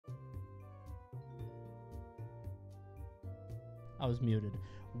I was muted.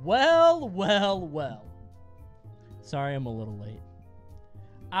 Well, well, well. Sorry I'm a little late.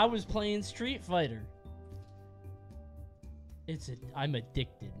 I was playing Street Fighter. I'm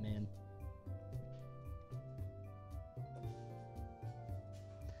addicted, man.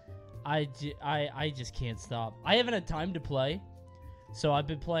 I just can't stop. I haven't had time to play, so I've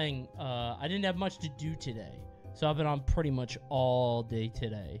been playing. I didn't have much to do today, so I've been on pretty much all day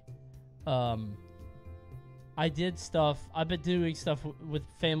today. I did stuff. I've been doing stuff with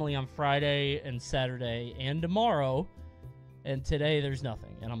family on Friday and Saturday and tomorrow, and today there's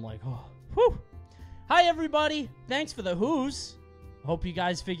nothing. And I'm like, oh, whew. Hi, everybody. Thanks for the who's. Hope you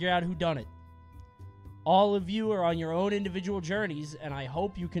guys figure out who done it. All of you are on your own individual journeys, and I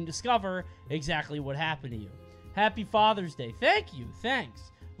hope you can discover exactly what happened to you. Happy Father's Day. Thank you.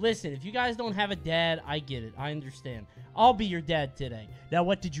 Thanks. Listen, if you guys don't have a dad, I get it. I understand. I'll be your dad today. Now,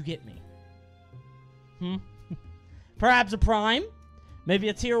 what did you get me? Perhaps a Prime? Maybe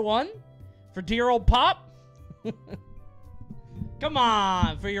a Tier 1? For dear old Pop? Come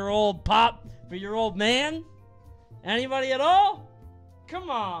on, for your old Pop? For your old man? Anybody at all? Come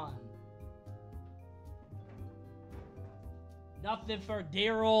on. Nothing for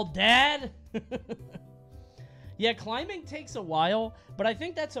dear old dad? Yeah, climbing takes a while, but I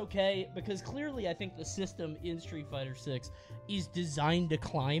think that's okay, because clearly I think the system in Street Fighter 6 is designed to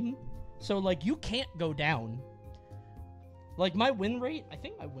climb. So, like, you can't go down. Like, my win rate, I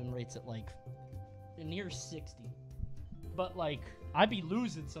think my win rate's at, like, near 60. But, like, I be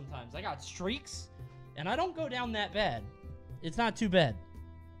losing sometimes. I got streaks, and I don't go down that bad. It's not too bad.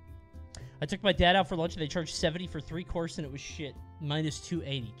 I took my dad out for lunch, and they charged $70 for 3 course, and it was shit. Minus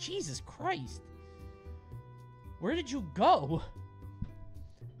 $280. Jesus Christ. Where did you go?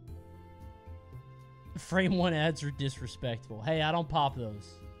 Frame 1 ads are disrespectful. Hey, I don't pop those.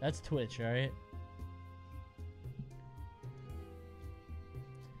 That's Twitch, alright?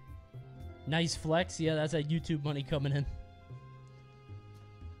 Nice flex. Yeah, that's that YouTube money coming in.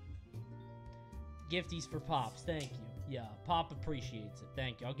 Gifties for Pops. Thank you. Yeah, Pop appreciates it.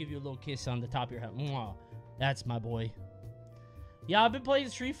 Thank you. I'll give you a little kiss on the top of your head. Mwah. That's my boy. Yeah, I've been playing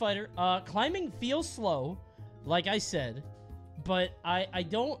Street Fighter. Climbing feels slow, like I said, but I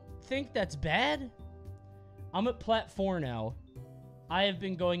don't think that's bad. I'm at Plat 4 now. I have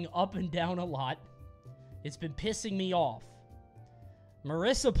been going up and down a lot. It's been pissing me off.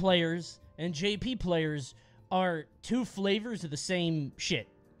 Marissa players and JP players are two flavors of the same shit.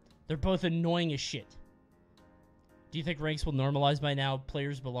 They're both annoying as shit. Do you think ranks will normalize by now?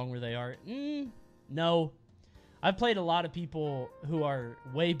 Players belong where they are? No. I've played a lot of people who are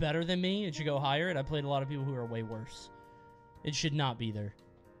way better than me. It should go higher. And I've played a lot of people who are way worse. It should not be there.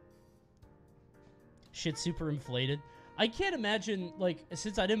 Shit's super inflated. I can't imagine, like,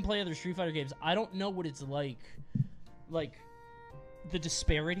 since I didn't play other Street Fighter games, I don't know what it's like, the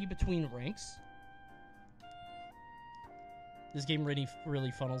disparity between ranks. This game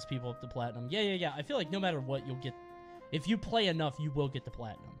really funnels people up to platinum. Yeah. I feel like no matter what, you'll get... If you play enough, you will get the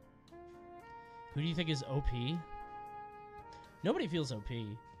platinum. Who do you think is OP? Nobody feels OP.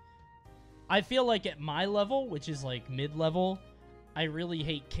 I feel like at my level, which is like mid-level, I really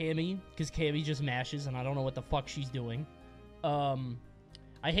hate Cammy, because Cammy just mashes and I don't know what the fuck she's doing. I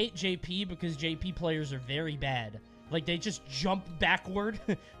hate JP because JP players are very bad. Like, they just jump backward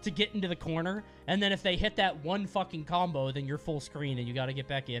to get into the corner, and then if they hit that one fucking combo, then you're full screen and you gotta get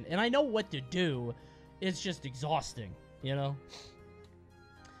back in. And I know what to do. It's just exhausting, you know?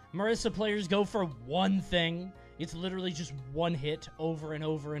 Marissa players go for one thing. It's literally just one hit over and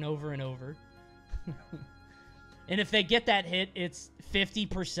over and over and over. And if they get that hit, it's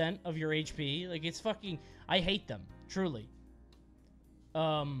 50% of your HP. Like, it's fucking... I hate them, truly.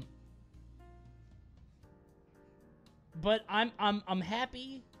 But I'm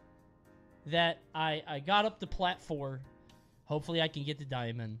happy that I got up to Plat 4. Hopefully I can get to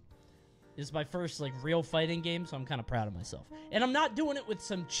Diamond. This is my first, like, real fighting game, so I'm kind of proud of myself. And I'm not doing it with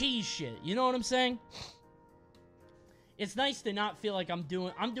some cheese shit. You know what I'm saying? It's nice to not feel like I'm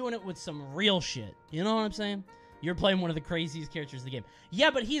doing it with some real shit. You know what I'm saying? You're playing one of the craziest characters in the game.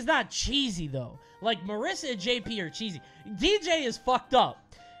 Yeah, but he's not cheesy, though. Like, Marissa and JP are cheesy. DJ is fucked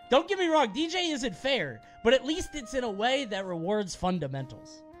up. Don't get me wrong, DJ isn't fair, but at least it's in a way that rewards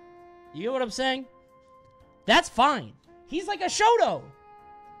fundamentals. You get what I'm saying? That's fine. He's like a Shoto.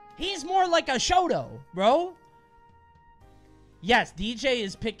 He's more like a Shoto, bro. Yes, DJ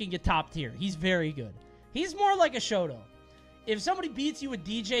is picking a top tier. He's very good. He's more like a Shoto. If somebody beats you with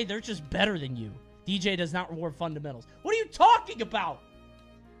DJ, they're just better than you. DJ does not reward fundamentals. What are you talking about?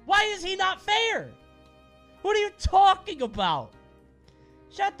 Why is he not fair? What are you talking about?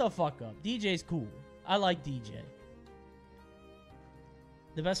 Shut the fuck up. DJ's cool. I like DJ.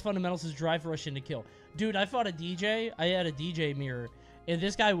 The best fundamentals is drive, rush, into kill. Dude, I fought a DJ. I had a DJ mirror, and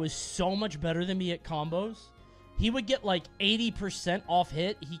this guy was so much better than me at combos. He would get like 80% off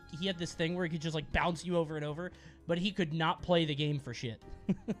hit. He had this thing where he could just like bounce you over and over, but he could not play the game for shit.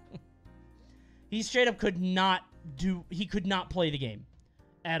 He straight up could not play the game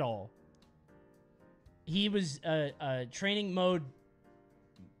at all. He was training mode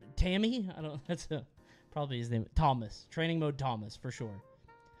Tammy. I don't. That's probably his name. Thomas. Training mode Thomas for sure.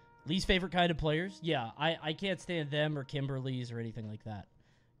 Least favorite kind of players? Yeah, I can't stand them or Kimberly's or anything like that.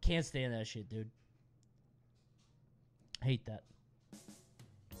 Can't stand that shit, dude. Hate that.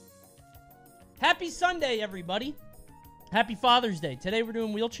 Happy Sunday, everybody. Happy Father's Day. Today we're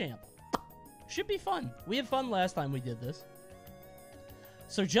doing Wheelchamp. Should be fun. We had fun last time we did this.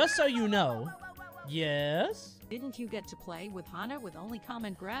 So just so you know... Yes? Didn't you get to play with Hana with only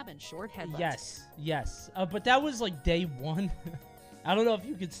comment grab and short headbutt? Yes. But that was like day one. I don't know if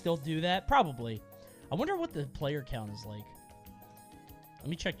you could still do that. Probably. I wonder what the player count is like. Let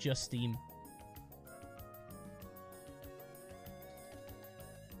me check just Steam.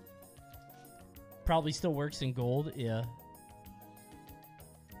 Probably still works in gold. Yeah.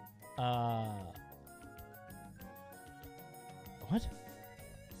 What?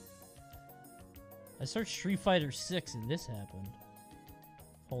 I searched Street Fighter 6 and this happened.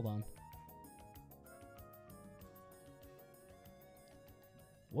 Hold on.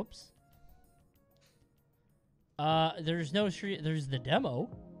 Whoops. There's no street. There's the demo.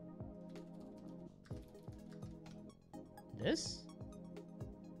 This?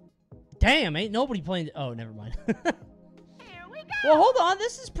 Damn, ain't nobody playing. Oh, never mind. Here we go. Well, hold on.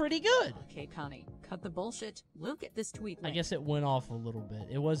 This is pretty good. Okay, Coney, cut the bullshit. Look at this tweet link. I guess it went off a little bit.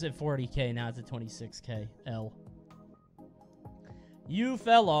 It was at 40K. Now it's at 26K. L. You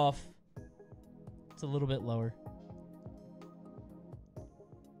fell off. It's a little bit lower.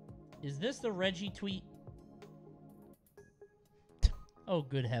 Is this the Reggie tweet? Oh,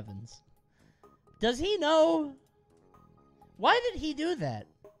 good heavens. Does he know? Why did he do that?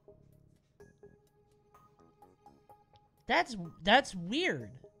 That's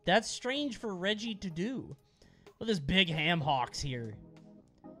weird. That's strange for Reggie to do. With his big ham hocks here.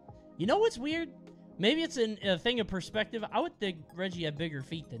 You know what's weird? Maybe it's a thing of perspective. I would think Reggie had bigger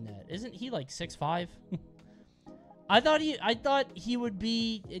feet than that. Isn't he like 6'5"? I thought he would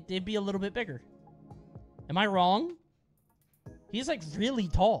be. It'd be a little bit bigger. Am I wrong? He's like really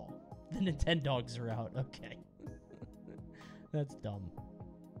tall. The Nintendogs are out. Okay. That's dumb.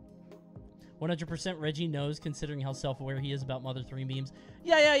 100% Reggie knows, considering how self-aware he is about Mother 3 memes.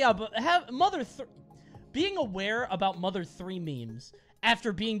 Yeah. But being aware about Mother 3 memes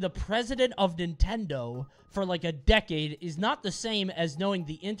after being the president of Nintendo for like a decade is not the same as knowing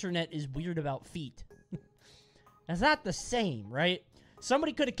the internet is weird about feet. That's not the same, right?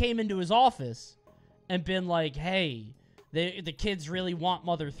 Somebody could have came into his office and been like, hey, the kids really want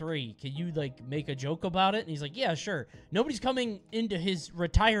Mother 3. Can you, like, make a joke about it? And he's like, yeah, sure. Nobody's coming into his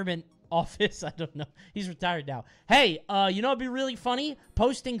retirement office. I don't know. He's retired now. Hey, you know what'd be really funny?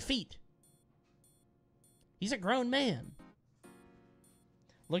 Posting feet. He's a grown man.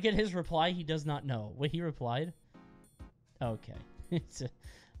 Look at his reply. He does not know. What he replied? Okay. It's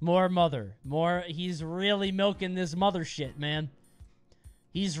more mother. More. He's really milking this mother shit, man.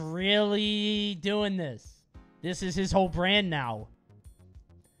 He's really doing this. This is his whole brand now.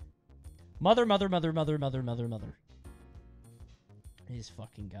 Mother. This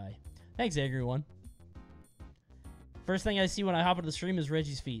fucking guy. Thanks, everyone. First thing I see when I hop into the stream is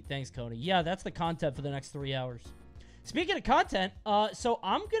Reggie's feet. Thanks, Coney. Yeah, that's the content for the next 3 hours. Speaking of content, so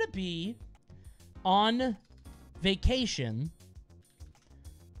I'm going to be on vacation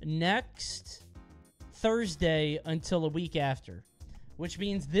next Thursday until a week after, which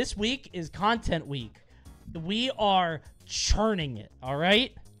means this week is content week. We are churning it, all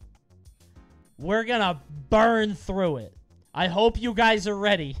right? We're going to burn through it. I hope you guys are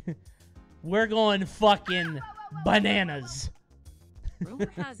ready. We're going fucking bananas.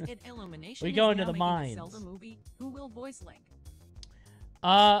 Rumor has it Illumination we go is into now the making mines. a Zelda movie. Who will voice Link?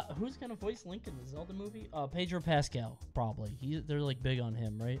 Who's gonna voice Link in the Zelda movie? Pedro Pascal, probably. They're like big on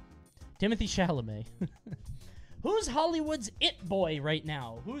him, right? Timothy Chalamet. Who's Hollywood's it boy right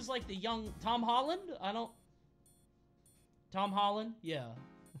now? Who's like the young Tom Holland? Tom Holland? Yeah.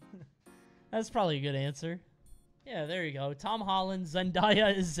 That's probably a good answer. Yeah, there you go. Tom Holland,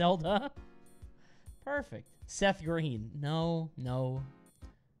 Zendaya is Zelda. Perfect. Seth Green. No.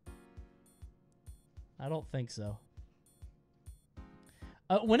 I don't think so.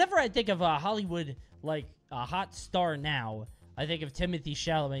 Whenever I think of Hollywood, like a hot star now, I think of Timothy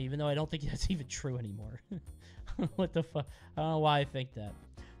Chalamet, even though I don't think that's even true anymore. What the fuck? I don't know why I think that.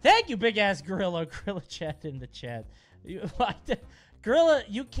 Thank you, big ass gorilla. Gorilla chat in the chat. Gorilla,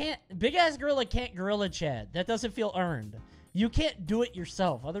 you can't. Big ass gorilla can't gorilla chat. That doesn't feel earned. You can't do it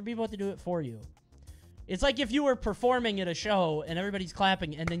yourself. Other people have to do it for you. It's like if you were performing at a show and everybody's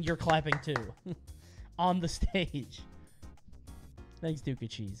clapping and then you're clapping too on the stage. Thanks, Duke of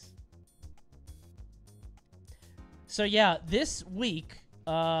Cheese. So yeah, this week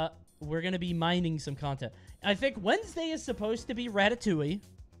we're gonna be mining some content. I think Wednesday is supposed to be Ratatouille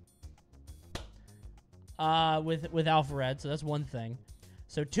with Alpha Red, so that's one thing.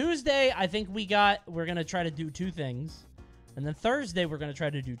 So Tuesday, I think we're gonna try to do 2 things, and then Thursday we're gonna try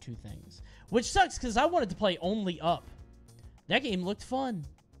to do 2 things, which sucks because I wanted to play Only Up. That game looked fun.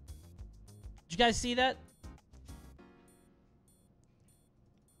 Did you guys see that?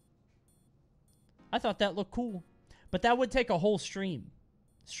 I thought that looked cool, but that would take a whole stream.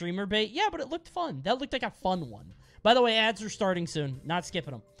 Streamer bait? Yeah, but it looked fun. That looked like a fun one. By the way, ads are starting soon. Not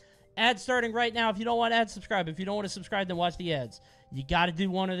skipping them. Ads starting right now. If you don't want ads, subscribe. If you don't want to subscribe, then watch the ads. You got to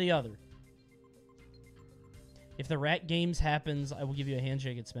do one or the other. If the Rat Games happens, I will give you a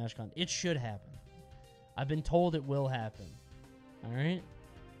handshake at SmashCon. It should happen. I've been told it will happen. All right?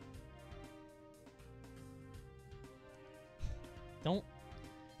 Don't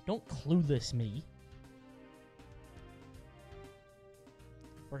clueless me.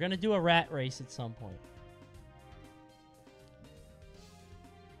 We're going to do a rat race at some point.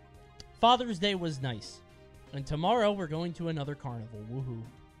 Father's Day was nice. And tomorrow we're going to another carnival. Woohoo.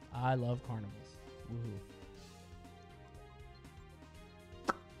 I love carnivals. Woohoo.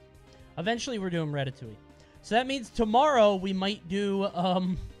 Eventually we're doing Ratatouille. So that means tomorrow we might do,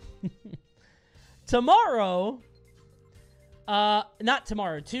 not tomorrow,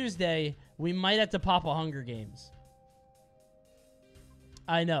 Tuesday, we might have to pop a Hunger Games.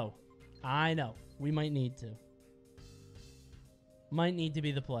 I know. We might need to. Might need to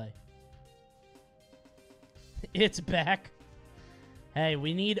be the play. It's back. Hey,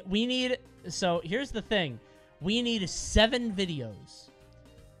 we need, so here's the thing. We need 7 videos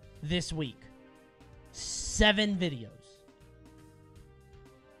this week. 7 videos.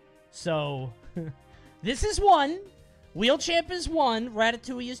 So, this is 1. Wheelchamp is 1.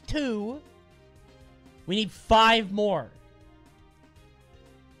 Ratatouille is 2. We need 5 more.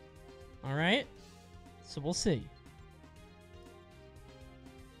 Alright? So we'll see.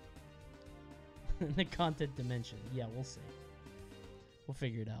 The content dimension. Yeah, we'll see. We'll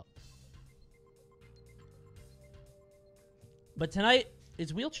figure it out. But tonight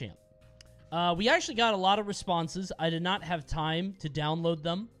is Wheelchamp. We actually got a lot of responses. I did not have time to download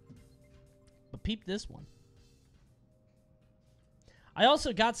them. But peep this one. I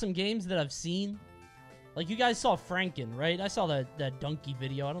also got some games that I've seen. Like, you guys saw Franken, right? I saw that Donkey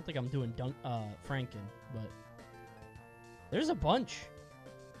video. I don't think I'm doing Franken, but there's a bunch.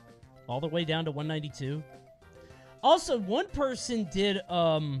 All the way down to 192. Also, one person did,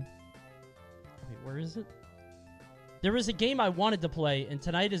 wait, where is it? There was a game I wanted to play, and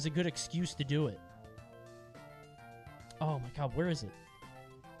tonight is a good excuse to do it. Oh my god, where is it?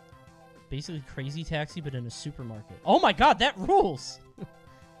 Basically Crazy Taxi, but in a supermarket. Oh my god, that rules!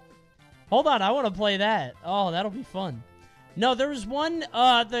 Hold on, I want to play that. Oh, that'll be fun. No, there was one,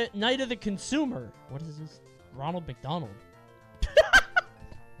 the Night of the Consumer. What is this? Ronald McDonald.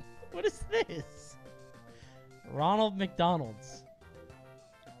 What is this? Ronald McDonald's.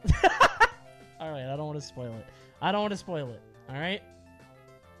 Alright, I don't want to spoil it. I don't want to spoil it. Alright?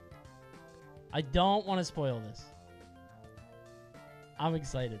 I don't want to spoil this. I'm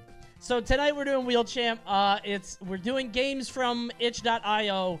excited. So tonight we're doing Wheelchamp. We're doing games from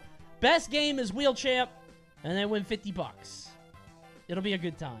itch.io. Best game is Wheelchamp, and they win $50. It'll be a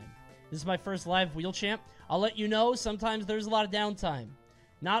good time. This is my first live Wheelchamp. I'll let you know, sometimes there's a lot of downtime.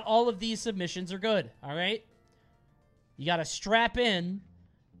 Not all of these submissions are good, all right? You got to strap in,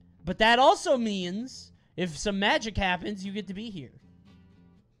 but that also means if some magic happens, you get to be here.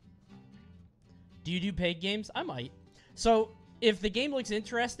 Do you do paid games? I might. So if the game looks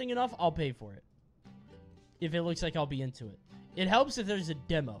interesting enough, I'll pay for it. If it looks like I'll be into it. It helps if there's a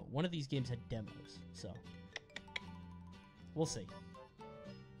demo. One of these games had demos, so we'll see.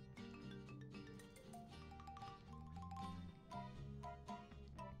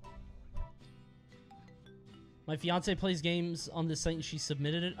 My fiance plays games on this site and she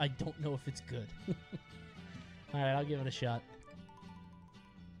submitted it. I don't know if it's good. Alright, I'll give it a shot.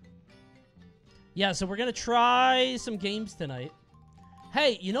 Yeah, so we're going to try some games tonight.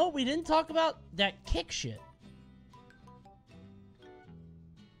 Hey, you know what we didn't talk about? That kick shit.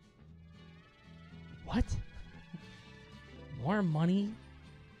 What? More money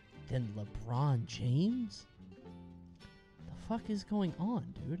than LeBron James? fuck is going on,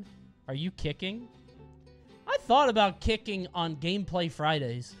 dude? Are you kicking? I thought about kicking on Gameplay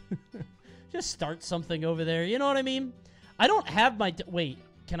Fridays. Just start something over there. You know what I mean? I don't have my... Wait,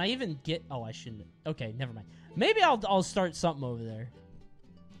 can I even get... Oh, I shouldn't. Okay, never mind. Maybe I'll start something over there.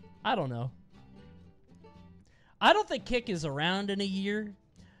 I don't know. I don't think Kick is around in a year.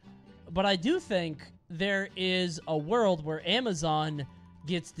 But I do think there is a world where Amazon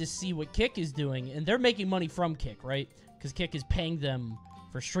gets to see what Kick is doing. And they're making money from Kick, right? Because Kick is paying them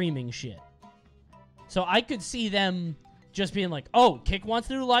for streaming shit. So I could see them just being like, oh, Kick wants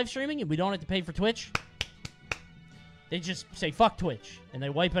to do live streaming and we don't have to pay for Twitch. They just say, fuck Twitch. And they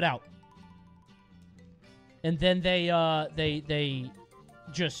wipe it out. And then they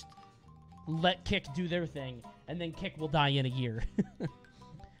just let Kick do their thing. And then Kick will die in a year.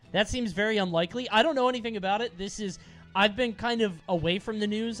 That seems very unlikely. I don't know anything about it. I've been kind of away from the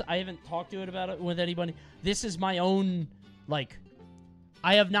news. I haven't talked to it about it with anybody. This is my own, like,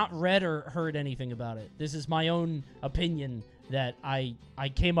 I have not read or heard anything about it. This is my own opinion that I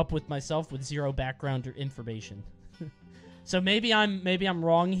came up with myself with zero background or information. So maybe I'm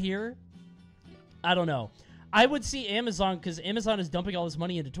wrong here. I don't know. I would see Amazon, because Amazon is dumping all this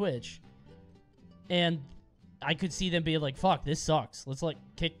money into Twitch. And I could see them being like, fuck, this sucks. Let's let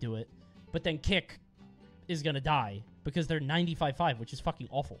Kick do it. But then Kick is going to die because they're 95.5, which is fucking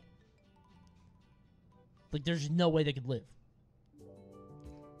awful. Like, there's no way they could live.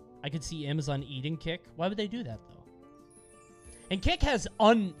 I could see Amazon eating Kick. Why would they do that, though? And Kick has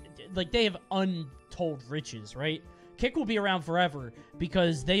they have untold riches, right? Kick will be around forever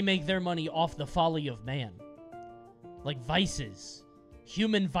because they make their money off the folly of man. Like vices.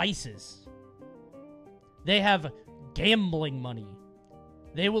 Human vices. They have gambling money.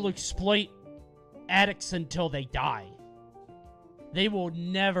 They will exploit addicts until they die. They will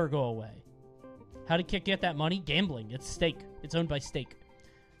never go away. How did Kick get that money? Gambling. It's stake. It's owned by Stake.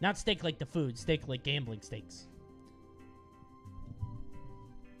 Not steak like the food, steak like gambling stakes.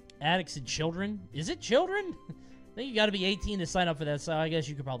 Addicts and children? Is it children? I think you gotta be 18 to sign up for that, so I guess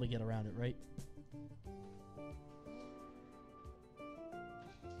you could probably get around it, right?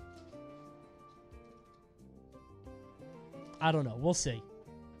 I don't know. We'll see.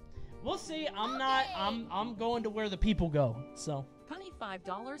 We'll see. I'm going to where the people go, so... Coney,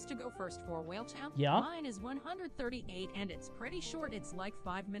 $5 to go first for Wheelchamp. Yeah. Mine is 138, and it's pretty short. It's like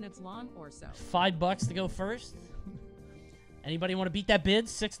 5 minutes long or so. $5 to go first. Anybody want to beat that bid?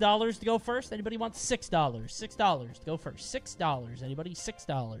 $6 to go first. Anybody want $6? $6 to go first. $6. Anybody?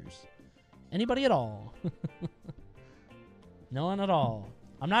 $6. Anybody at all? No one at all.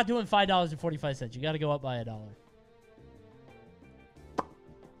 I'm not doing $5.45. You got to go up by $1.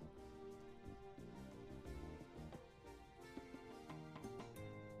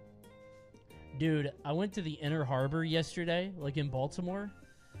 Dude, I went to the Inner Harbor yesterday, like in Baltimore.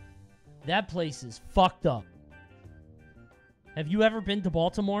 That place is fucked up. Have you ever been to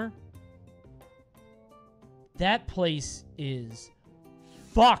Baltimore? That place is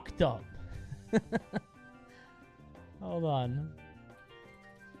fucked up. Hold on.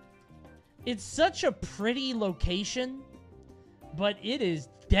 It's such a pretty location, but it is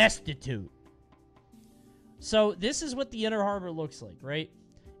destitute. So this is what the Inner Harbor looks like, right?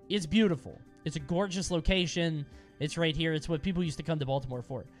 It's beautiful. It's a gorgeous location. It's right here. It's what people used to come to Baltimore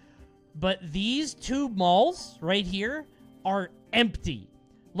for. But these two malls right here are empty.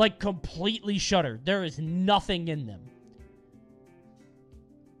 Like, completely shuttered. There is nothing in them.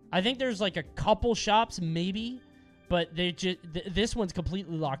 I think there's, like, a couple shops, maybe. But they just... this one's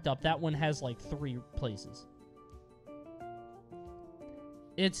completely locked up. That one has, like, 3 places.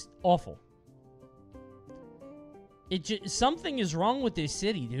 It's awful. Something is wrong with this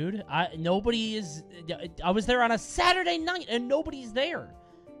city, dude. Nobody is... I was there on a Saturday night, and nobody's there.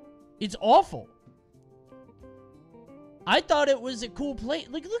 It's awful. I thought it was a cool place.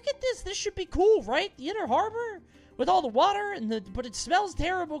 Like, look at this. This should be cool, right? The Inner Harbor with all the water, but it smells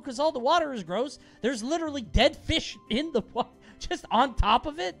terrible because all the water is gross. There's literally dead fish in the water, just on top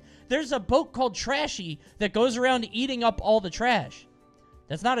of it. There's a boat called Trashy that goes around eating up all the trash.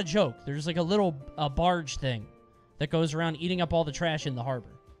 That's not a joke. There's like a little barge thing that goes around eating up all the trash in the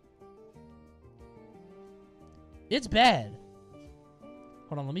harbor. It's bad.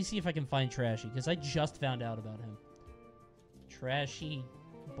 Hold on, let me see if I can find Trashy, because I just found out about him. Trashy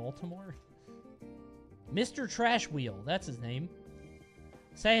Baltimore? Mr. Trash Wheel, that's his name.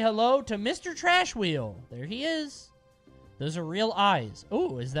 Say hello to Mr. Trash Wheel. There he is. Those are real eyes.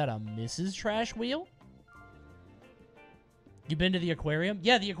 Oh, is that a Mrs. Trash Wheel? You been to the aquarium?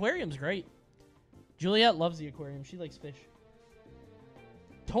 Yeah, the aquarium's great. Juliet loves the aquarium. She likes fish.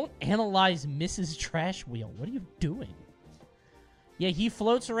 Don't analyze Mrs. Trash Wheel. What are you doing? Yeah, he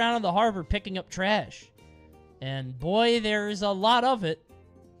floats around in the harbor picking up trash. And boy, there's a lot of it.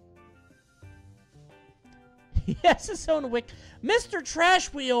 He has his own Mr.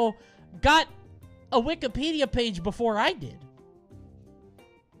 Trash Wheel got a Wikipedia page before I did.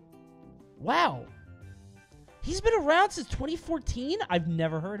 Wow. He's been around since 2014? I've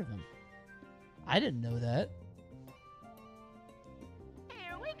never heard of him. I didn't know that.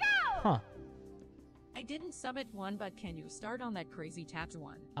 Here we go! Huh. I didn't submit one, but can you start on that Crazy Taxi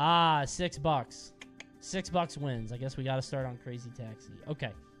one? Ah, $6. $6 wins. I guess we gotta start on Crazy Taxi.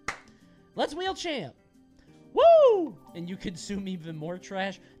 Okay. Let's Wheelchamp. Woo! And you consume even more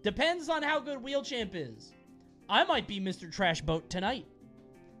trash. Depends on how good Wheelchamp is. I might be Mr. Trash Boat tonight.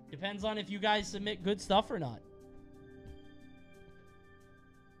 Depends on if you guys submit good stuff or not.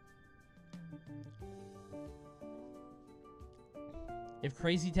 If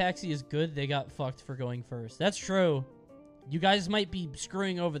Crazy Taxi is good, they got fucked for going first. That's true. You guys might be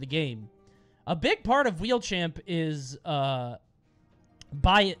screwing over the game. A big part of Wheelchamp is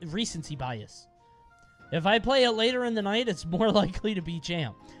recency bias. If I play it later in the night, it's more likely to be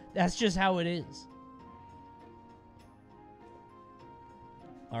champ. That's just how it is.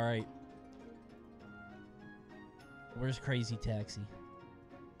 All right. Where's Crazy Taxi?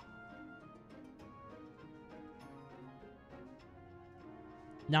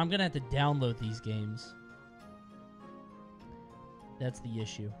 Now I'm going to have to download these games. That's the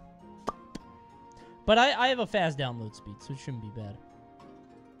issue. But I have a fast download speed, so it shouldn't be bad.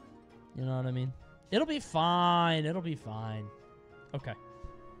 You know what I mean? It'll be fine. It'll be fine. Okay.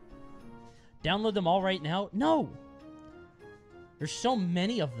 Download them all right now? No! There's so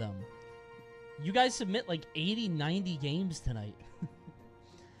many of them. You guys submit like 80, 90 games tonight.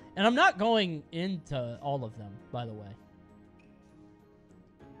 And I'm not going into all of them, by the way.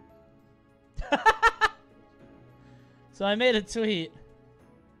 So I made a tweet.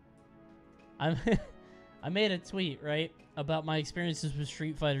 I made a tweet, right, about my experiences with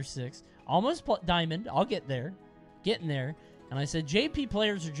Street Fighter 6. Almost Diamond. I'll get there. Getting there. And I said, JP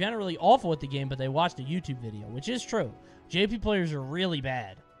players are generally awful at the game, but they watched a YouTube video, which is true. JP players are really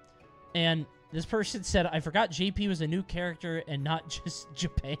bad. And this person said, I forgot JP was a new character and not just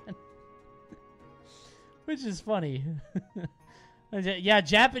Japan. Which is funny. Yeah,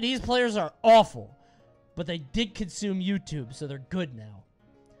 Japanese players are awful. But they did consume YouTube, so they're good now.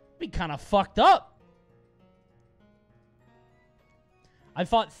 Be kind of fucked up. I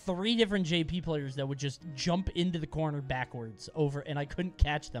fought 3 different JP players that would just jump into the corner backwards over, and I couldn't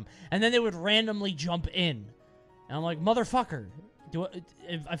catch them. And then they would randomly jump in. And I'm like, motherfucker.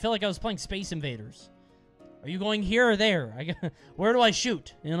 I feel like I was playing Space Invaders. Are you going here or there? Where do I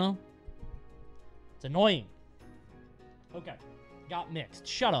shoot? You know? It's annoying. Okay. Got mixed.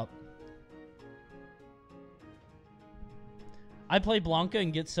 Shut up. I play Blanca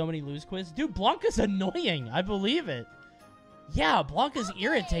and get so many lose quiz. Dude, Blanca's annoying. I believe it. Yeah, Blanca's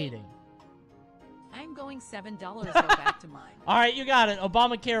irritating. I'm going $7. Go back to mine. All right, you got it.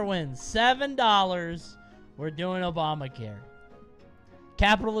 Obamacare wins. $7. We're doing Obamacare.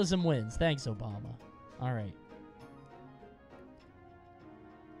 Capitalism wins. Thanks, Obama. All right.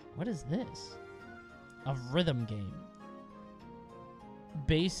 What is this? A rhythm game.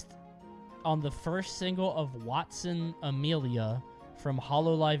 Based on the first single of Watson Amelia from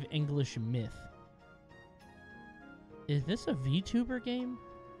Hololive English Myth. Is this a VTuber game?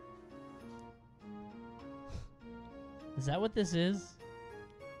 Is that what this is?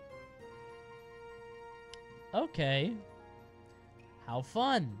 Okay. How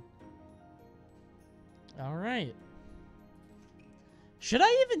fun. Alright. Should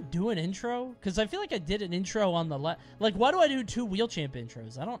I even do an intro? Because I feel like I did an intro on the left. Like, why do I do 2 Wheelchamp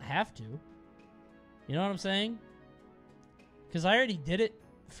intros? I don't have to. You know what I'm saying? Because I already did it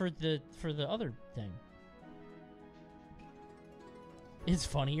for the other thing. It's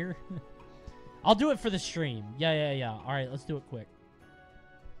funnier. I'll do it for the stream. Yeah. All right, let's do it quick.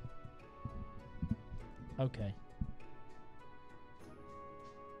 Okay.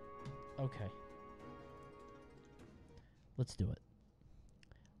 Let's do it.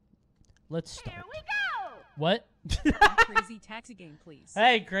 Let's start. Here we go! What? Crazy Taxi game, please.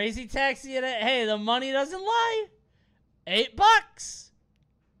 Hey, Crazy Taxi. Hey, the money doesn't lie. $8.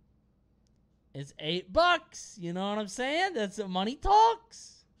 It's $8. You know what I'm saying? That's what money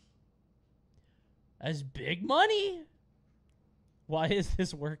talks. That's big money. Why is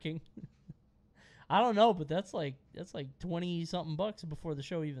this working? I don't know, but that's like 20 something bucks before the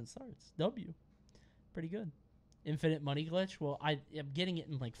show even starts. W. Pretty good. Infinite money glitch. Well, I'm getting it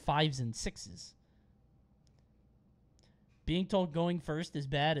in like 5s and 6s. Being told going first is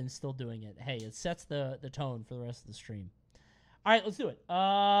bad and still doing it. Hey, it sets the tone for the rest of the stream. All right, let's do it.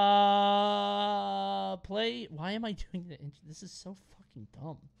 Play. Why am I doing that? This is so fucking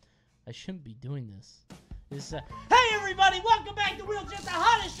dumb. I shouldn't be doing this. Hey everybody, welcome back to Wheelchamp, the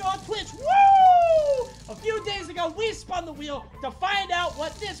hottest show on Twitch. Woo! A few days ago, we spun the wheel to find out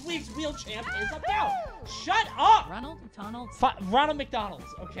what this week's Wheelchamp is about. Shut up! Ronald McDonald's. Ronald McDonald's.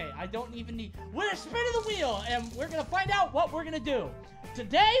 Okay, I don't even need... We're spinning the wheel, and we're going to find out what we're going to do.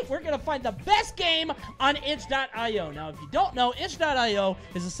 Today, we're going to find the best game on itch.io. Now, if you don't know, itch.io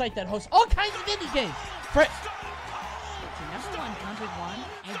is a site that hosts all kinds of indie games. For... Number 101.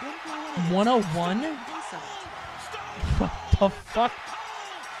 I don't know 101? What the fuck?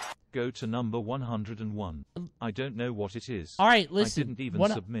 Go to number 101. I don't know what it is. All right, listen. I didn't even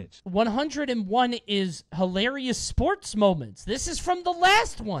submit. 101 is hilarious sports moments. This is from the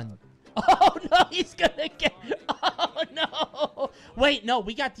last one. Oh, no, he's going to get... Oh, no. Wait, no,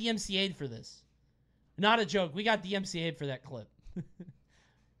 we got DMCA'd for this. Not a joke. We got DMCA'd for that clip.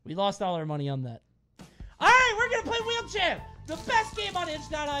 We lost all our money on that. All right, we're going to play Wheelchamp, the best game on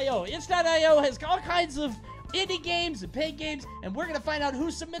itch.io. Itch.io has all kinds of indie games and paid games, and we're going to find out who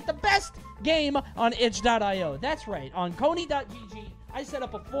submit the best game on itch.io. That's right. On Coney.gg, I set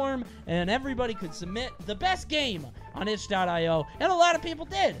up a form, and everybody could submit the best game on itch.io, and a lot of people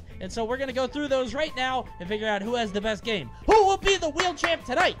did. And so we're going to go through those right now and figure out who has the best game. Who will be the Wheelchamp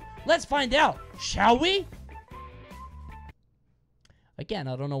tonight? Let's find out, shall we? Again,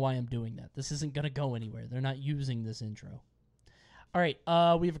 I don't know why I'm doing that. This isn't going to go anywhere. They're not using this intro. All right,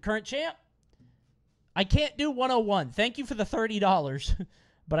 we have a current champ. I can't do 101. Thank you for the $30,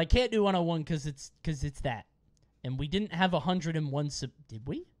 but I can't do 101 because it's that. And we didn't have 101. Did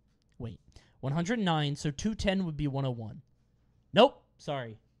we? Wait, 109. So 210 would be 101. Nope.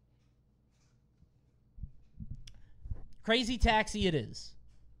 Sorry. Crazy Taxi it is.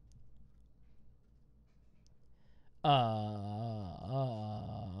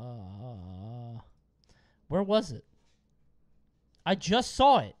 Where was it? I just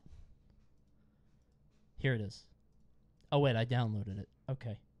saw it. Here it is. Oh, wait, I downloaded it.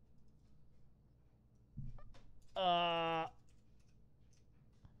 Okay. All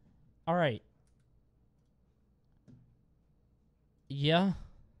right. Yeah.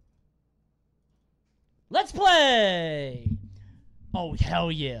 Let's play! Oh,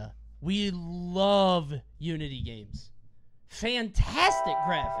 hell yeah. We love Unity games. Fantastic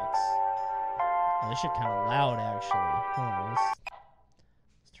graphics. Oh, this shit kind of loud, actually. Hold on,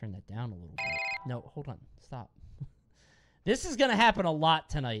 let's turn that down a little bit. No, hold on. Stop. This is going to happen a lot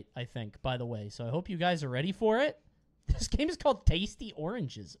tonight, I think, by the way. So I hope you guys are ready for it. This game is called Tasty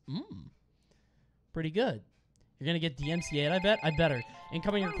Oranges. Pretty good. You're going to get DMCA'd, I bet? I better.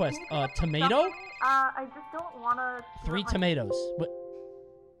 Incoming request. Tomato? I just don't want to... 3 tomatoes. What?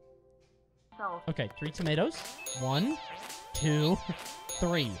 Okay, 3 tomatoes. 1, 2,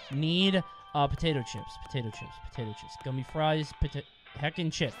 3. Need potato chips. Potato chips. Potato chips. Gummy fries.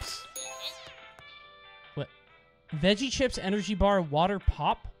 Heckin' chips. What? Veggie chips, energy bar, water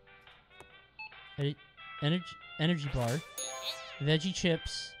pop. Energy bar. Veggie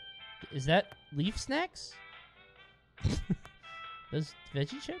chips. Is that leaf snacks? Those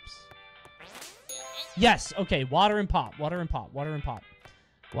veggie chips? Yes. Okay. Water and pop. Water and pop. Water and pop.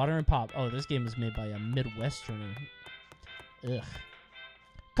 Water and pop. Oh, this game was made by a Midwesterner. Ugh.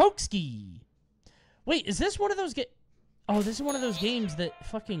 Kokeski. Wait, is this one of those Oh, this is one of those games that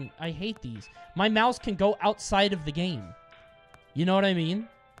fucking... I hate these. My mouse can go outside of the game. You know what I mean?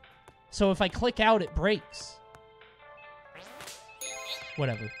 So if I click out, it breaks.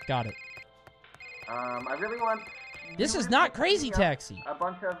 Whatever. Got it. I really want... This is not Crazy Taxi. A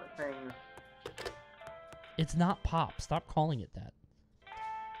bunch of things. It's not Pop. Stop calling it that.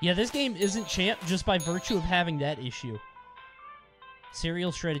 Yeah, this game isn't champ just by virtue of having that issue.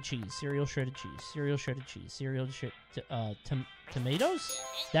 Cereal shredded cheese. Cereal shredded cheese. Cereal shredded cheese. Cereal tomatoes?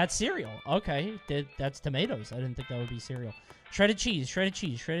 That's cereal. Okay, that's tomatoes. I didn't think that would be cereal. Shredded cheese. Shredded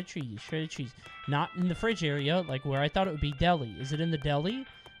cheese. Shredded cheese. Shredded cheese. Not in the fridge area, like where I thought it would be deli. Is it in the deli?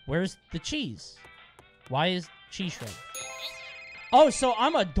 Where's the cheese? Why is cheese shred? Oh, so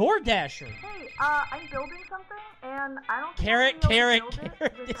I'm a door dasher. Hey, I'm building something, and I don't... Carrot.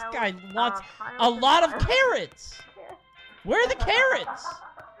 This guy wants a lot of carrots. Where are the carrots?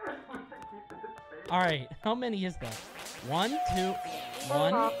 All right, how many is that? 1, 2,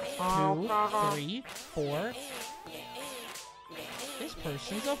 3, 4. This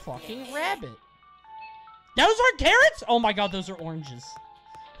person's a fucking rabbit. Those are carrots? Oh my god, those are oranges.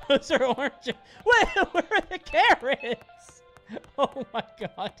 Those are oranges. Wait, where are the carrots? Oh my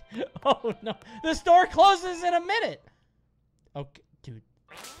god. Oh no. The store closes in a minute. Okay, dude.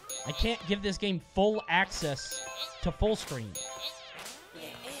 I can't give this game full access to full screen.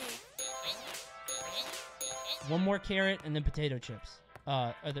 One more carrot and then potato chips.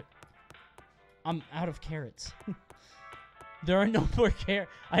 I'm out of carrots. There are no more carrot.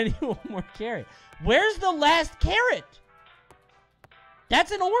 I need one more carrot. Where's the last carrot?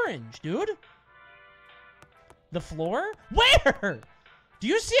 That's an orange, dude. The floor? Where? Do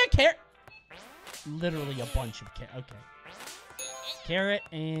you see a carrot? Literally a bunch of carrot. Okay. Carrot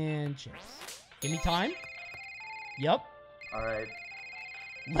and chips. Give me time. Yep. All right.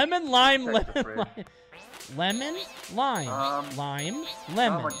 Lemon, lime, Check the lemon, lime. Lemon, lime. Lime, Not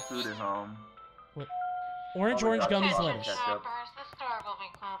lemon. much food at home. What? Orange, Oh my orange, God, gummies, ketchup. lettuce. Ketchup.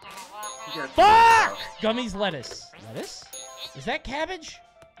 You guys Fuck! should Gummies, lettuce. Lettuce? Is that cabbage?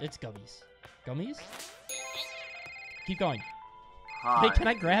 It's gummies. Gummies? Keep going. Hi. Wait, can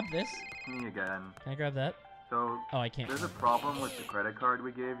I grab this? Me again. Can I grab that? So, Oh, I can't. there's a problem with the credit card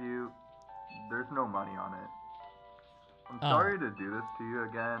we gave you. There's no money on it. I'm Oh. sorry to do this to you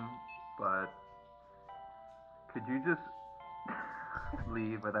again, but could you just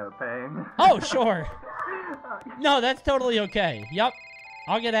leave without paying? Oh, sure. No, that's totally okay. Yup.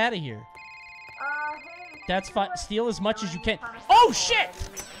 I'll get out of here. Hey. That's fine. Steal as much as you can. Oh, shit!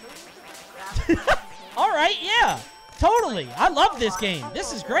 Alright, yeah. Totally. I love this game.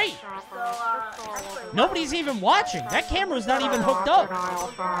 This is great. Nobody's even watching. That camera's not even hooked up.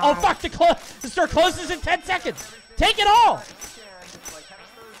 Oh, fuck. The store closes in 10 seconds. Take it all.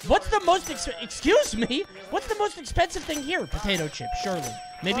 What's the most excuse me? What's the most expensive thing here? Potato chips, surely.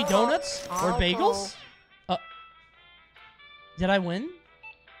 Maybe donuts or bagels? Did I win?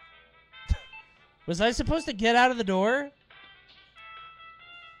 Was I supposed to get out of the door?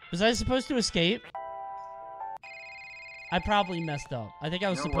 Was I supposed to escape? I probably messed up. I think I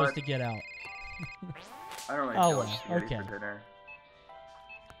was You know supposed what? to get out. I don't really Oh, feel well, like spaghetti okay. for dinner.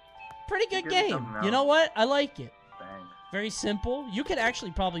 Pretty good Give me game. something You else. know what? I like it. Thanks. Very simple. You could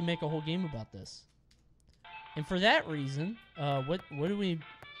actually probably make a whole game about this. And for that reason,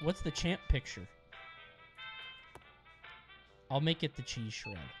 what's the champ picture? I'll make it the cheese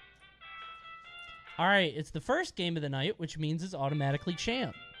shred. Alright, it's the first game of the night, which means it's automatically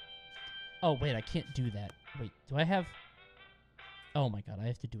champ. Oh, wait, I can't do that. Wait, do I have... Oh my god, I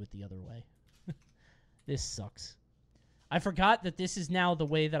have to do it the other way. This sucks. I forgot that this is now the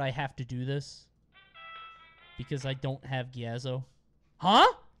way that I have to do this. Because I don't have Giazzo. Huh?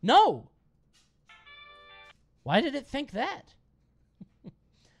 No! Why did it think that?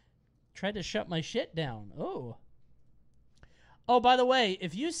 Tried to shut my shit down. Oh. Oh, by the way,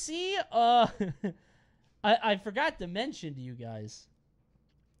 if you see, I forgot to mention to you guys.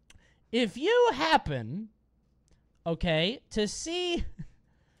 If you happen, okay, to see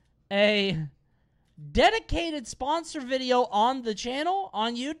a dedicated sponsor video on the channel,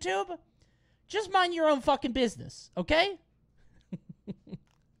 on YouTube, just mind your own fucking business, okay?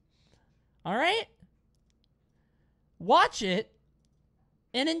 All right? Watch it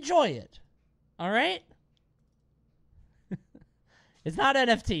and enjoy it. All right? It's not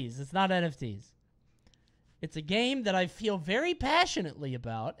NFTs. It's not NFTs. It's a game that I feel very passionately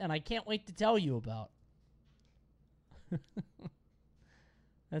about, and I can't wait to tell you about.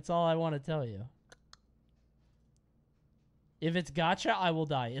 That's all I want to tell you. If it's gacha, I will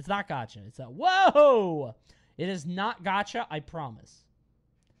die. It's not gacha. It's not. Whoa! It is not gacha, I promise.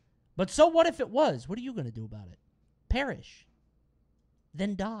 But so what if it was? What are you going to do about it? Perish.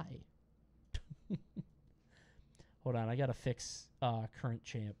 Then die. Hold on, I got to fix current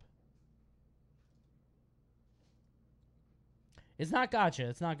champ. It's not gacha.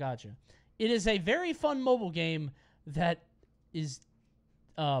 It's not gacha. It is a very fun mobile game that is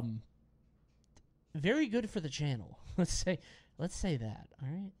very good for the channel. Let's say that. All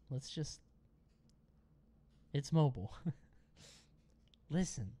right. It's mobile.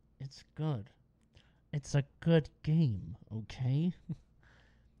 Listen, it's good. It's a good game, okay?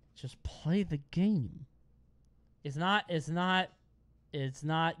 Just play the game. It's not Genshin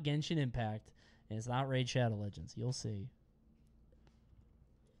Impact, and it's not Raid Shadow Legends. You'll see.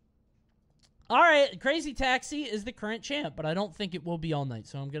 All right, Crazy Taxi is the current champ, but I don't think it will be all night,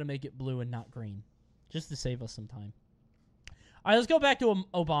 so I'm going to make it blue and not green, just to save us some time. All right, let's go back to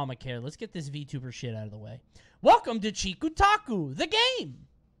Obamacare. Let's get this VTuber shit out of the way. Welcome to Chikutaku, the game.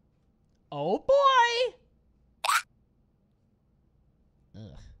 Oh, boy.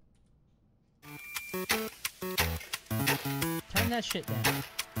 Ugh. Turn that shit down.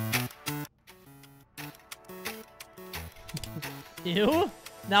 Ew.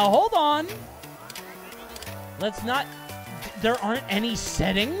 Now, hold on. Let's not... There aren't any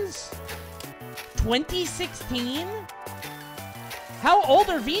settings? 2016? How old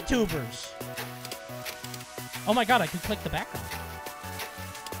are VTubers? Oh my god, I could click the background.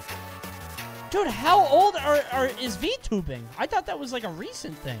 Dude, how old is VTubing? I thought that was like a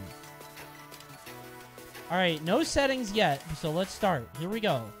recent thing. Alright, no settings yet, so let's start. Here we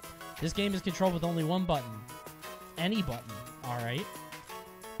go. This game is controlled with only one button. Any button. Alright.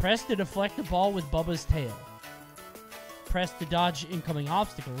 Press to deflect the ball with Bubba's tail. Press to dodge incoming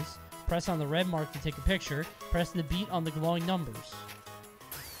obstacles. Press on the red mark to take a picture. Press the beat on the glowing numbers.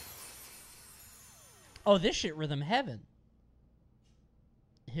 Oh, this shit rhythm heaven.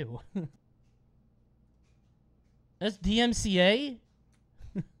 Ew. That's DMCA?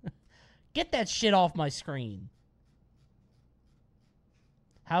 Get that shit off my screen.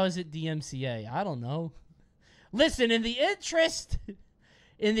 How is it DMCA? I don't know. Listen, in the interest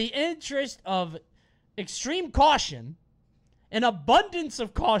of extreme caution and abundance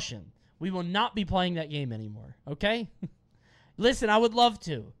of caution, we will not be playing that game anymore, okay? Listen, I would love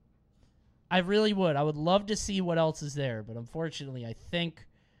to. I really would. I would love to see what else is there, but unfortunately, I think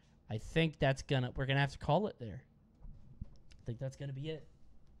we're gonna have to call it there. I think that's gonna be it.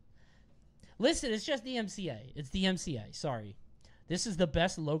 Listen, it's just DMCA. It's DMCA. Sorry. This is the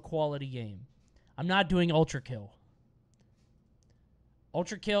best low-quality game. I'm not doing Ultra Kill.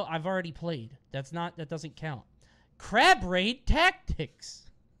 Ultra Kill, I've already played. That doesn't count. Crab Raid Tactics.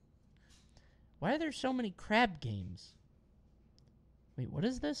 Why are there so many crab games? Wait, what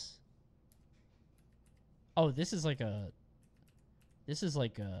is this? Oh, this is like a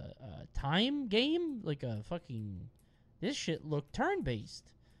time game? Like a fucking... This shit look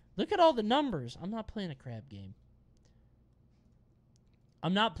turn-based. Look at all the numbers. I'm not playing a crab game.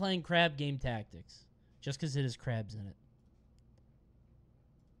 I'm not playing crab game tactics. Just because it has crabs in it.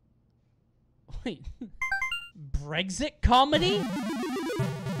 Wait. Brexit comedy?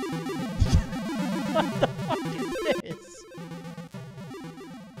 What the fuck is this?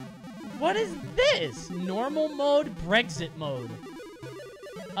 What is this? Normal mode, Brexit mode.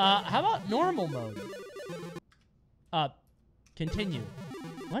 How about normal mode? Continue.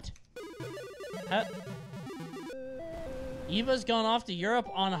 What? Eva's gone off to Europe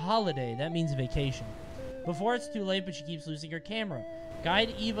on a holiday. That means vacation. Before it's too late, but she keeps losing her camera.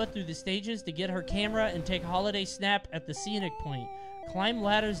 Guide Eva through the stages to get her camera and take holiday snap at the scenic point. Climb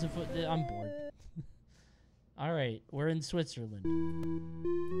ladders and I'm bored. Alright, we're in Switzerland.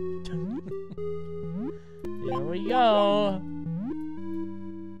 Here we go.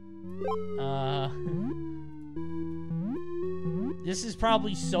 This is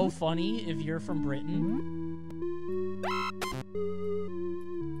probably so funny if you're from Britain.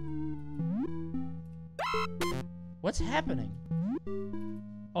 What's happening?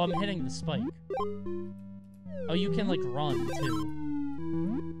 Oh, I'm hitting the spike. Oh, you can, like, run, too.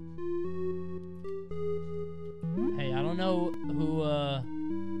 Hey, I don't know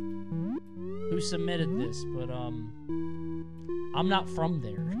who submitted this, but, I'm not from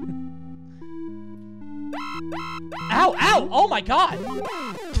there. Ow! Ow! Oh my god!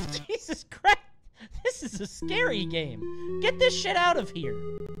 Jesus Christ! This is a scary game. Get this shit out of here.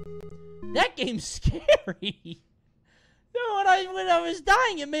 That game's scary. No, when I was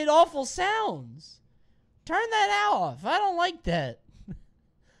dying, it made awful sounds. Turn that off. I don't like that.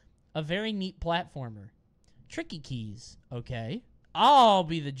 A very neat platformer. Tricky keys. Okay. I'll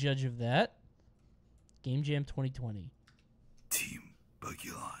be the judge of that. Game Jam 2020. Team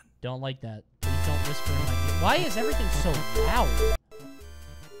Bagulon. Don't like that. Please don't whisper in my ear. Why is everything so loud?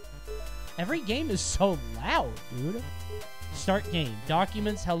 Every game is so loud, dude. Start game.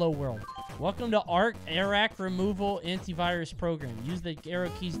 Documents. Hello world. Welcome to Iraq Removal Antivirus Program. Use the arrow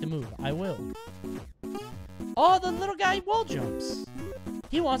keys to move. I will. Oh, the little guy wall jumps.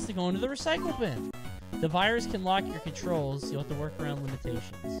 He wants to go into the recycle bin. The virus can lock your controls. You'll have to work around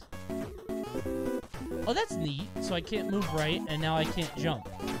limitations. Oh, that's neat. So I can't move right, and now I can't jump.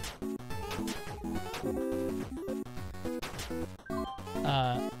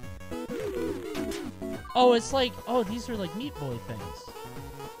 Oh, it's like... Oh, these are like Meat Boy things.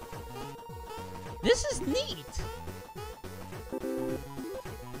 This is neat!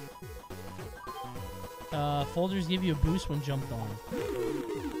 Folders give you a boost when jumped on.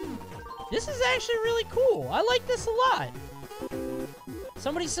 This is actually really cool. I like this a lot.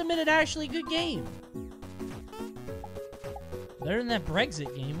 Somebody submitted actually a good game. Better than that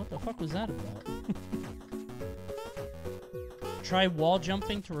Brexit game. What the fuck was that about? Try wall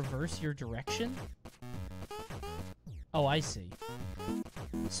jumping to reverse your direction? Oh, I see.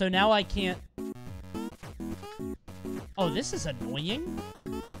 So now I can't... Oh, this is annoying.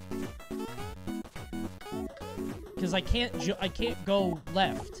 Because I can't go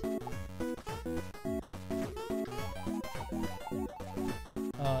left.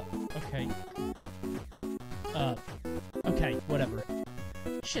 Okay. Okay, whatever.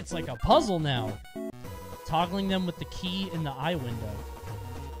 Shit's like a puzzle now. Toggling them with the key in the eye window.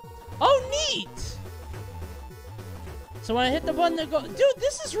 Oh, neat! So when I hit the button, they go... Dude,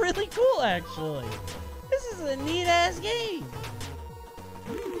 this is really cool, actually. This is a neat-ass game.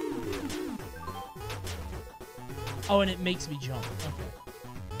 Oh, and it makes me jump. Okay.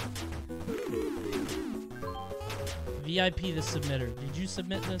 VIP the submitter. Did you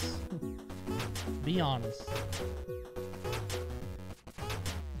submit this? Be honest.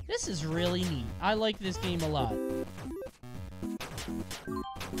 This is really neat. I like this game a lot.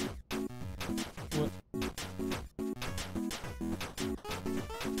 What?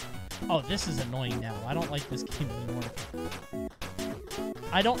 Oh, this is annoying now. I don't like this game anymore.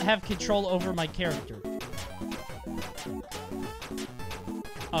 I don't have control over my character.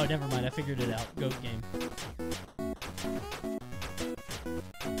 Oh, never mind. I figured it out. Goat game.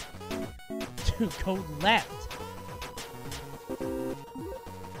 Dude, go left.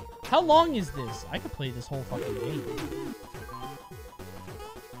 How long is this? I could play this whole fucking game.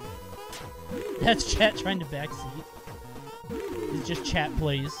 That's chat trying to backseat. It's just chat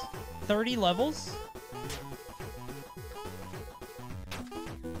plays. 30 levels?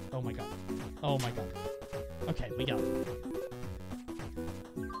 Oh my god. Oh my god. Okay, we got it.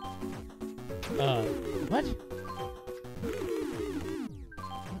 What?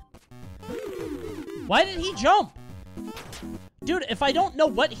 Why did he jump? Dude, if I don't know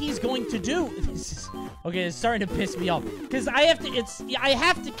what he's going to do, this is... Okay, it's starting to piss me off. Because I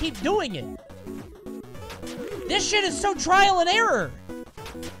have to keep doing it. This shit is so trial and error.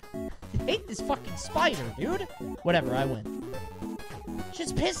 I hate this fucking spider, dude. Whatever, I win. It's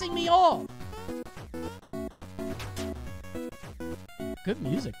just pissing me off. Good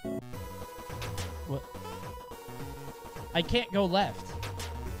music, though. What? I can't go left.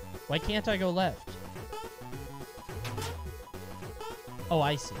 Why can't I go left? Oh,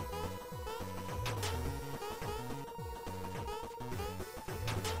 I see.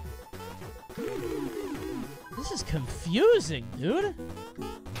 This is confusing, dude.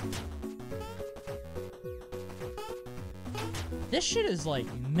 This shit is like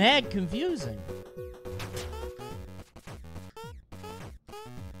mad confusing.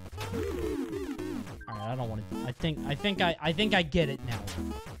 All right, I don't want to. I think I get it now.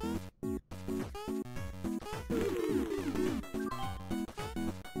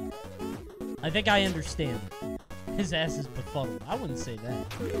 I think I understand. His ass is befuddled. I wouldn't say that.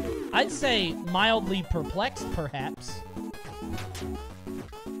 I'd say mildly perplexed, perhaps.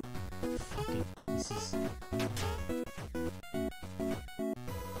 Fucking, this is...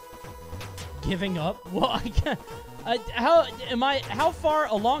 Giving up? Well, I can't... how far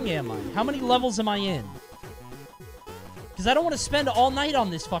along am I? How many levels am I in? Because I don't want to spend all night on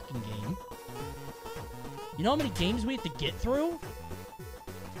this fucking game. You know how many games we have to get through?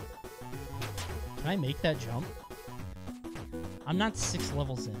 Can I make that jump? I'm not 6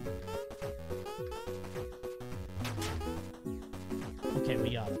 levels in. Okay,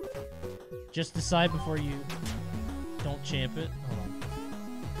 we got it. Just decide before you don't champ it. Hold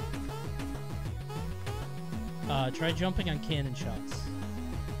on. Try jumping on cannon shots.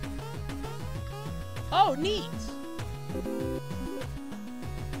 Oh, neat!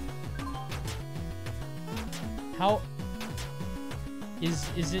 How... Does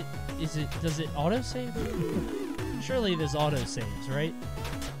it autosave? Surely there's autosaves, right?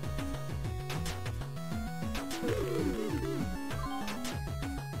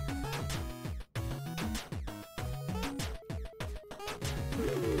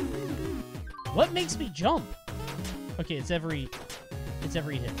 What makes me jump? Okay, it's every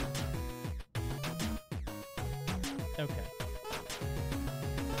hit. Okay.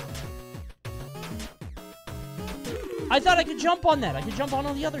 I thought I could jump on that. I could jump on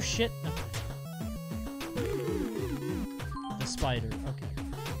all the other shit. Okay. The spider. Okay.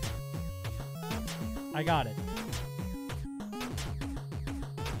 I got it.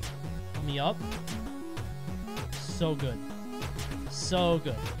 Put me up. So good. So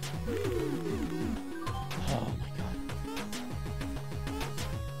good. Oh my god.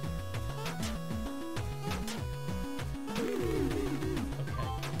 Okay.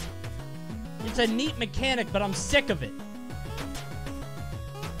 It's a neat mechanic, but I'm sick of it.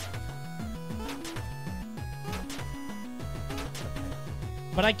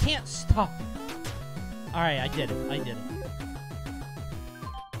 But I can't stop. Alright, I did it. I did it.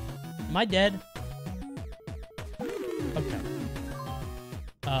 Am I dead? Okay.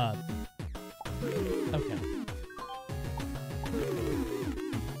 Okay.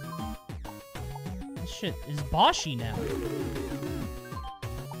 This shit is boshy now.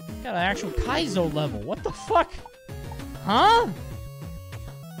 Got an actual Kaizo level. What the fuck? Huh?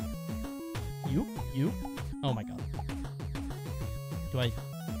 You? Oh my god. Do I...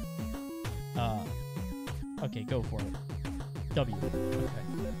 Okay, go for it. W. Okay.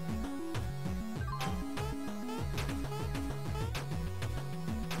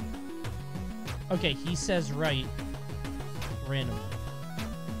 Okay, he says right randomly.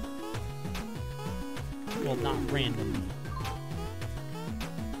 Well, not randomly.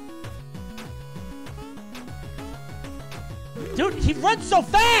 Dude, he runs so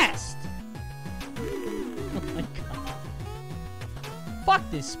fast! Oh my god.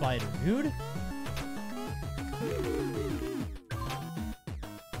 Fuck this spider, dude.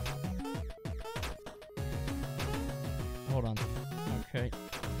 Hold on. Okay.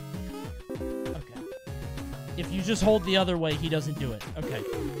 Okay. If you just hold the other way, he doesn't do it. Okay.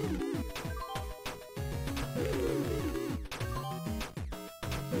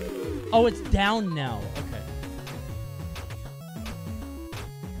 Oh, it's down now. Okay.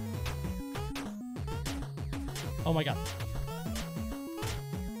 Oh my god.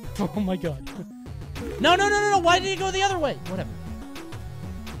 Oh my god. No, no, no, no, no. Why did he go the other way? Whatever.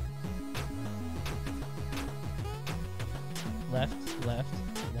 Left, left,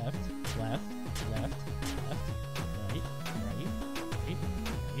 left, left, left, left, right, right, right,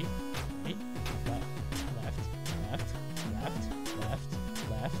 right, right, left, left, left, left,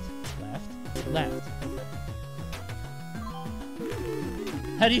 left, left, left, left.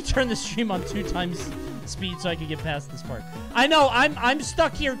 How do you turn the stream on 2 times speed so I can get past this part? I know, I'm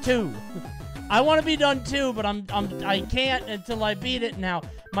stuck here too. I want to be done too, but I can't until I beat it now.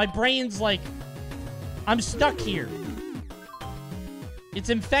 My brain's like, I'm stuck here. It's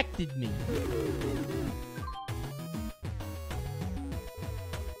infected me.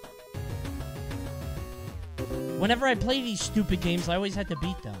 Whenever I play these stupid games, I always have to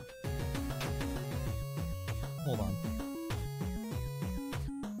beat them. Hold on.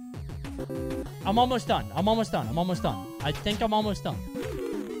 I'm almost done. I'm almost done. I'm almost done. I think I'm almost done.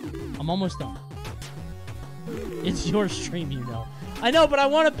 I'm almost done. It's your stream, you know. I know, but I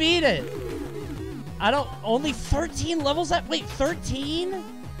want to beat it. I don't... Only 13 levels? Wait, 13?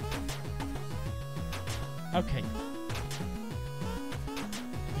 Okay.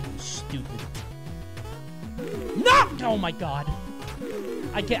 You stupid. No! Oh my god.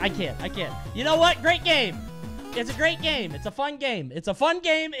 I can't. You know what? Great game. It's a great game. It's a fun game. It's a fun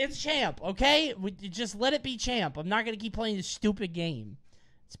game. It's Champ, okay? Just let it be Champ. I'm not going to keep playing this stupid game.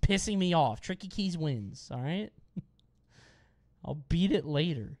 It's pissing me off. Tricky Keys wins, alright? I'll beat it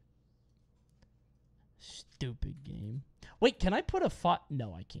later. Stupid game. Wait, can I put a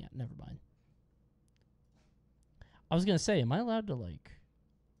No, I can't. Never mind. I was going to say, am I allowed to, like...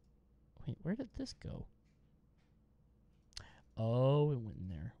 Wait, where did this go? Oh, it went in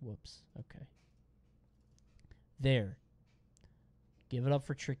there. Whoops. Okay. There. Give it up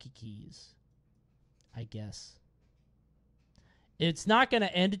for Tricky Keys. I guess. It's not going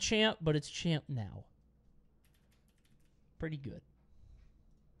to end a Champ, but it's Champ now. Pretty good.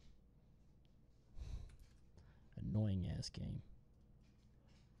 Annoying ass game.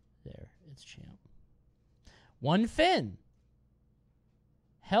 There, it's Champ. One Fin.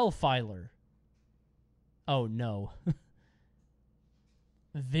 Hellfiler. Oh no.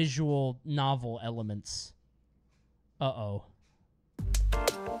 Visual novel elements. Uh-oh.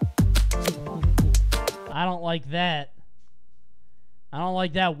 I don't like that. I don't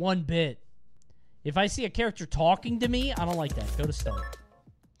like that one bit. If I see a character talking to me, I don't like that. Go to start.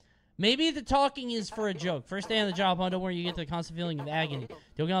 Maybe the talking is for a joke. First day on the job, don't worry, you get the constant feeling of agony.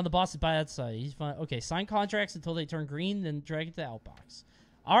 You'll get on the boss's by that side. He's fine. Okay, sign contracts until they turn green, then drag it to the outbox.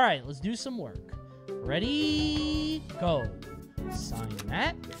 All right, let's do some work. Ready? Go. Sign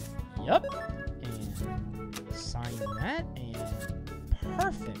that. Yup. And sign that. And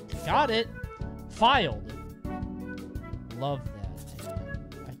perfect. Got it. Filed. Love that.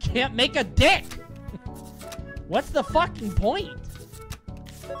 And I can't make a dick. What's the fucking point?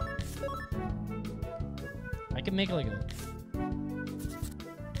 I can make like a...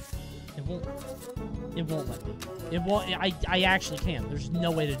 It won't let me. It won't... I actually can't. There's no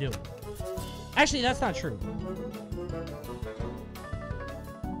way to do it. Actually, that's not true.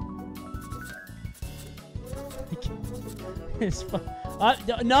 It's fun.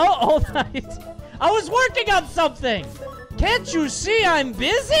 No, hold on. I was working on something. Can't you see I'm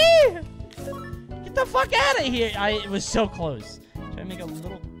busy? Get the fuck out of here. It was so close. Should I make a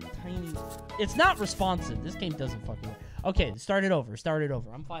little tiny... It's not responsive. This game doesn't fucking work. Okay, start it over. Start it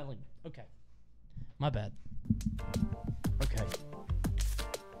over. I'm filing. Okay. My bad. Okay.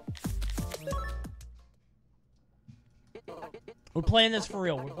 We're playing this for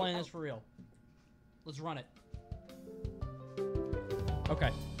real. We're playing this for real. Let's run it.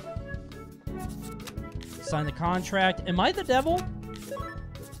 Okay. Sign the contract. Am I the devil?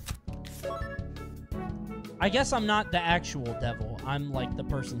 I guess I'm not the actual devil. I'm like the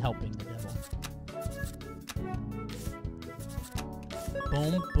person helping the devil.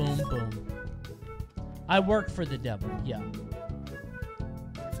 Boom, boom, boom. I work for the devil, yeah.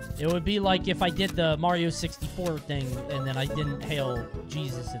 It would be like if I did the Mario 64 thing and then I didn't hail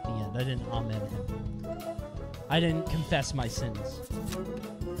Jesus at the end. I didn't amen him. I didn't confess my sins.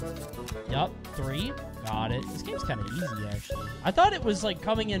 Yup, 3. Got it. This game's kind of easy, actually. I thought it was, like,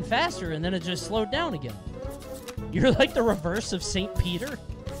 coming in faster, and then it just slowed down again. You're like the reverse of St. Peter?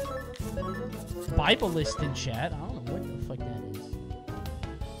 Bibleist in chat. I don't know what the fuck that is.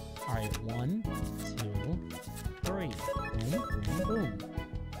 Alright, 1, 2, 3. Boom, boom, boom.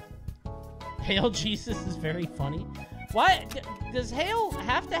 Hail Jesus is very funny. Why? Does hail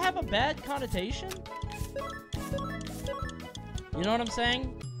have to have a bad connotation? You know what I'm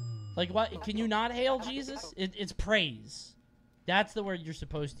saying? Like, what? Can you not hail Jesus? It's praise. That's the word you're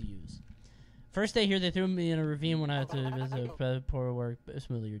supposed to use. First day here, they threw me in a ravine when I had to visit poor work.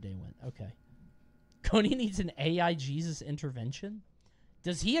 Smoothly your day went. Okay. Coney needs an AI Jesus intervention?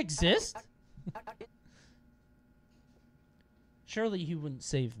 Does he exist? Surely he wouldn't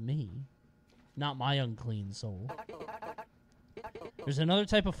save me. Not my unclean soul. There's another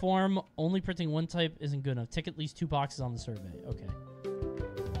type of form. Only printing one type isn't good enough. Tick at least 2 boxes on the survey. Okay.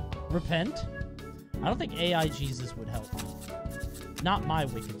 Repent? I don't think AI Jesus would help me. Not my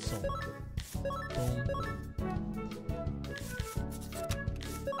wicked soul. Boom.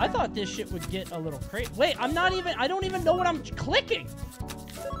 I thought this shit would get a little crazy. Wait, I don't even know what I'm clicking.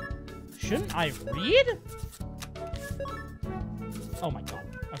 Shouldn't I read? Oh my god.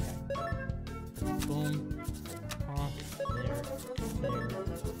 Okay. Boom. There.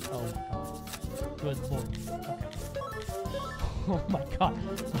 Oh my god. Good lord. Okay. Oh my god.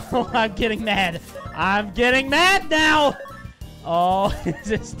 Oh, I'm getting mad. I'm getting mad now! Oh,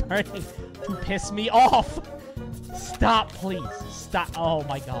 is it starting to piss me off? Stop, please. Stop. Oh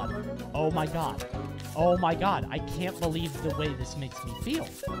my god. Oh my god. Oh my god. I can't believe the way this makes me feel.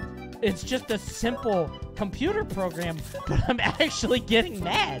 It's just a simple computer program, but I'm actually getting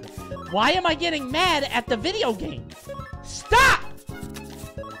mad. Why am I getting mad at the video game? Stop!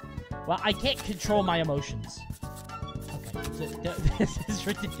 Well, I can't control my emotions. Okay, this is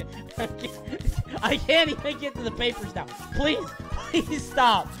ridiculous. I can't even get to the papers now. Please, please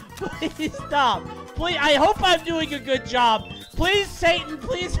stop. Please stop. Please, I hope I'm doing a good job. Please, Satan,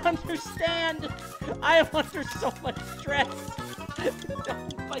 please understand. I am under so much stress. Oh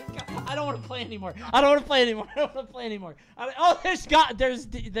my god. I don't want to play anymore. I don't want to play anymore. I don't want to play anymore. Oh, there's God. There's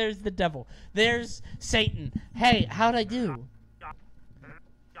the devil. There's Satan. Hey, how'd I do?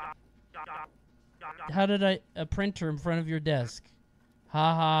 How did a printer in front of your desk?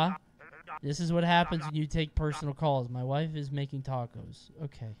 Haha. This is what happens when you take personal calls. My wife is making tacos.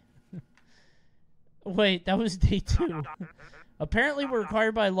 Okay. Wait, that was day 2. Apparently, we're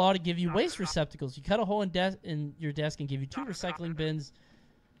required by law to give you waste receptacles. You cut a hole in your desk and give you 2 recycling bins.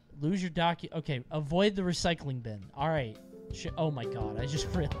 Lose your Okay, avoid the recycling bin. All right. Oh my god, I just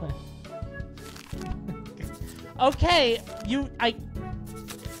realized. Okay,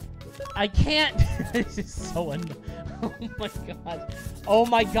 I can't. This is so annoying. Oh my god. Oh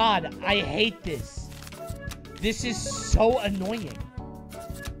my god, I hate this. This is so annoying.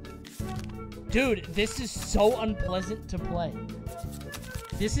 Dude, this is so unpleasant to play.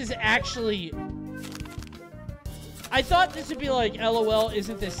 This is actually... I thought this would be like, LOL,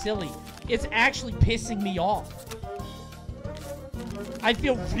 isn't this silly? It's actually pissing me off. I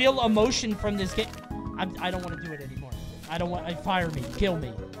feel real emotion from this game. I don't want to do it anymore. I don't want... Fire me. Kill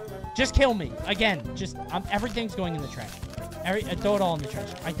me. Just kill me. Again, just... everything's going in the trash. Throw it all in the trash.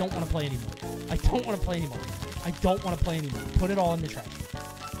 I don't want to play anymore. I don't want to play anymore. I don't want to play anymore. Put it all in the trash.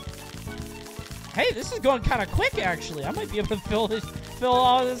 Hey, this is going kind of quick, actually. I might be able to fill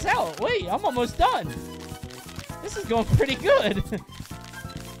all this out. Wait, I'm almost done. This is going pretty good.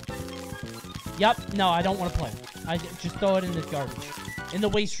 Yep. No, I don't want to play. I just throw it in the garbage. In the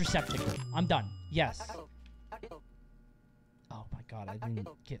waste receptacle. I'm done. Yes. Oh my god, I didn't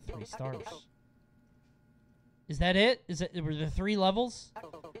get 3 stars. Is that it? Were there 3 levels?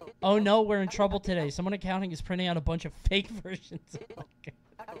 Oh no, we're in trouble today. Someone accounting is printing out a bunch of fake versions.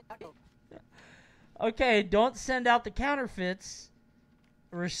 Okay, don't send out the counterfeits.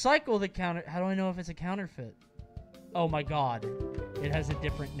 Recycle the counter... How do I know if it's a counterfeit? Oh my god. It has a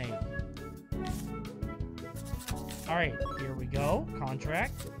different name. Alright, here we go.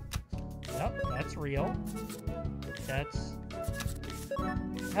 Contract. Yep, that's real. That's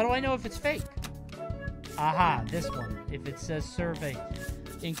How do I know if it's fake? Aha, this one. If it says survey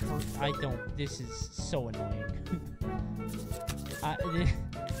I don't. This is so annoying.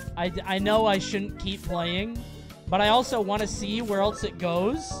 I know I shouldn't keep playing, but I also want to see where else it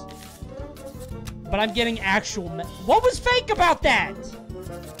goes. But I'm getting actual... What was fake about that?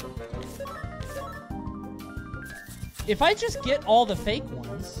 If I just get all the fake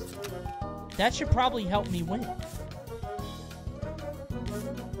ones, that should probably help me win.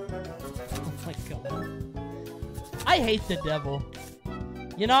 Oh my god. I hate the devil.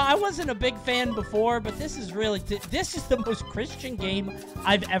 You know, I wasn't a big fan before, but this is really... This is the most Christian game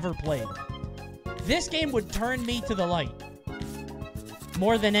I've ever played. This game would turn me to the light.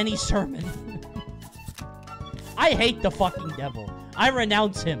 More than any sermon. I hate the fucking devil. I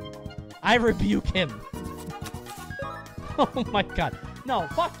renounce him. I rebuke him. Oh my god. No,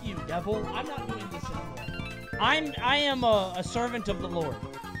 fuck you, devil. I'm not doing this anymore. I am a servant of the Lord.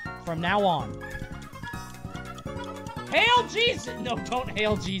 From now on. Hail Jesus! No, don't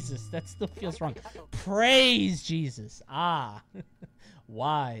hail Jesus. That still feels wrong. Praise Jesus. Ah.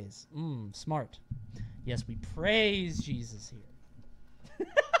 Wise. Smart. Yes, we praise Jesus here.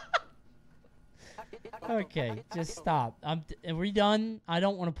 Okay, just stop. Are we done? I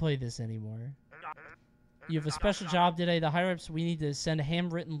don't want to play this anymore. You have a special job today. The higher-ups, we need to send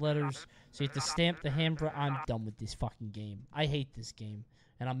handwritten letters, so you have to stamp the handwritten... I'm done with this fucking game. I hate this game,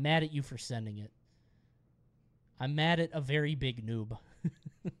 and I'm mad at you for sending it. I'm mad at a very big noob.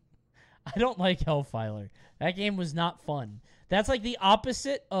 I don't like Hellfiler. That game was not fun. That's like the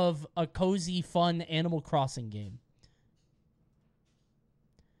opposite of a cozy, fun Animal Crossing game.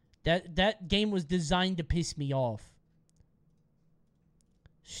 That game was designed to piss me off.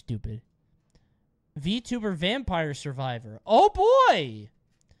 Stupid. VTuber Vampire Survivor. Oh boy!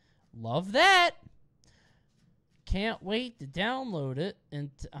 Love that. Can't wait to download it. And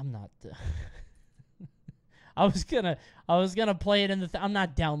I'm not... I was gonna play it in the... I'm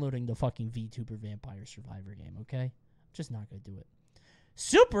not downloading the fucking VTuber Vampire Survivor game, okay? I'm just not gonna do it.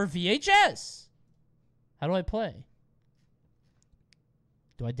 Super VHS! How do I play?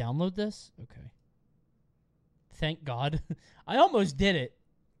 Do I download this? Okay. Thank God. I almost did it.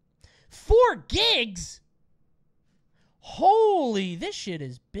 4 gigs? Holy, this shit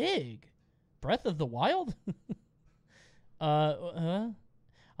is big. Breath of the Wild? A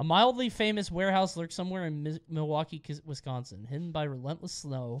mildly famous warehouse lurks somewhere in Milwaukee, Wisconsin, hidden by relentless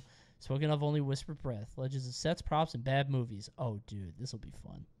snow, spoken of only whispered breath, legends of sets, props, and bad movies. Oh, dude, this will be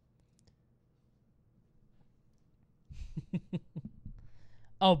fun.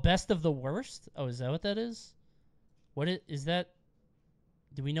 Oh, best of the worst? Oh, is that what that is? What is that?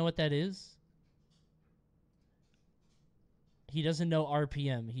 Do we know what that is? He doesn't know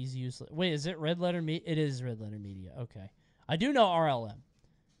RPM. He's useless. Wait, is it Red Letter Media? It is Red Letter Media. Okay. I do know RLM.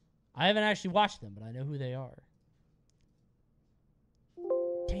 I haven't actually watched them, but I know who they are.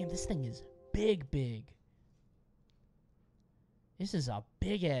 Damn, this thing is big, big. This is a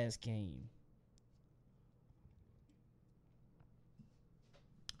big-ass game.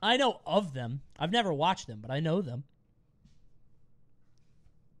 I know of them. I've never watched them, but I know them.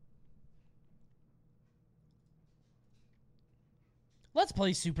 Let's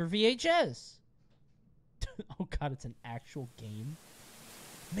play Super VHS. Oh god, it's an actual game.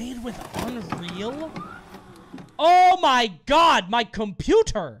 Made with Unreal? Oh my god, my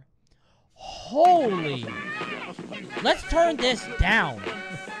computer! Holy. Let's turn this down.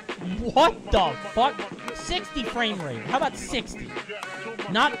 What the fuck? 60 frame rate. How about 60?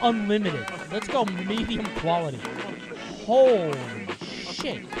 Not unlimited. Let's go medium quality. Holy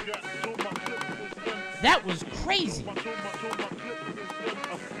shit. That was crazy.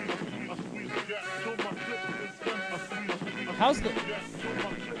 How's the...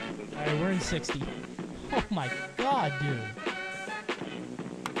 Alright, we're in 60. Oh my god, dude.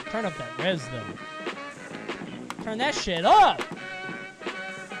 Turn up that res, though. Turn that shit up!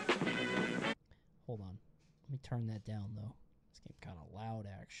 Hold on. Let me turn that down, though. This game kind of loud,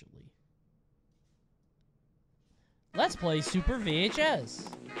 actually. Let's play Super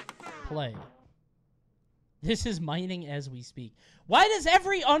VHS. Play. This is mining as we speak. Why does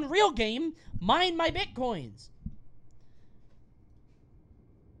every Unreal game mine my bitcoins?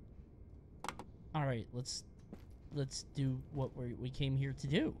 All right, let's do what we came here to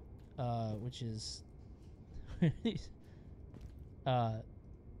do, which is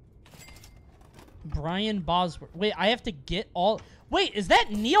Brian Bosworth. Wait, I have to get all. Wait, is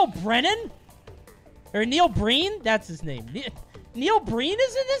that Neil Brennan or Neil Breen? That's his name. Neil Breen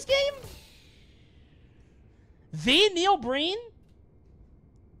is in this game. The Neil Breen?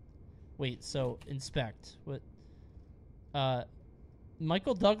 Wait, so inspect. What?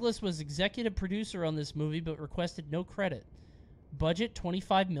 Michael Douglas was executive producer on this movie, but requested no credit. Budget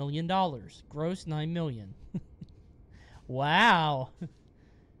 $25 million. Gross $9 million. Wow.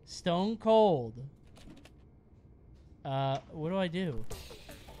 Stone cold. What do I do?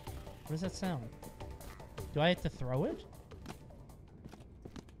 What does that sound? Do I have to throw it?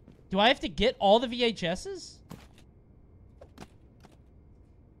 Do I have to get all the VHSs?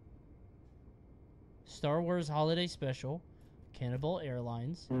 Star Wars Holiday Special. Cannibal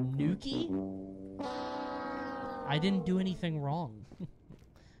Airlines. Nuki? I didn't do anything wrong.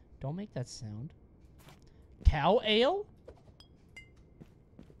 Don't make that sound. Cow ale?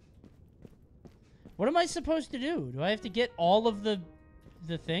 What am I supposed to do? Do I have to get all of the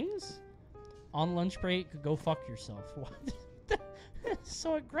things? On lunch break, go fuck yourself. What?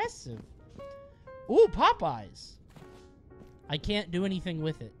 So aggressive. Ooh, Popeyes. I can't do anything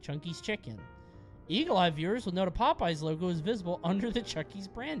with it. Chunky's Chicken. Eagle Eye viewers will note a Popeyes logo is visible under the Chucky's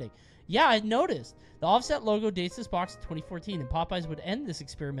branding. Yeah, I noticed. The offset logo dates this box in 2014, and Popeyes would end this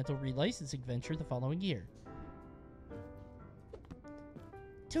experimental relicensing venture the following year.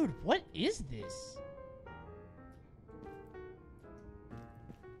 Dude, what is this?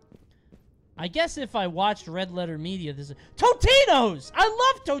 I guess if I watched Red Letter Media, this is... Totino's! I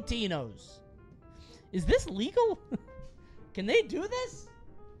love Totino's! Is this legal? Can they do this?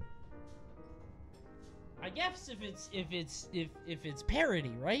 I guess if it's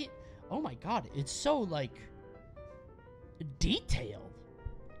parody, right? Oh my god, it's so like detailed.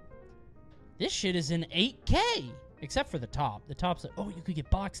 This shit is in 8K, except for the top. The top's like, oh, you could get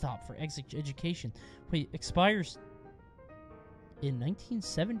box top for education. Wait, expires in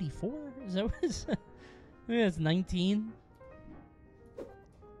 1974? Is that what it's? Yeah, it's 19.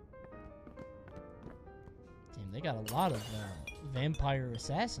 Damn, they got a lot of Vampire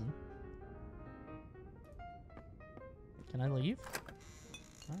Assassin. Can I leave?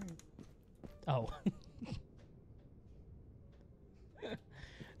 All right. Oh.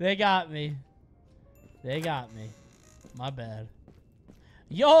 They got me. They got me. My bad.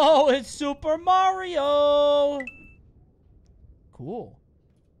 Yo, it's Super Mario! Cool.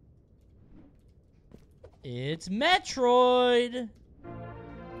 It's Metroid!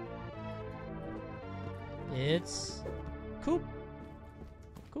 It's... Koopa.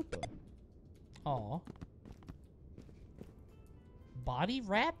 Aw. Body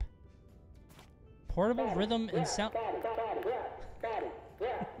wrap? Portable rhythm and sound...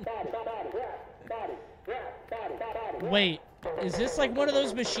 Wait, is this like one of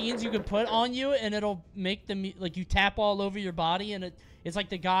those machines you can put on you and it'll make the like you tap all over your body and it's like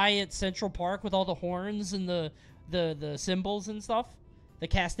the guy at Central Park with all the horns and the cymbals and stuff? The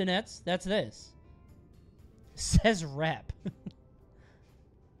castanets? That's this. Says rap.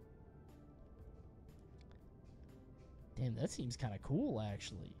 Damn, that seems kind of cool,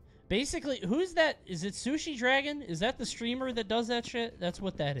 actually. Basically, who's that? Is it Sushi Dragon? Is that the streamer that does that shit? That's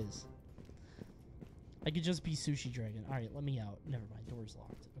what that is. I could just be Sushi Dragon. All right, let me out. Never mind. Door's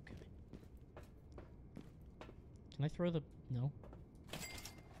locked. Okay. Can I throw the... No.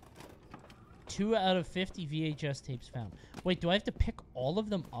 2 out of 50 VHS tapes found. Wait, do I have to pick all of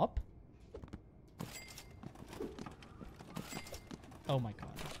them up? Oh my god.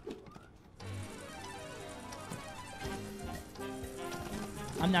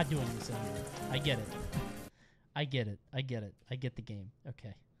 I'm not doing this anymore. I get it. I get it. I get it. I get the game.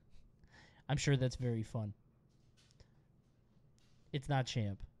 Okay. I'm sure that's very fun. It's not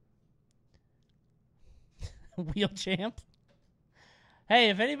Champ. Wheelchamp? Hey,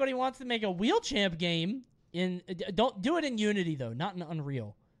 if anybody wants to make a Wheelchamp game in... Don't do it in Unity, though. Not in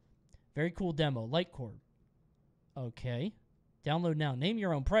Unreal. Very cool demo. Lightcore. Okay. Download now. Name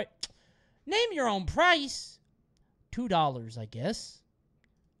your own price. Name your own price? $2, I guess.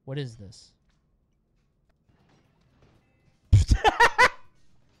 What is this?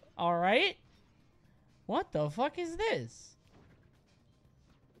 All right. What the fuck is this?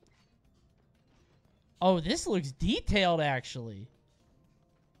 Oh, this looks detailed, actually.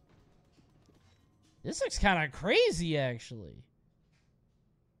 This looks kind of crazy, actually.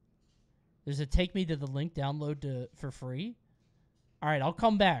 There's a take me to the link download for free. All right, I'll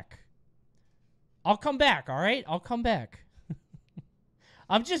come back. I'll come back, all right? I'll come back.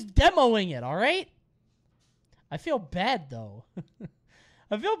 I'm just demoing it, all right? I feel bad, though.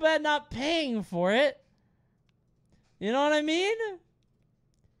 I feel bad not paying for it. You know what I mean?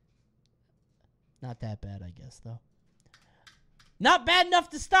 Not that bad, I guess, though. Not bad enough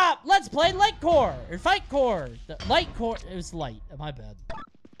to stop. Let's play Lightcore or Fightcore. Lightcore. It was light. My bad.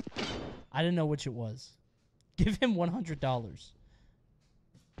 I didn't know which it was. Give him $100.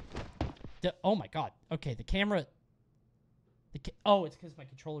 Oh my god. Okay, the camera. Oh, it's because my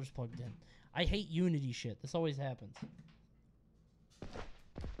controller's plugged in. I hate Unity shit. This always happens.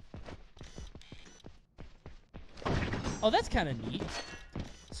 Oh, that's kind of neat.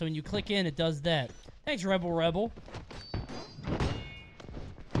 So when you click in, it does that. Thanks, Rebel.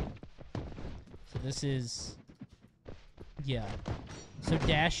 So this is... Yeah. So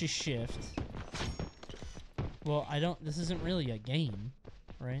dash is shift. Well, this isn't really a game,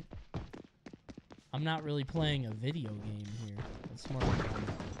 right? I'm not really playing a video game here. It's more like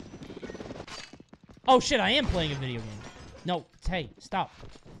oh shit, I am playing a video game. No, hey, stop.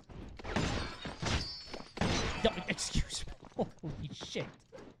 No, excuse me. Holy shit.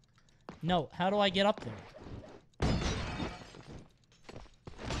 No, how do I get up there?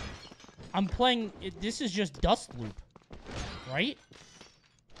 I'm playing... This is just Dust Loop, right?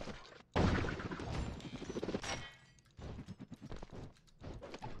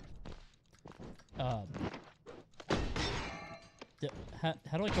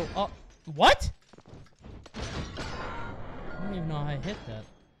 How do I go up? What? I don't even know how I hit that.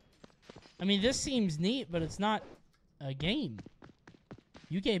 I mean, this seems neat, but it's not a game.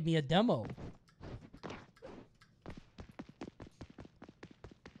 You gave me a demo.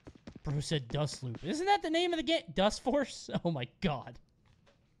 Bro said Dust Loop. Isn't that the name of the game? Dust Force? Oh my god.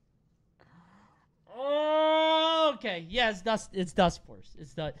 Oh, okay. Yeah, it's Dust Force.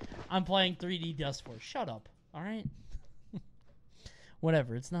 I'm playing 3D Dust Force. Shut up. All right?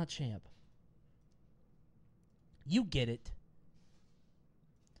 Whatever. It's not Champ. You get it.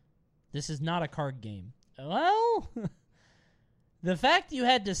 This is not a card game. Well, the fact you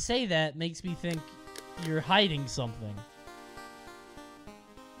had to say that makes me think you're hiding something.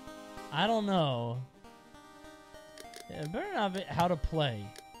 I don't know. It better not be how to play.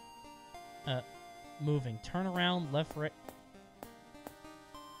 Moving. Turn around, left, right.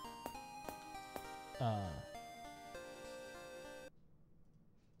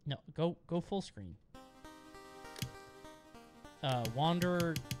 No, go full screen.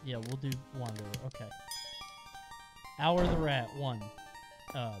 Wanderer. Yeah, we'll do Wanderer. Okay. Hour the Rat, 1.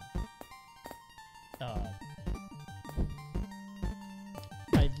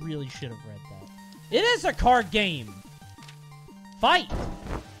 I really should have read that. It is a card game! Fight!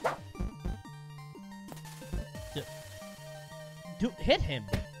 Hit him!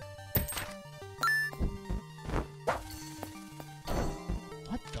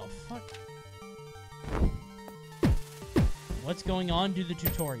 What the fuck? What's going on? Do the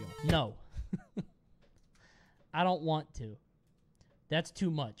tutorial. No. I don't want to. That's too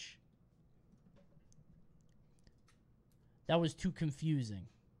much. That was too confusing.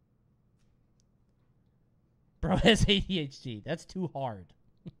 Bro has ADHD. That's too hard.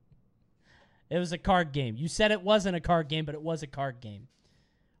 It was a card game. You said it wasn't a card game, but it was a card game.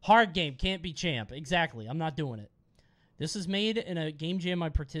 Hard game. Can't be Champ. Exactly. I'm not doing it. This is made in a game jam I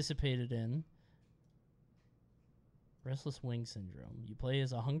participated in. Restless Wing Syndrome. You play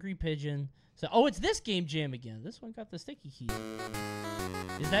as a hungry pigeon. So, oh, it's this game jam again. This one got the sticky keys.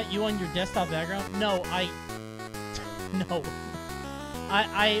 Is that you on your desktop background? No, no.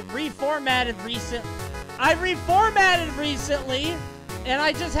 I reformatted recently, and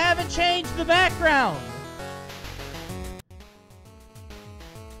I just haven't changed the background.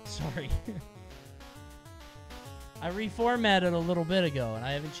 Sorry. I reformatted a little bit ago, and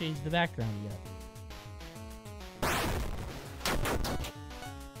I haven't changed the background yet.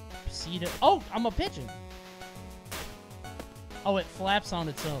 Proceed. Oh, I'm a pigeon. Oh, it flaps on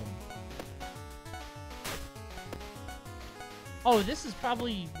its own. Oh, this is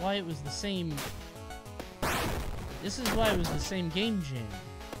probably why it was the same. This is why it was the same game jam.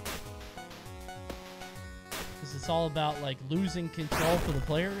 Because it's all about, like, losing control for the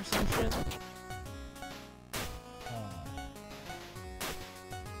player or some shit.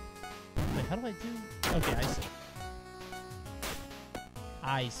 Wait, how do I do? Okay, I see.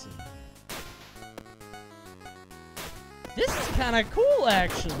 I see. This is kind of cool,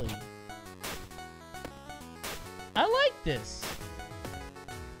 actually. I like this.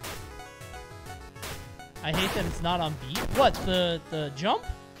 I hate that it's not on beat. What, the jump?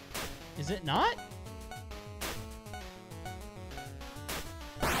 Is it not?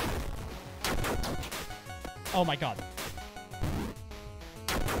 Oh my god.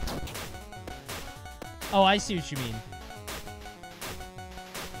 Oh, I see what you mean.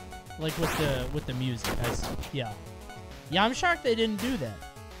 Like with the music, I see. Yeah. Yeah, I'm shocked they didn't do that.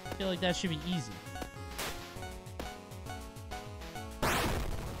 I feel like that should be easy.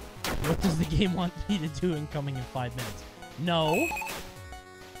 What does the game want me to do in coming in 5 minutes? No.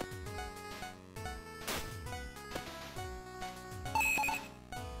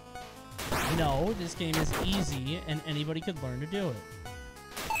 No, this game is easy, and anybody could learn to do it.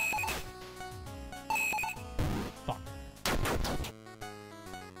 Fuck.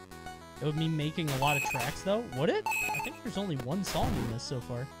 It would mean making a lot of tracks, though. Would it? I think there's only one song in this so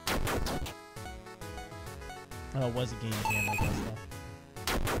far. Oh, it was a game jam, I guess,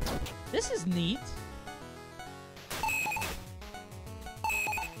 though. This is neat.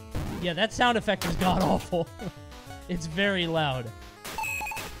 Yeah, that sound effect is god-awful. It's very loud.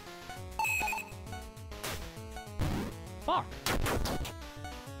 Fuck.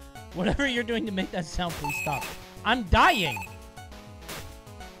 Whatever you're doing to make that sound, please stop. I'm dying.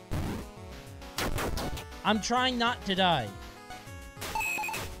 I'm trying not to die.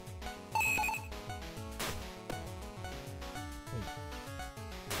 Wait.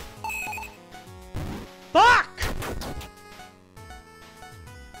 Fuck!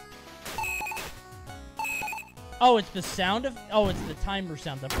 Oh, it's the sound of... Oh, it's the timer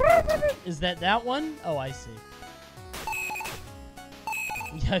sound. Is that one? Oh, I see.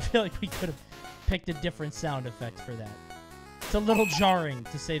 Yeah, I feel like we could have picked a different sound effect for that. It's a little jarring,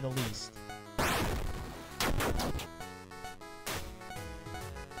 to say the least.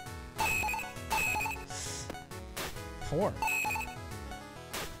 Four.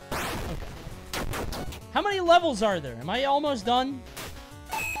 Okay. How many levels are there? Am I almost done?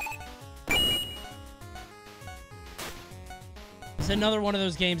 It's another one of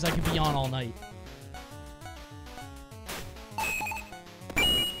those games I could be on all night.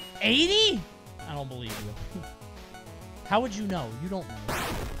 80? I don't believe you. How would you know? You don't know.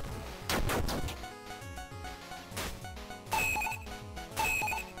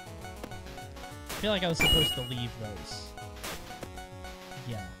 I feel like I was supposed to leave those.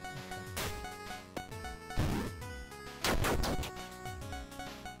 Yeah.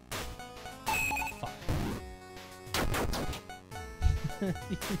 Fuck.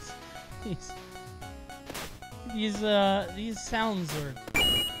 These sounds are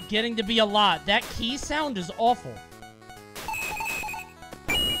getting to be a lot. That key sound is awful.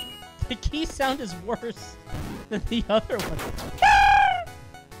 The key sound is worse than the other one.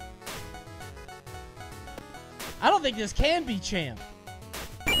 I don't think this can be champ.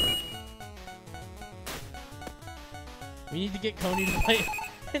 We need to get Coney to play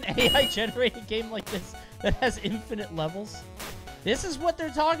an AI-generated game like this that has infinite levels. This is what they're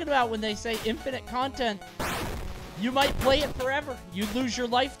talking about when they say infinite content. You might play it forever. You lose your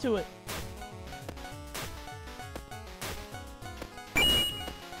life to it.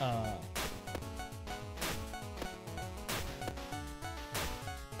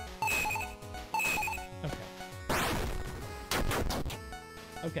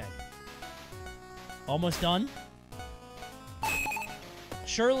 Okay. Almost done?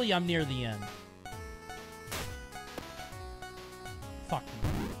 Surely I'm near the end. Fuck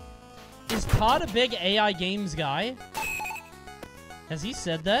me. Is Todd a big AI games guy? Has he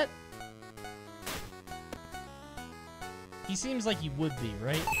said that? He seems like he would be,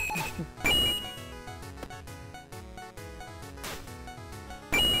 right?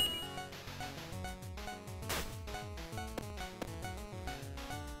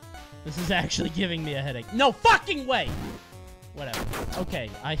 This is actually giving me a headache. No fucking way! Whatever. Okay,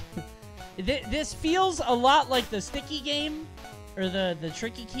 this feels a lot like the sticky game. Or the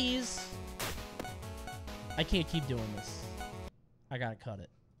tricky keys. I can't keep doing this. I gotta cut it.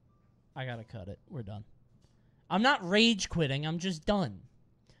 I gotta cut it. We're done. I'm not rage quitting. I'm just done.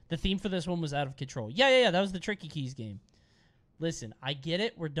 The theme for this one was out of control. Yeah. That was the tricky keys game. Listen, I get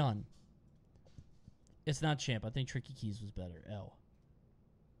it. We're done. It's not champ. I think tricky keys was better. L.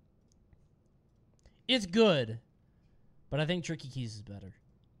 It's good. But I think tricky keys is better.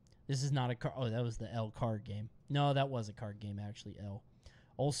 This is not a card. Oh, that was the L card game. No, that was a card game, actually, L.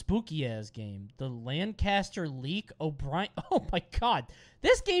 Old spooky-ass game. The Lancaster Leak O'Brien. Oh, my God.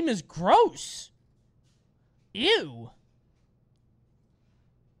 This game is gross. Ew.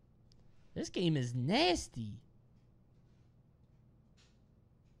 This game is nasty.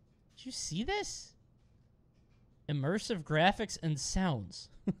 Did you see this? Immersive graphics and sounds.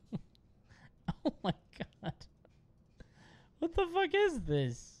 Oh, my God. What the fuck is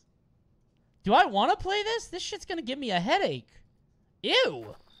this? Do I want to play this? This shit's gonna give me a headache.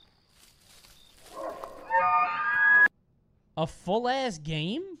 Ew. A full-ass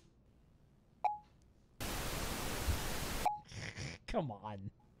game? Come on.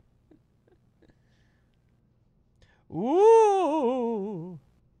 Ooh.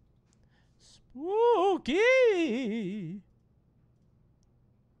 Spooky.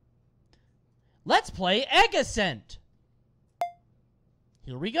 Let's play Egg Ascent.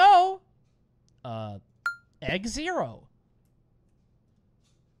 Here we go. Egg Zero.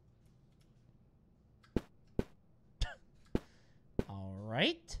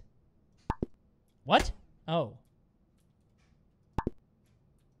 right? What? Oh.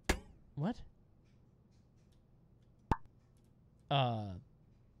 What? Oh,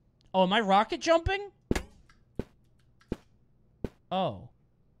 am I rocket jumping? Oh.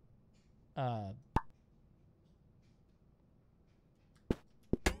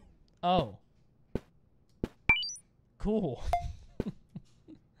 Oh. Cool.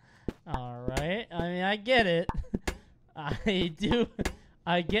 All right. I mean, I get it. I do.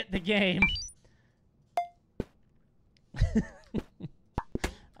 I get the game.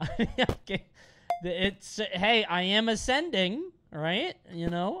 Okay. It's hey, I am ascending, right? You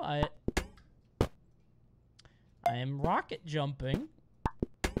know, I am rocket jumping,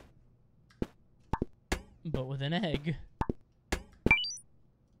 but with an egg.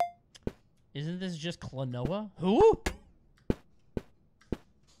 Isn't this just Klonoa? Who?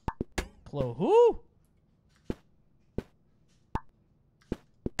 Who?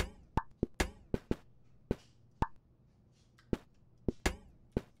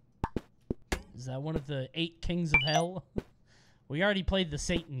 Is that one of the 8 kings of hell? We already played the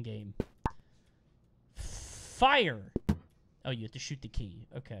Satan game. Fire! Oh, you have to shoot the key.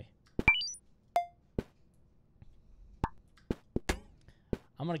 Okay.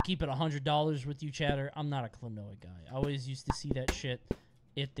 I'm gonna keep it $100 with you, chatter. I'm not a Klonoa guy. I always used to see that shit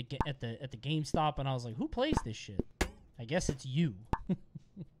at the GameStop, and I was like, who plays this shit? I guess it's you.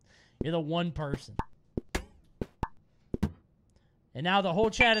 You're the one person. And now the whole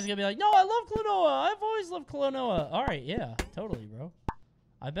chat is gonna be like, no, I love Klonoa. I've always loved Klonoa. All right, yeah, totally, bro.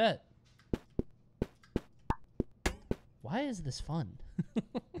 I bet. Why is this fun?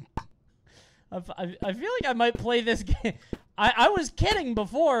 I feel like I might play this game. I was kidding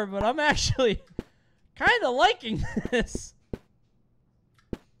before, but I'm actually kind of liking this.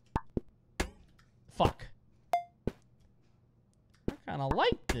 Fuck. I kind of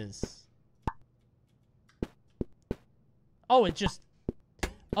like this. Oh, it just...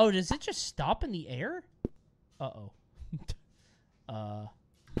 Oh, does it just stop in the air? Uh-oh.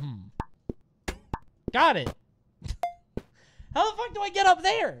 Got it. How the fuck do I get up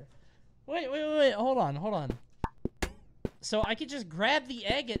there? Wait. Hold on. So I could just grab the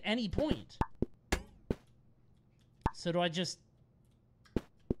egg at any point. So do I just... Okay,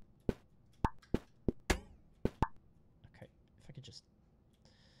 if I could just...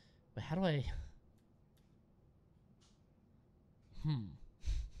 But how do I...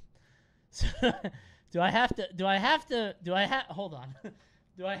 So, hold on.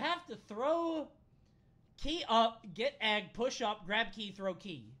 Do I have to throw key up, get egg, push up, grab key, throw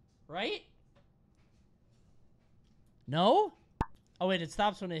key, right? No? Oh, wait, it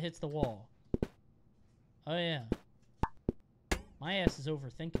stops when it hits the wall. Oh, yeah. My ass is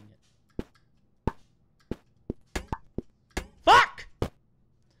overthinking it. Fuck!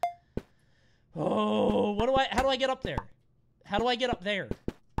 Oh, how do I get up there? How do I get up there?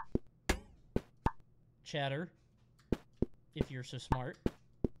 Chatter. If you're so smart.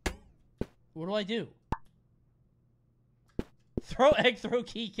 What do I do? Throw egg, throw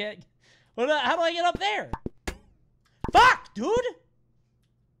key, cat. How do I get up there? Fuck, dude!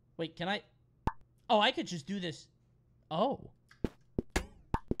 Wait, can I... Oh, I could just do this. Oh.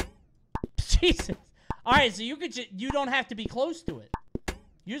 Jesus. Alright, so you could you don't have to be close to it.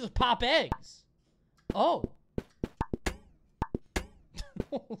 You just pop eggs. Oh.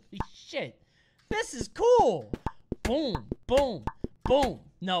 Holy shit. This is cool. Boom, boom, boom.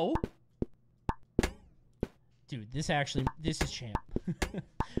 No. Dude, this is champ.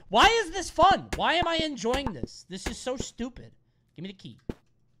 Why is this fun? Why am I enjoying this? This is so stupid. Give me the key.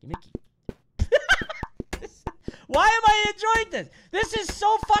 Give me the key. Why am I enjoying this? This is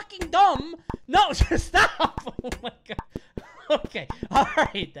so fucking dumb. No, stop. Oh my god. Okay. All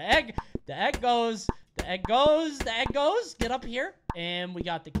right. The egg goes. Get up here. And we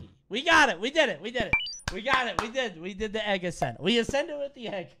got the key. We got it. We did it. We got it. We did the egg ascent. We ascended with the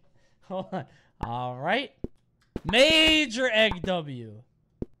egg. Hold on. All right. Major egg W.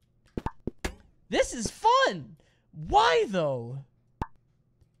 This is fun. Why though?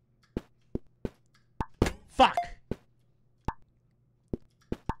 Fuck.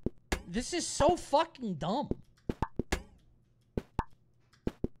 This is so fucking dumb.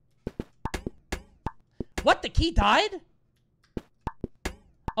 What? The key died?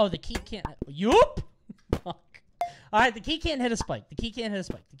 Oh, the key can't... Yup! Fuck. Alright, the key can't hit a spike. Fuck.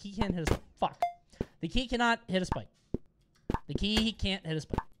 The key cannot hit a spike. The key can't hit a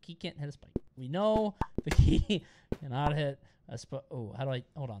spike. We know the key cannot hit a spike. Oh, how do I...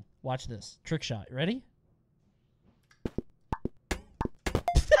 Hold on. Watch this. Trick shot. Ready?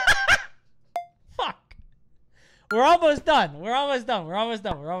 Fuck. We're almost done. We're almost done. We're almost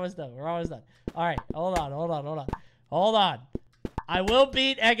done. We're almost done. We're almost done. All right. Hold on. Hold on. Hold on. Hold on. I will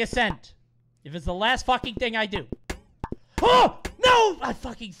beat Egg Ascent if it's the last fucking thing I do. Oh! No! I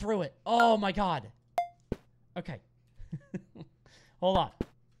fucking threw it. Oh my god. Okay. Hold on.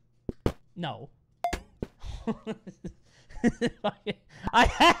 No. I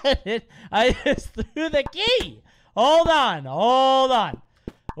had it. I just threw the key. Hold on. Hold on.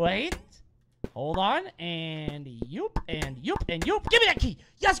 Wait. Hold on. And yoop. And yoop. And yoop. Give me that key.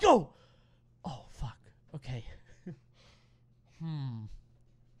 Let's go. Oh, fuck. Okay.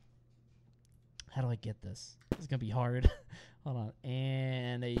 How do I get this? This is going to be hard. Hold on.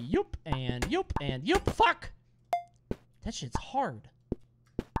 And a yoop. And yoop. And yoop. Fuck. That shit's hard.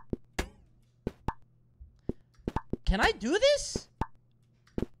 Can I do this?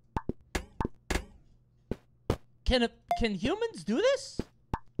 Can humans do this?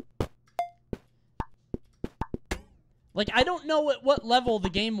 Like, I don't know at what level the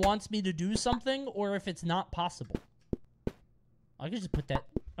game wants me to do something or if it's not possible. I could just put that...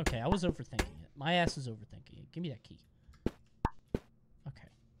 Okay, I was overthinking it. My ass is overthinking it. Give me that key. Okay.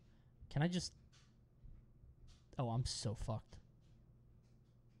 Can I just... Oh, I'm so fucked.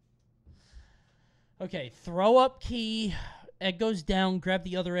 Okay, throw up key. Egg goes down. Grab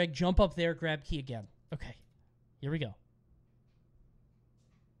the other egg. Jump up there. Grab key again. Okay. Here we go.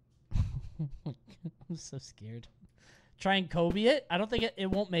 I'm so scared. Try and Kobe it. I don't think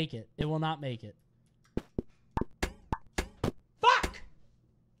it won't make it. It will not make it. Fuck!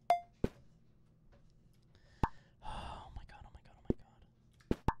 Oh my god, oh my god, oh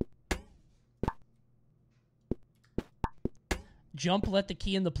my god. Jump, let the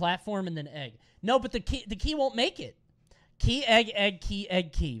key in the platform, and then egg. No, but the key won't make it. Key, egg, egg, key,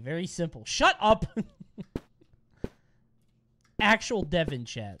 egg, key. Very simple. Shut up! Actual Devin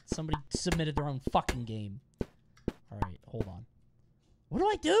chat. Somebody submitted their own fucking game. Alright, hold on. What do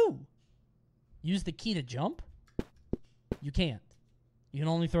I do? Use the key to jump? You can't. You can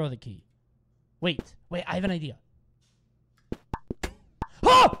only throw the key. Wait, I have an idea.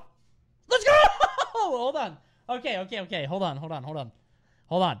 Oh! Let's go! Hold on. Okay. Hold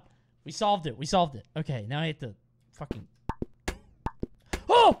on. We solved it. Okay, now I have to fucking...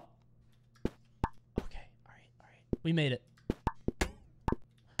 Oh! Okay, alright. We made it.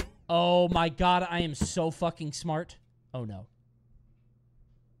 Oh my god, I am so fucking smart. Oh no.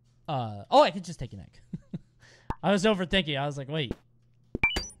 Oh, I could just take an egg. I was overthinking. I was like, wait.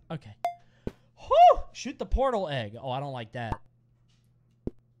 Okay. Whew! Shoot the portal egg. Oh, I don't like that.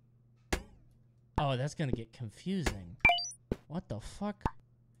 Oh, that's gonna get confusing. What the fuck?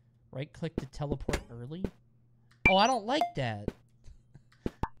 Right click to teleport early? Oh, I don't like that.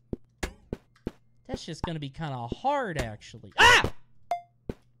 That's just gonna be kind of hard, actually. Ah!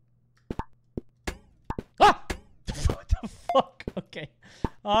 Ah! What the fuck? Okay.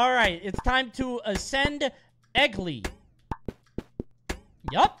 Alright, it's time to ascend Eggly.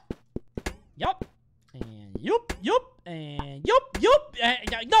 Yup. And yup. And yup.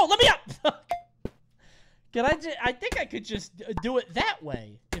 No, let me up! Can I think I could just do it that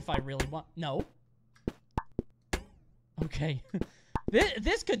way if I really want. No. Okay.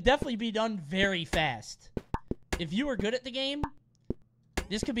 This could definitely be done very fast. If you were good at the game,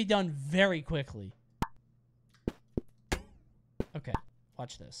 this could be done very quickly. Okay.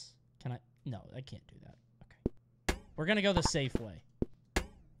 Watch this. Can I? No, I can't do that. Okay. We're gonna go the safe way.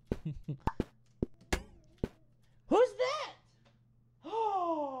 Who's that?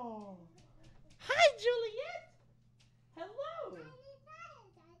 Oh! Hi, Juliet! Hello!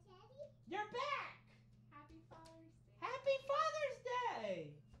 You're back! Happy Father's Day. Happy Father's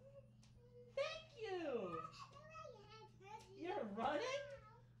Day! Thank you! You're running?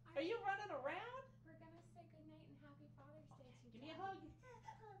 Are you running around? We're gonna say goodnight and happy Father's Day to Give me a Dad. hug.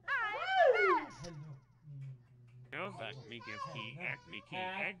 Woo! Hello. Don't let me give key, egg me key,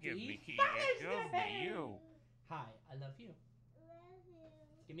 egg give me key, Father's egg give me Day! you. Hi, I love you.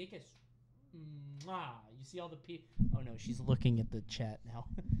 Give me a kiss. Mwah. You see all the Oh no, she's looking at the chat now.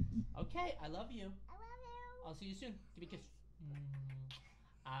 Okay, I love you. I'll see you soon. Give me a kiss.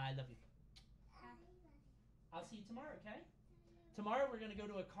 I love you. I'll see you tomorrow, okay? Tomorrow we're gonna go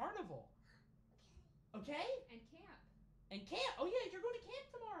to a carnival. Okay? And camp. And camp. Oh yeah, you're going to camp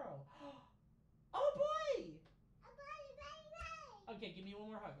tomorrow. Oh boy! Okay, give me one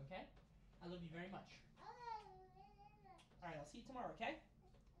more hug, okay? I love you very much. Alright, I'll see you tomorrow, okay?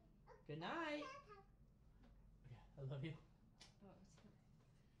 Good night. Okay, I love you.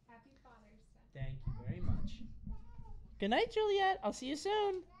 Happy Father's Day. Thank you very much. Good night, Juliet. I'll see you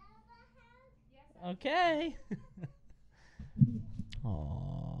soon. Okay.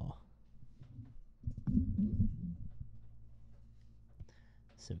 Aww.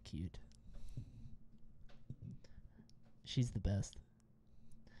 So cute. She's the best.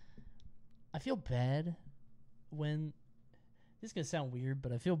 I feel bad when... This is going to sound weird,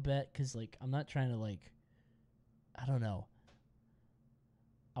 but I feel bad because, like, I'm not trying to, like... I don't know.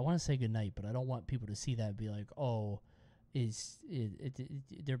 I want to say goodnight, but I don't want people to see that and be like, oh,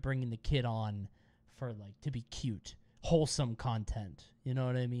 they're bringing the kid on for, like, to be cute. Wholesome content. You know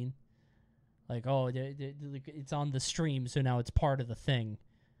what I mean? Like, oh, it's on the stream, so now it's part of the thing.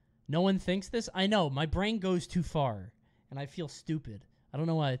 No one thinks this? I know. My brain goes too far, and I feel stupid. I don't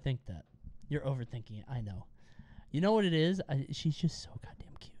know why I think that. You're overthinking it. I know. You know what it is? She's just so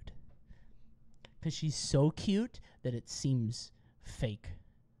goddamn cute. Because she's so cute that it seems fake.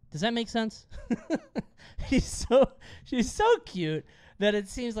 Does that make sense? she's so cute that it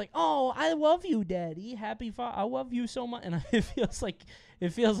seems like, oh, I love you, Daddy. Happy I love you so much. And it feels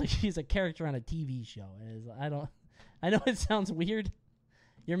like she's a character on a TV show. I know it sounds weird.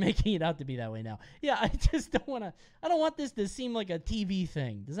 You're making it out to be that way now. Yeah, I just don't want to. I don't want this to seem like a TV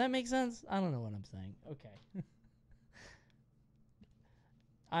thing. Does that make sense? I don't know what I'm saying. Okay.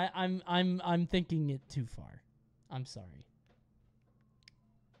 I'm thinking it too far. I'm sorry.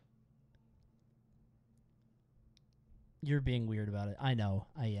 You're being weird about it. I know.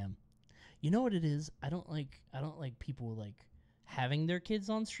 I am. You know what it is? I don't like people like having their kids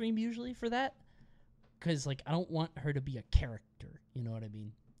on stream usually for that. Cuz like I don't want her to be a character, you know what I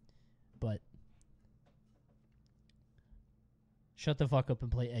mean? But shut the fuck up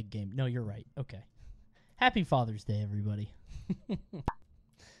and play egg game. No, you're right. Okay. Happy Father's Day, everybody.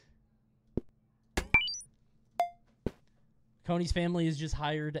 Coney's family has just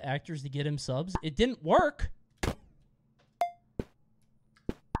hired actors to get him subs. It didn't work.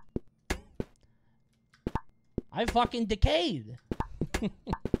 I fucking decayed.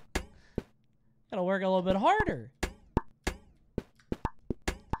 Gotta work a little bit harder.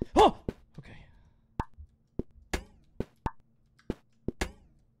 Oh! Okay.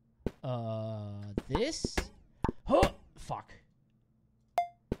 This? Oh! Fuck.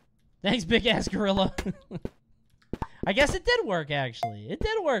 Thanks, big ass gorilla. I guess it did work, actually. It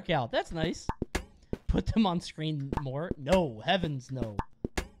did work out. That's nice. Put them on screen more? No. Heavens, no.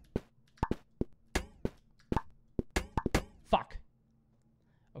 Fuck.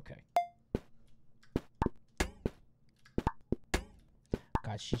 Okay.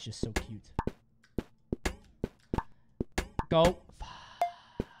 God, she's just so cute. Go. Fuck.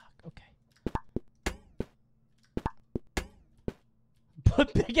 Okay.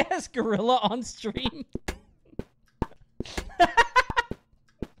 Put big ass gorilla on stream.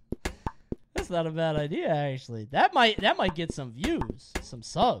 That's not a bad idea, actually. That might get some views, some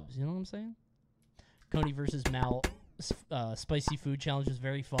subs. You know what I'm saying? Coney versus Mal. Spicy food challenge was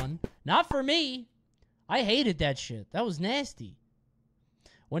very fun. Not for me. I hated that shit. That was nasty.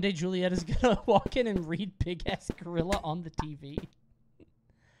 One day Juliet is gonna walk in and read Big Ass Gorilla on the TV.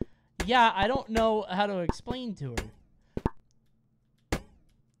 Yeah, I don't know how to explain to her.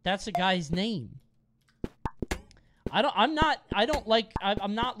 That's a guy's name. I'm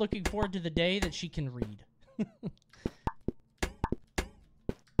not looking forward to the day that she can read.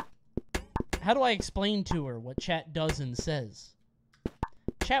 How do I explain to her what chat does and says?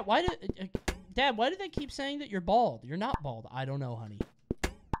 Chat, Dad, why do they keep saying that you're bald? You're not bald. I don't know, honey.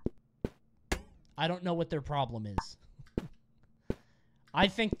 I don't know what their problem is. I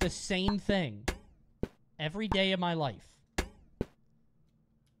think the same thing every day of my life.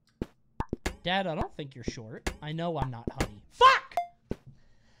 Dad, I don't think you're short. I know I'm not, honey. Fuck!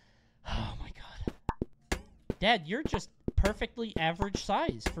 Oh, my God. Dad, you're just perfectly average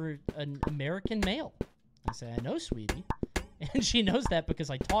size for an American male. I say, I know, sweetie. And she knows that because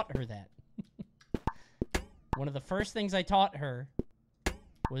I taught her that. One of the first things I taught her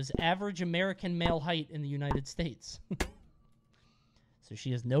was average American male height in the United States. So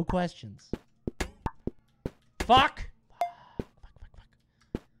she has no questions. Fuck!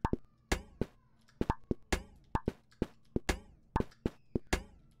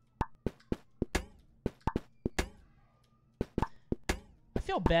 I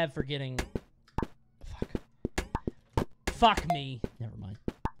feel bad for getting... Fuck me. Never mind.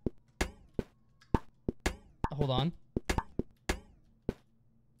 Hold on.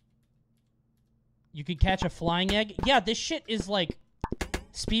 You could catch a flying egg? Yeah, this shit is like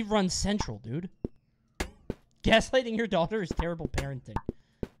speedrun central, dude. Gaslighting your daughter is terrible parenting.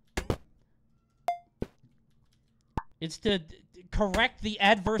 It's to correct the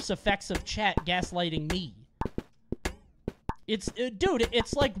adverse effects of chat gaslighting me. It's, dude,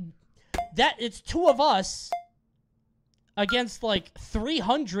 it's like that. It's two of us against like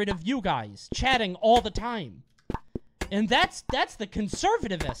 300 of you guys chatting all the time. And that's the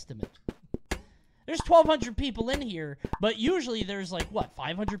conservative estimate. There's 1,200 people in here, but usually there's like, what,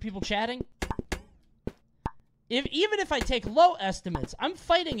 500 people chatting? Even if I take low estimates, I'm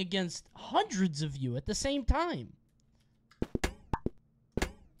fighting against hundreds of you at the same time.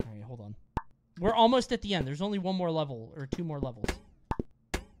 All right, hold on. We're almost at the end. There's only one more level, or 2 more levels.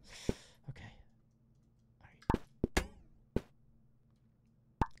 Okay. All right.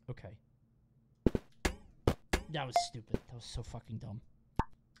 Okay. That was stupid. That was so fucking dumb.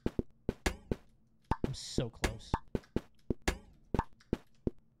 I'm so close.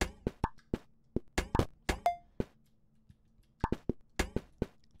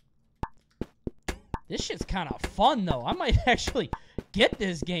 This shit's kind of fun, though. I might actually get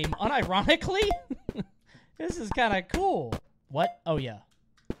this game, unironically. This is kind of cool. What? Oh, yeah.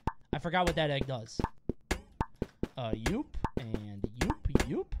 I forgot what that egg does. Yoop, and yoop,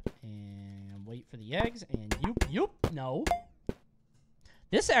 yoop, and wait for the eggs, and yoop, yoop. No.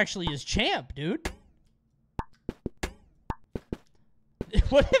 This actually is champ, dude.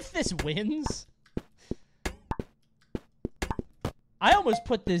 What if this wins? I almost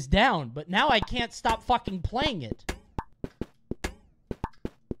put this down, but now I can't stop fucking playing it.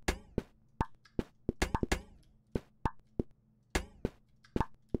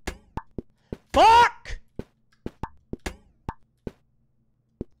 Fuck!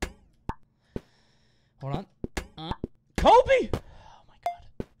 Hold on. Kobe! Oh my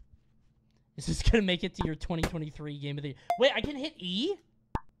god. Is this gonna make it to your 2023 game of the year? Wait, I can hit E?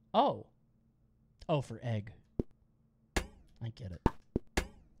 Oh. Oh, for egg. I get it.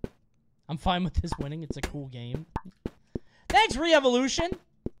 I'm fine with this winning. It's a cool game. Thanks, Re-Evolution!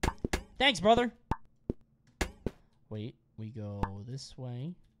 Thanks, brother. Wait, we go this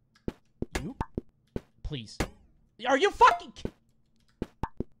way. You? Please. Are you fucking...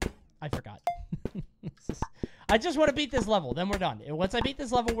 I forgot. I just want to beat this level, then we're done. And once I beat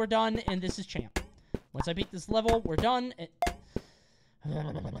this level, we're done, and this is champ. Once I beat this level, we're done.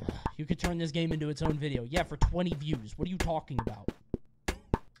 You could turn this game into its own video. Yeah, for 20 views. What are you talking about?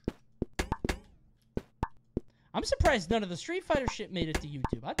 I'm surprised none of the Street Fighter shit made it to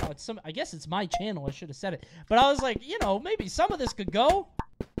YouTube. I thought I guess it's my channel. I should have said it. But I was like, you know, maybe some of this could go.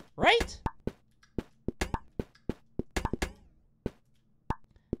 Right?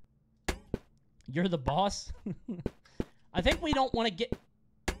 You're the boss? I think we don't want to get...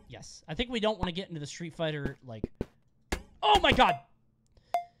 Yes. I think we don't want to get into the Street Fighter, like... Oh my god!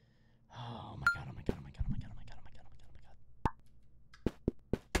 Oh my god, oh my god, oh my god, oh my god, oh my god, oh my god, oh my god, oh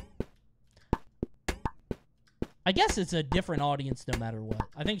my god. I guess it's a different audience no matter what.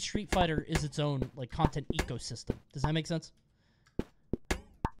 I think Street Fighter is its own, like, content ecosystem. Does that make sense?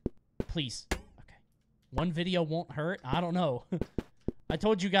 Please. Okay. One video won't hurt? I don't know. I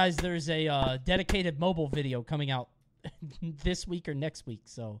told you guys there's a dedicated mobile video coming out this week or next week,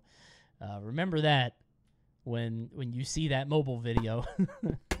 so remember that when you see that mobile video.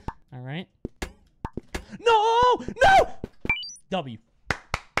 All right? No! No! W.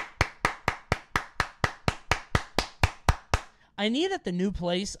 I need at the new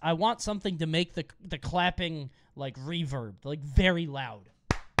place, I want something to make the clapping, like, reverb, like, very loud.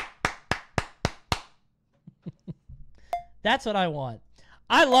 That's what I want.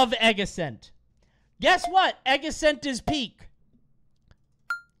 I love Egg Ascent. Guess what? Egg Ascent is peak.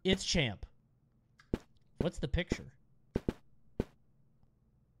 It's champ. What's the picture?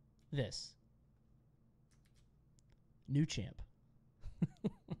 This. New champ.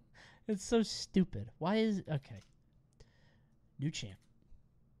 It's so stupid. Why is it? Okay. New champ.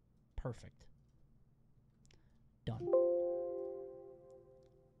 Perfect. Done.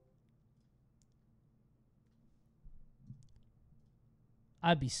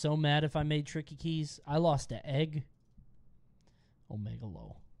 I'd be so mad if I made tricky keys. I lost an egg. Omega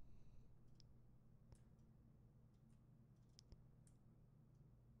low.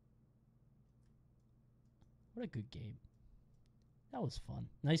 What a good game. That was fun.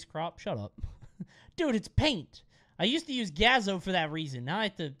 Nice crop. Shut up. Dude, it's paint. I used to use Gazzo for that reason. Now I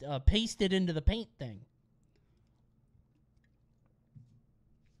have to paste it into the paint thing.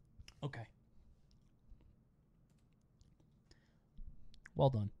 Okay. Well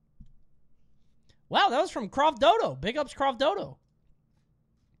done. Wow, that was from Croft Dodo. Big ups, Croft Dodo.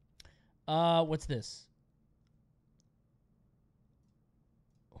 What's this?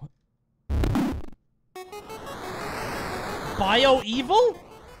 What? Bio Evil?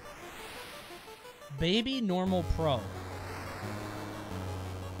 Baby Normal Pro.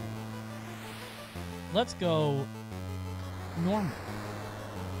 Let's go normal.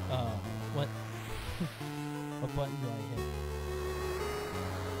 What? What button do I hit?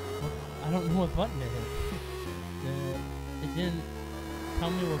 I don't know what button to hit. it didn't tell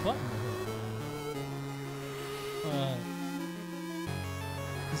me what button to hit.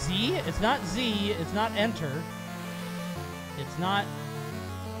 Z? It's not Z. It's not enter. It's not...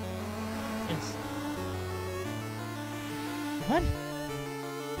 It's... What?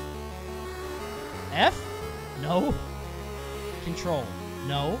 F? No. Control.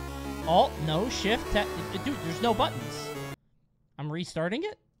 No. Alt? No. Shift? Dude, there's no buttons. I'm restarting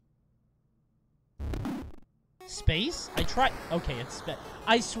it? Space? I tried... Okay, it's space.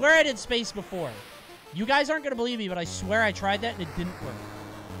 I swear I did space before. You guys aren't going to believe me, but I swear I tried that and it didn't work.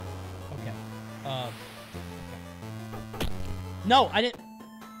 Okay. Okay. No, I didn't...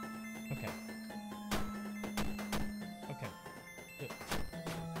 Okay. Okay.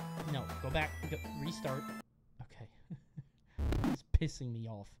 No, go back. Go, restart. Okay. It's pissing me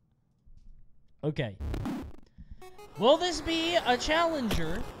off. Okay. Will this be a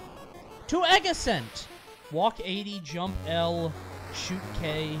challenger to Egg Ascent? Walk 80, jump L, shoot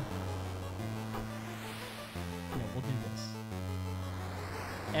K. No, we'll do this.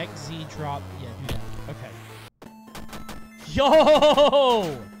 XZ drop. Yeah, do that. Okay.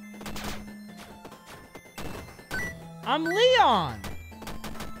 Yo! I'm Leon!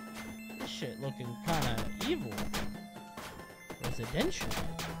 This shit looking kinda evil. Residential.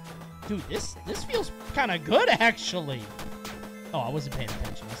 Dude, this feels kinda good, actually. Oh, I wasn't paying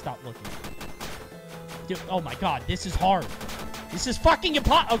attention. I stopped looking. Dude, oh my god, this is hard. This is fucking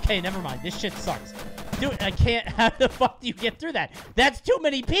impossible. Okay, never mind. This shit sucks. Dude, I can't. How the fuck do you get through that? That's too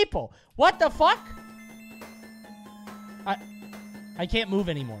many people. What the fuck? I can't move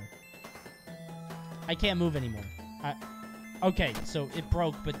anymore. I can't move anymore. Okay, so it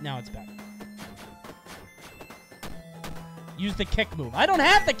broke, but now it's back. Use the kick move. I don't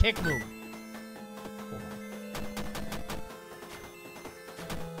have the kick move.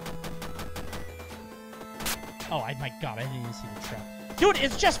 Hold on. Oh, my god, I didn't even see the trap. Dude,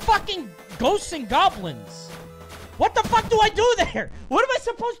 it's just fucking ghosts and goblins. What the fuck do I do there? What am I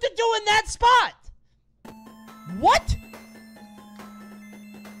supposed to do in that spot? What?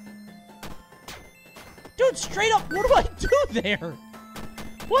 Dude, straight up, what do I do there?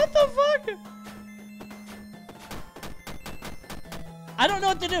 What the fuck? I don't know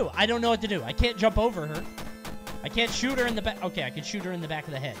what to do. I don't know what to do. I can't jump over her. I can't shoot her in the back. Okay, I can shoot her in the back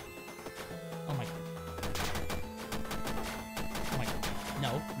of the head. Oh my god. Oh my god.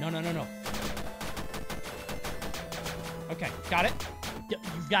 No. No, no, no, no. Okay, got it.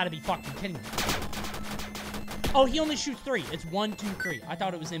 You've got to be fucking kidding me. Oh, he only shoots 3. It's 1, 2, 3. I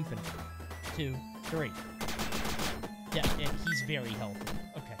thought it was infinite. 2, 3. Yeah, he's very healthy.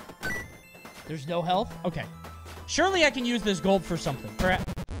 Okay. There's no health? Okay. Surely I can use this gold for something. I'm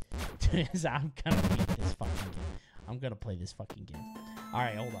gonna beat this fucking game. I'm gonna play this fucking game.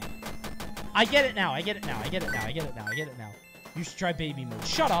 Alright, hold on. I get it now. I get it now. I get it now. I get it now. I get it now. You should try baby mode.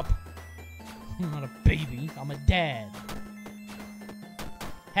 Shut up. I'm not a baby. I'm a dad.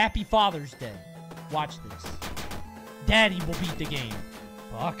 Happy Father's Day. Watch this. Daddy will beat the game.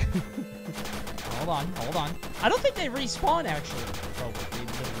 Fuck. Hold on. Hold on. I don't think they respawn, actually. Oh, wait, they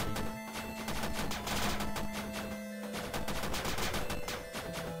literally do.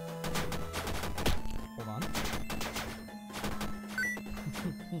 Hold on.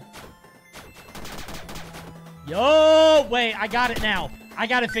 Yo! Wait, I got it now. I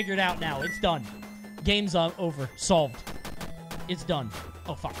got it figured out now. It's done. Game's over. Solved. It's done.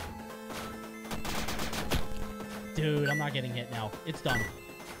 Oh, fuck. Dude, I'm not getting hit now. It's done.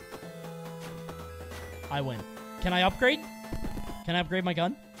 I win. Can I upgrade? Can I upgrade my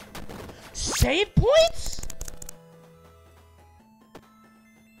gun? Save points?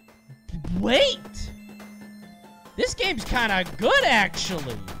 Wait! This game's kind of good,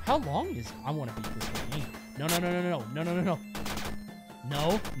 actually. How long is... I want to beat this game. No, no, no, no, no. No, no, no, no.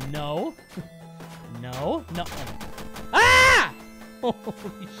 No, no. No, no. Ah!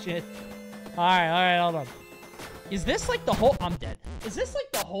 Holy shit. Alright, hold on. Is this like the whole... I'm dead. Is this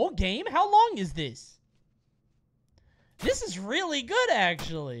like the whole game? How long is this? This is really good,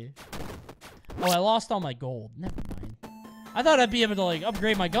 actually. Oh, I lost all my gold. Never mind. I thought I'd be able to, like,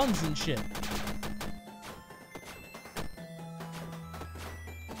 upgrade my guns and shit.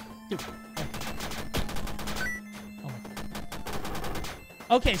 Dude. Oh my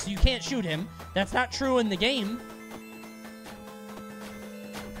god. Okay, so you can't shoot him. That's not true in the game.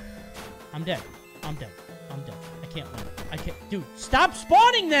 I'm dead. I'm dead. I'm dead. I can't win. I can't. Dude, stop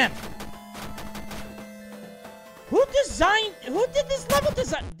spawning them! Who did this level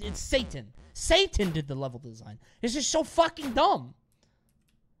design? It's Satan. Satan did the level design. This is so fucking dumb.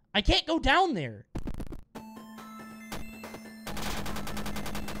 I can't go down there.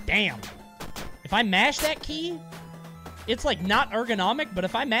 Damn. If I mash that key, it's like not ergonomic, but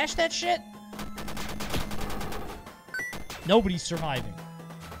if I mash that shit, nobody's surviving.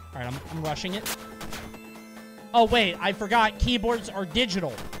 All right, I'm rushing it. Oh, wait, I forgot keyboards are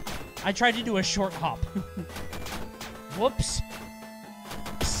digital. I tried to do a short hop. Whoops.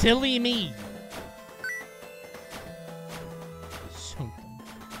 Silly me. So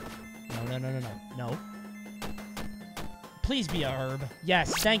dumb. No. Please be a herb.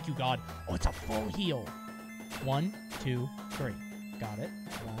 Yes, thank you, God. Oh, it's a full heal. 1, 2, 3. Got it.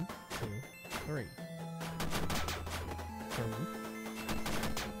 1, 2, 3.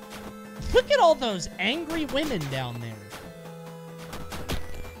 Look at all those angry women down there.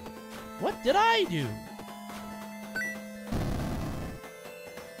 What did I do?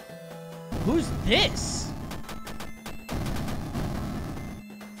 Who's this?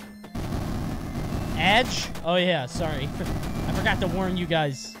 Edge? Oh yeah, sorry. I forgot to warn you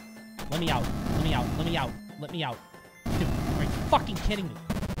guys. Let me out. Let me out. Let me out. Let me out. Dude, are you fucking kidding me?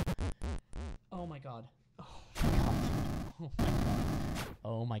 Oh my god. Oh my god.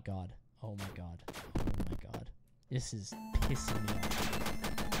 Oh my god. Oh my god. Oh my god. This is pissing me off.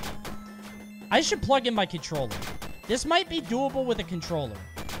 I should plug in my controller. This might be doable with a controller.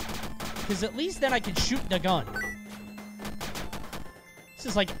 Because at least then I can shoot the gun. This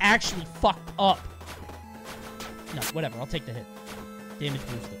is like actually fucked up. No, whatever. I'll take the hit. Damage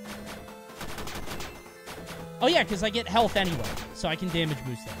boosted. Oh yeah, because I get health anyway. So I can damage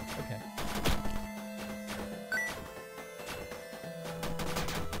boost that. Okay.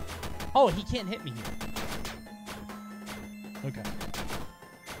 Oh, he can't hit me here. Okay.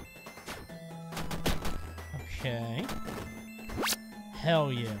 Okay.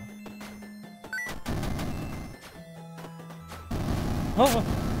 Hell yeah. Oh!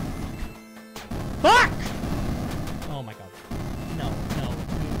 Fuck! Oh my god. No.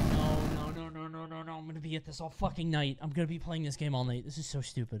 I'm gonna be at this all fucking night. I'm gonna be playing this game all night. This is so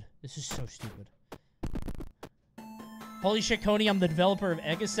stupid. This is so stupid. Holy shit, Coney, I'm the developer of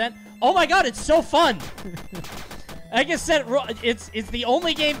Egg Ascent. Oh my god, it's so fun! Egg Ascent, it's the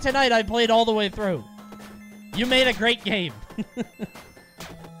only game tonight I played all the way through. You made a great game.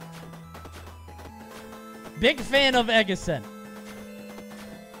 Big fan of Egg Ascent.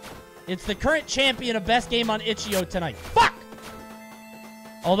 It's the current champion of best game on itch.io tonight. Fuck!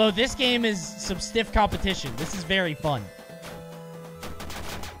 Although this game is some stiff competition. This is very fun.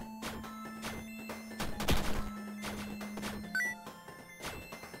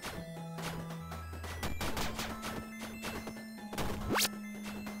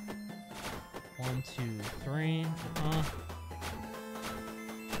 One, two, three.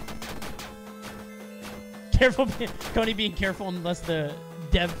 Careful, Coney being careful unless the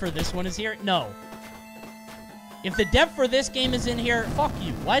dev for this one is here. No. If the dev for this game is in here, fuck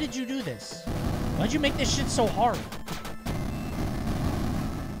you. Why did you do this? Why'd you make this shit so hard?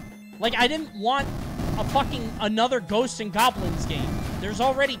 Like, I didn't want a fucking another Ghosts and Goblins game. There's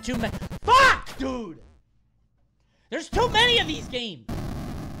already too many. Fuck, dude! There's too many of these games.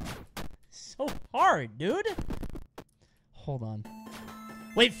 So hard, dude. Hold on.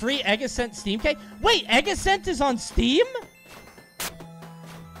 Wait, free Egg Ascent Steam Key? Wait, Egg Ascent is on Steam?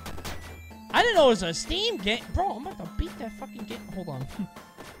 I didn't know it was a Steam game. Bro, I'm about to beat that fucking game. Hold on.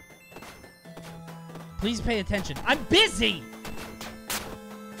 Please pay attention. I'm busy!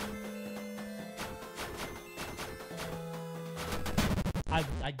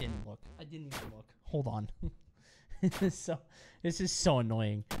 I didn't look. I didn't even look. Hold on. This is so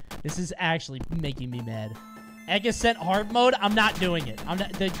annoying. This is actually making me mad. Egg Ascent hard mode? I'm not doing it. I'm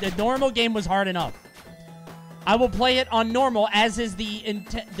not, the normal game was hard enough. I will play it on normal, as is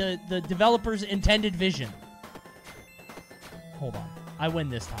the developer's intended vision. Hold on. I win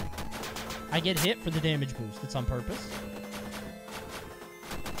this time. I get hit for the damage boost. It's on purpose.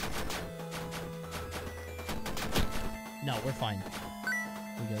 No, we're fine.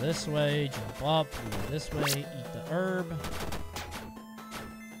 We go this way, jump up. We go this way, eat the herb.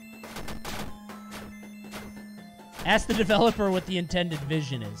 Ask the developer what the intended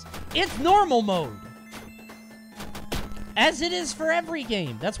vision is. It's normal mode! As it is for every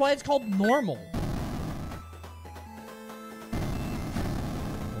game. That's why it's called normal.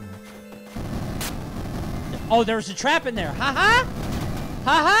 Oh, there's a trap in there. Haha!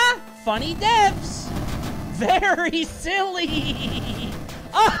 Haha! Funny devs! Very silly!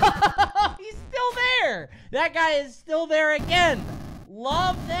 Oh, he's still there! That guy is still there again!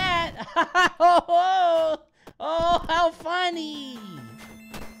 Love that! Oh, how funny!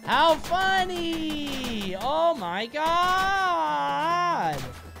 How funny! Oh my god!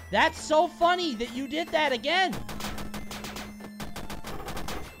 That's so funny that you did that again!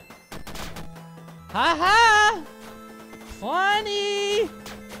 Haha! funny.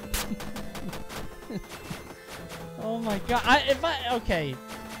 Oh my god. Okay.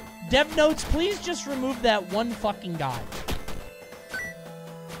 Dev notes, please just remove that one fucking guy.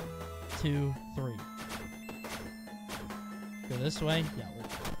 2, 3. Go this way. Yeah.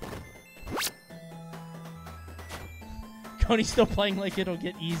 Coney's still playing like it'll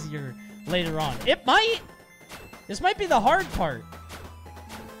get easier later on. It might. This might be the hard part.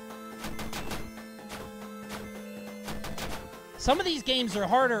 Some of these games are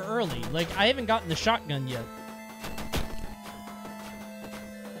harder early. Like, I haven't gotten the shotgun yet.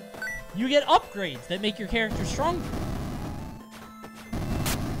 You get upgrades that make your character stronger.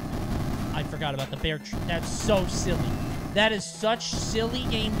 I forgot about the bear tree. That's so silly. That is such silly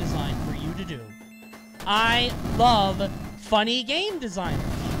game design for you to do. I love funny game designers.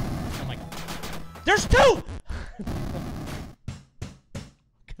 Oh my god. There's 2!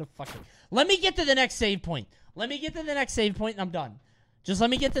 Let me get to the next save point. Let me get to the next save point and I'm done. Just let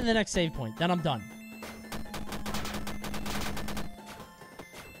me get to the next save point. Then I'm done.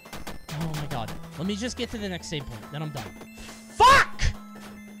 Oh my god. Let me just get to the next save point. Then I'm done. Fuck!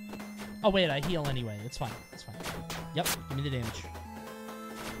 Oh wait, I heal anyway. It's fine. It's fine. Yep, give me the damage.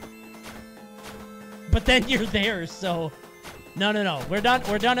 But then you're there, so... No. We're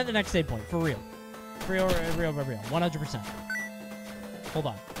done at the next save point. For real. For real. 100%. Hold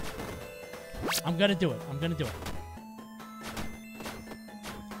on. I'm gonna do it.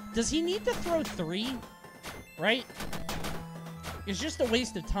 Does he need to throw 3? Right? It's just a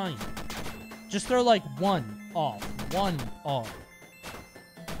waste of time. Just throw like 1 off. 1 off.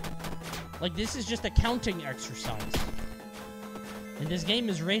 Like, this is just a counting exercise. And this game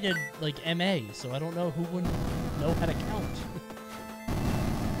is rated, like, MA, so I don't know who wouldn't know how to count.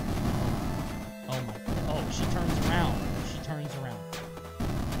 Oh my... Oh, she turns around.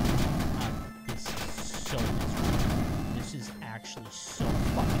 This is so miserable. This is actually so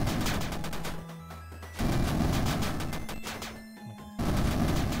fucking...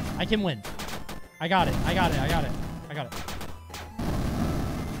 I can win. I got it. Oh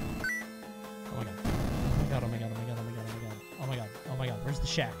my god. Where's the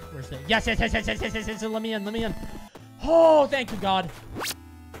shack? Yes. Let me in. Oh, thank you, God.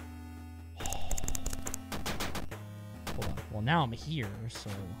 Hold on. Well, now I'm here,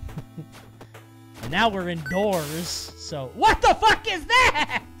 so... And now we're indoors, so... What the fuck is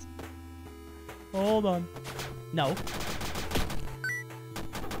that? Hold on. No.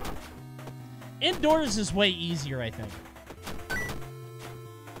 Indoors is way easier, I think.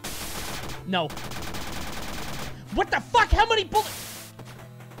 No. What the fuck? How many bullets?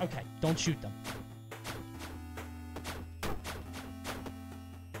 Okay, don't shoot them.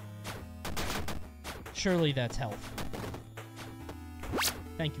 Surely that's health.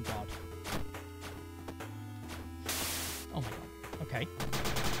 Thank you, God. Oh my god. Okay.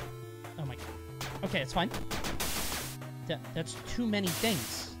 Oh my god. Okay, it's fine. That's too many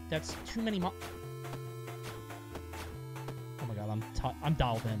things. That's too many Oh my god, I'm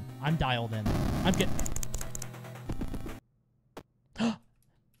dialed in. I'm good.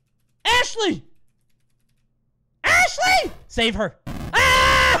 Ashley! Ashley! Save her.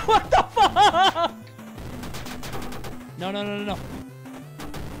 Ah! What the fuck? No.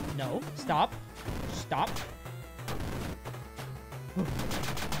 No, stop.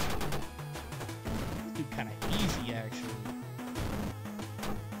 Dude, kind of easy, actually.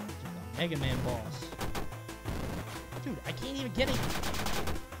 Mega Man boss. Dude, I can't even get it.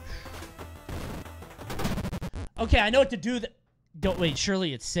 Okay, I know what to do. Don't wait,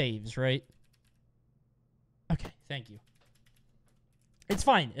 surely it saves, right? Okay, thank you. It's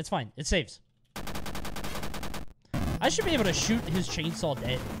fine. It saves. I should be able to shoot his chainsaw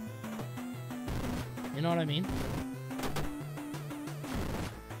dead. You know what I mean?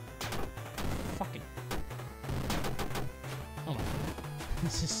 Fucking. Oh my god.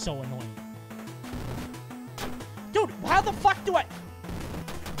 This is so annoying. Dude, how the fuck do I...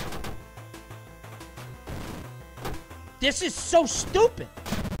 This is so stupid.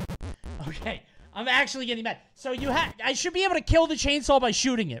 Okay, I'm actually getting mad. So I should be able to kill the chainsaw by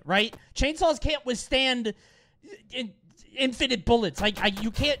shooting it, right? Chainsaws can't withstand infinite bullets.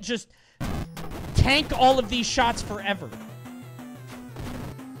 You can't just tank all of these shots forever.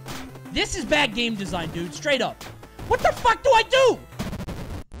 This is bad game design, dude. Straight up. What the fuck do I do?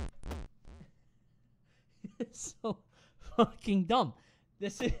 It's so fucking dumb.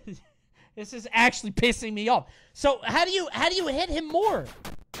 This is actually pissing me off. So how do you hit him more?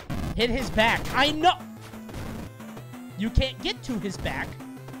 Hit his back. I know. You can't get to his back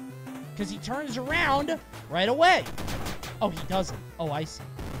because he turns around right away. Oh, he doesn't. Oh, I see.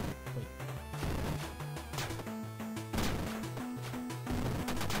 Wait.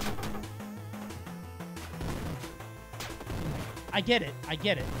 I get it. I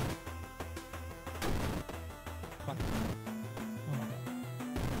get it. Come on. Oh my God.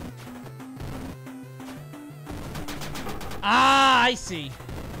 Ah, I see.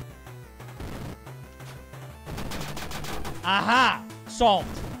 Aha!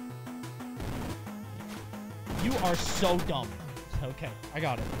 Solved. You are so dumb. Okay, I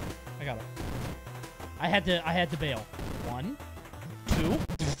got it. I got it. I had to bail. 1, 2.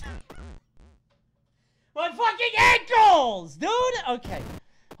 My fucking ankles, dude. Okay,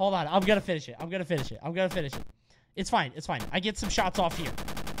 hold on. I'm gonna finish it. I'm gonna finish it. I'm gonna finish it. It's fine. It's fine. I get some shots off here.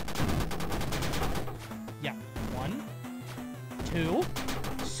 Yeah. 1, 2.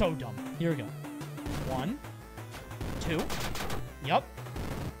 So dumb. Here we go. 1, 2. Yup.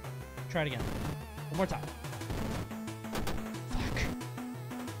 Try it again. One more time. Fuck.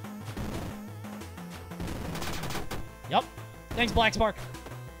 Yup. Thanks, Black Spark.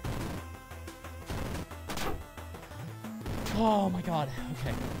 Oh my God.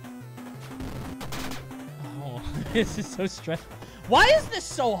 Okay. Oh, this is so stressful. Why is this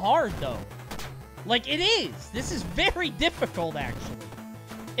so hard, though? Like, it is. This is very difficult, actually.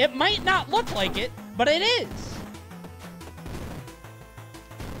 It might not look like it, but it is.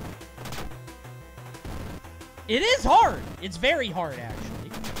 It is hard. It's very hard,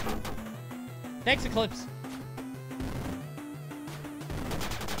 actually. Thanks, Eclipse.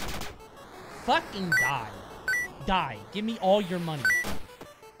 Fucking die. Die. Give me all your money.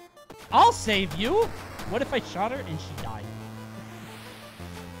 I'll save you. What if I shot her and she died?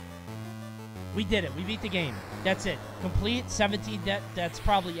 We did it. We beat the game. That's it. Complete 17 deaths. That's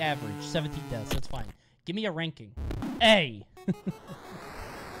probably average. 17 deaths. That's fine. Give me a ranking. A.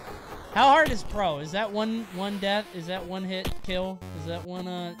 How hard is pro? Is that one death? Is that one hit kill? Is that one,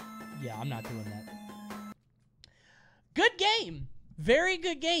 yeah, I'm not doing that. Good game. Very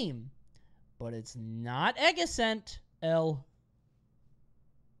good game. But it's not Egg-Ascent, L.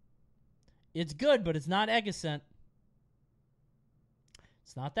 It's good, but it's not Egg-Ascent.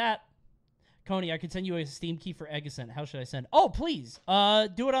 It's not that. Coney, I could send you a Steam key for Egg-Ascent. How should I send? Oh, please.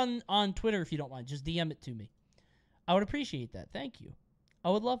 Do it on Twitter if you don't mind. Just DM it to me. I would appreciate that. Thank you.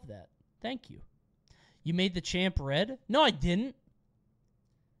 I would love that. Thank you. You made the champ red? No, I didn't.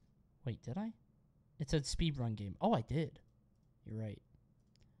 Wait, did I? It said speedrun game. Oh, I did. You're right.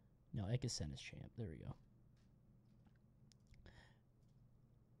 No, Egg-Ascent is champ. There we go.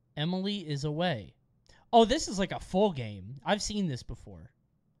 Emily is away. Oh, this is like a full game. I've seen this before.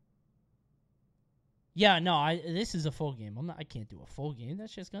 Yeah, no, this is a full game. I can't do a full game. That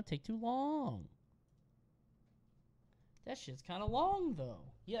shit's gonna take too long. That shit's kind of long, though.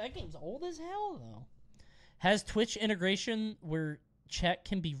 Yeah, that game's old as hell, though. Has Twitch integration where chat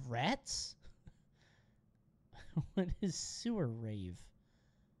can be rats? What is sewer rave?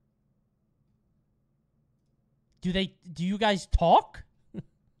 Do you guys talk? Do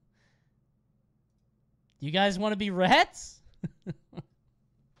you guys want to be rats?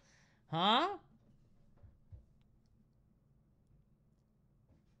 Huh?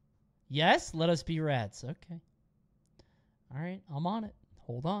 Yes, let us be rats. Okay. All right, I'm on it.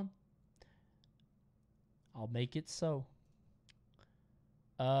 Hold on. I'll make it so.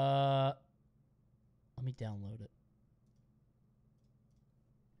 Let me download it.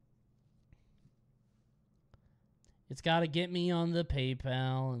 It's got to get me on the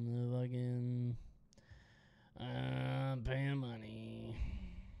PayPal and the fucking pay money.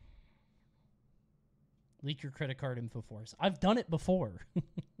 Leak your credit card info for us. I've done it before.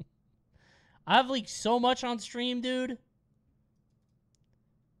 I've leaked so much on stream, dude.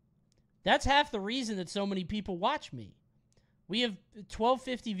 That's half the reason that so many people watch me. We have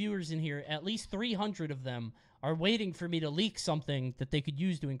 1250 viewers in here. At least 300 of them are waiting for me to leak something that they could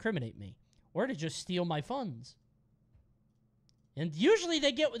use to incriminate me or to just steal my funds. And usually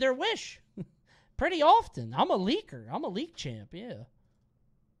they get their wish. Pretty often. I'm a leaker. I'm a leak champ, yeah.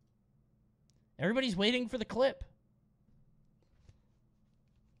 Everybody's waiting for the clip.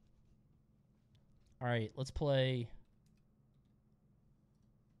 All right, let's play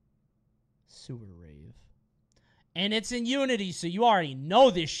Sewer Rave. And it's in Unity, so you already know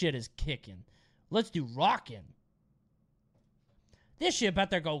this shit is kicking. Let's do Rockin'. This shit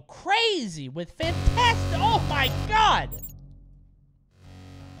about to go crazy with fantastic... Oh, my God!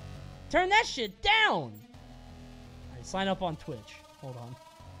 Turn that shit down! All right, sign up on Twitch. Hold on.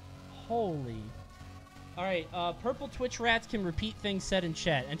 Holy... All right, purple Twitch rats can repeat things said in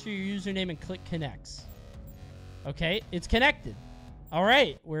chat. Enter your username and click connects. Okay, it's connected. All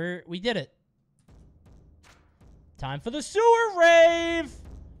right, we did it. Time for the sewer rave.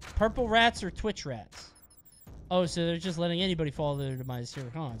 Purple rats or Twitch rats? Oh, so they're just letting anybody fall to their demise here.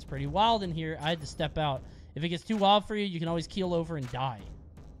 Huh, it's pretty wild in here. I had to step out If it gets too wild for you, you can always keel over and die.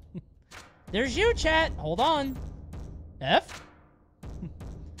 There's you, chat. Hold on. F?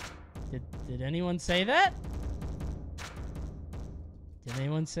 Did anyone say that? Did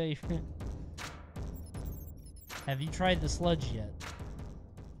anyone say... Have you tried the sludge yet?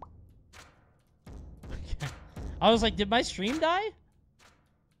 Okay. I was like, did my stream die?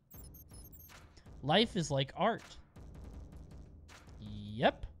 Life is like art.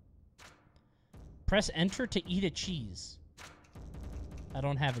 Yep. Press enter to eat a cheese. I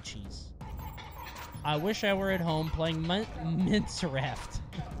don't have a cheese. I wish I were at home playing Mince Raft.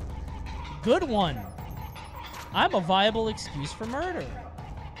 Good one. I'm a viable excuse for murder.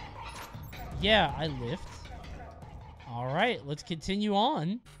 Yeah, I lift. Alright, let's continue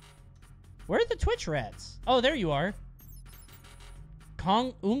on. Where are the Twitch rats? Oh, there you are.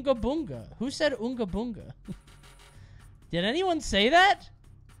 Unga Boonga. Who said Unga Boonga? Did anyone say that?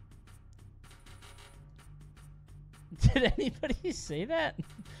 Did anybody say that?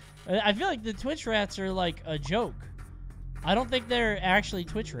 I feel like the Twitch rats are like a joke. I don't think they're actually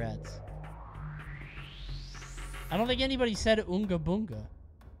Twitch rats. I don't think anybody said Unga Boonga.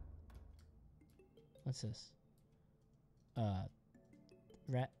 What's this?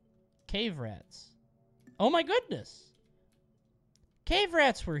 Cave rats. Oh my goodness. Cave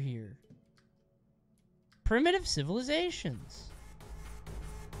rats were here. Primitive civilizations.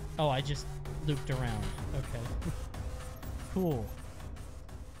 Oh, I just looped around. Okay. Cool.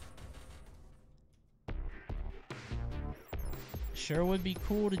 Sure would be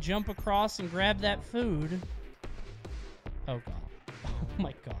cool to jump across and grab that food. Oh god. Oh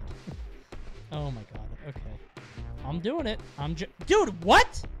my god. Oh my god. Okay. I'm doing it. Dude,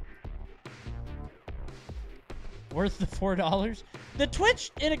 what? Worth the $4? The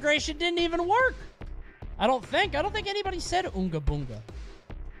Twitch integration didn't even work. I don't think anybody said Unga Boonga.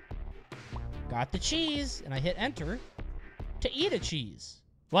 Got the cheese, and I hit enter to eat a cheese.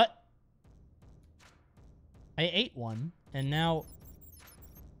 What? I ate one, and now...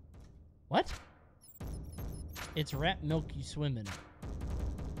 What? It's rat milk you swim in.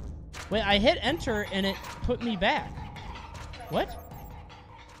 Wait, I hit enter, and it put me back. What?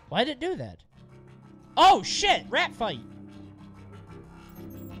 Why did it do that? Oh, shit! Rat fight!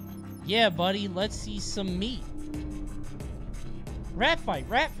 Yeah, buddy, let's see some meat. Rat fight,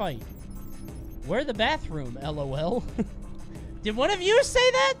 rat fight. Where the bathroom, LOL? Did one of you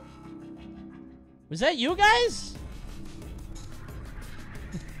say that? Was that you guys?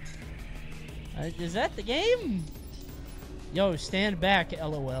 Is that the game? Yo, stand back,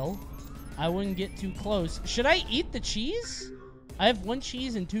 LOL. I wouldn't get too close. Should I eat the cheese? I have 1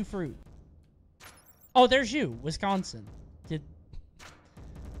 cheese and 2 fruit. Oh, there's you, Wisconsin.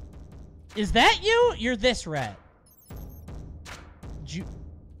 Is that you? You're this rat.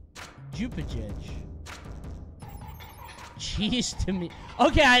 Jupajej. Cheese to me.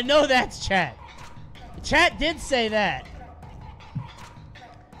 Okay, I know that's chat. Chat did say that.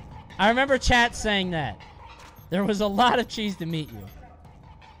 I remember chat saying that. There was a lot of cheese to meet you.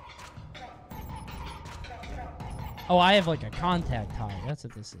 Oh, I have like a contact high. That's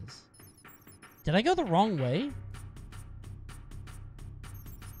what this is. Did I go the wrong way?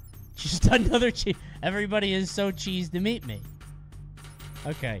 Just another cheese. Everybody is so cheese to meet me.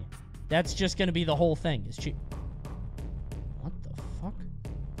 Okay. That's just gonna be the whole thing. Is cheese. What the fuck?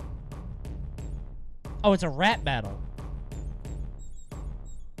 Oh, it's a rat battle.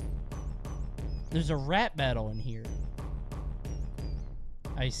 There's a rat battle in here.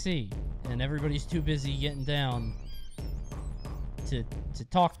 I see. And everybody's too busy getting down to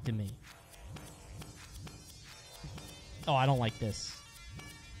talk to me. Oh, I don't like this.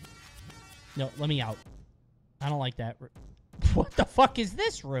 No, let me out. I don't like that. What the fuck is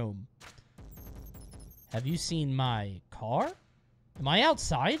this room? Have you seen my car? Am I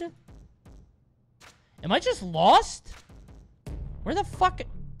outside? Am I just lost? Where the fuck?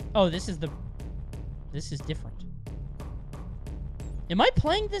 Oh, this is different. Am I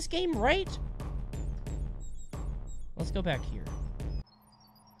playing this game right? Let's go back here.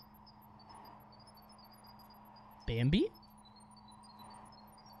 Bambi?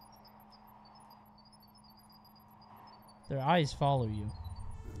 Their eyes follow you.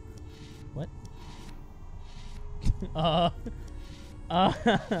 What?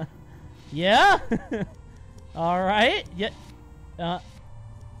 Yeah? Alright. Yeah. Oh.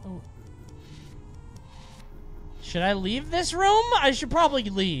 Should I leave this room? I should probably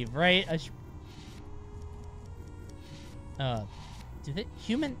leave, right? I should...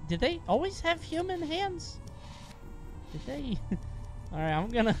 Did they always have human hands? Did they? Alright, I'm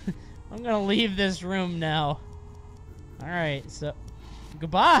gonna leave this room now. Alright, so...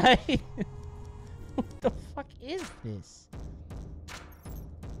 Goodbye! The fuck is this?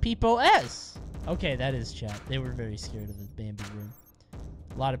 Peepo S. Okay, that is chat. They were very scared of the Bambi room.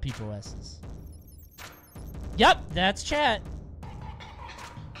 A lot of Peepo S's. Yep, that's chat.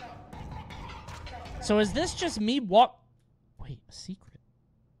 So is this just me walk... Wait, a secret.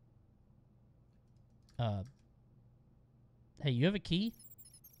 Hey, you have a key?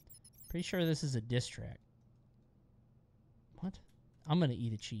 Pretty sure this is a diss track. What? I'm gonna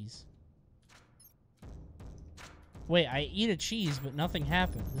eat a cheese. Wait, I eat a cheese, but nothing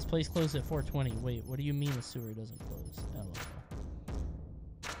happened. This place closed at 4:20. Wait, what do you mean the sewer doesn't close? LOL.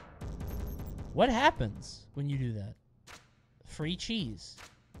 What happens when you do that? Free cheese.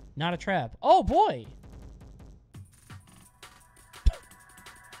 Not a trap. Oh, boy!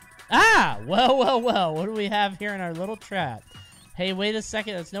 Ah! Well, well, well. What do we have here in our little trap? Hey, wait a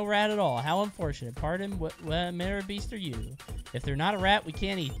second. That's no rat at all. How unfortunate. Pardon, what manner of beast are you? If they're not a rat, we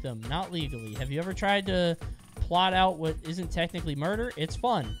can't eat them. Not legally. Have you ever tried to plot out what isn't technically murder? It's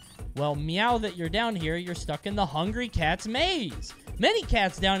fun. Well, meow that you're down here. You're stuck in the hungry cat's maze. Many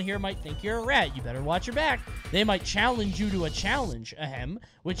cats down here might think you're a rat. You better watch your back. They might challenge you to a challenge, ahem,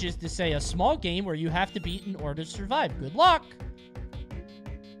 which is to say a small game where you have to beat in order to survive. Good luck.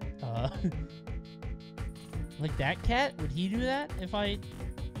 Like that cat? Would he do that if I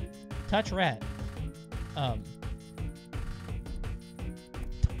touch rat?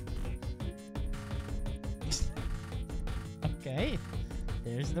 Okay.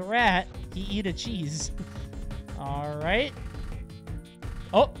 There's the rat. He eat a cheese. Alright.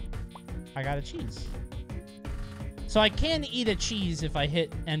 Oh! I got a cheese. So I can eat a cheese if I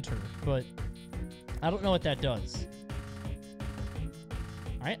hit enter, but I don't know what that does.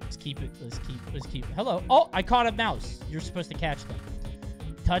 Alright, let's keep it. Let's keep it. Hello. Oh, I caught a mouse. You're supposed to catch them.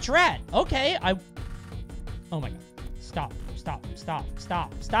 Touch rat. Okay, oh my god. Stop.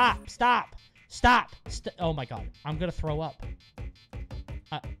 Oh my god. I'm gonna throw up.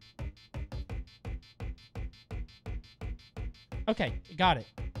 Okay, got it.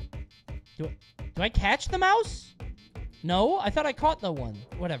 Do I catch the mouse? No, I thought I caught the one.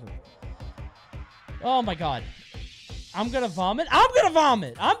 Whatever. Oh my god. I'm gonna vomit? I'm gonna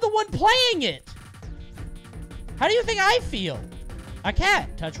vomit! I'm the one playing it! How do you think I feel? A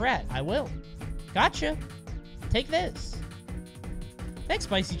cat. Touch rat. I will. Gotcha. Take this. Thanks,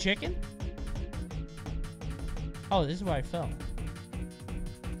 spicy chicken. Oh, this is where I fell.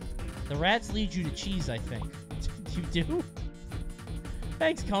 The rats lead you to cheese, I think. You do?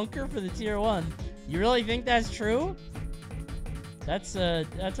 Thanks, Conker, for the tier 1. You really think that's true? That's a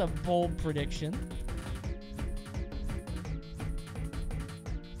bold prediction.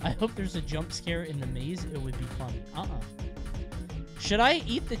 I hope there's a jump scare in the maze. It would be funny. Should I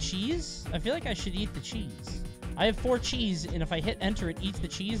eat the cheese? I feel like I should eat the cheese. I have 4 cheese, and if I hit enter, it eats the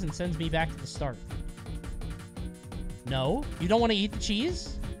cheese and sends me back to the start. No? You don't want to eat the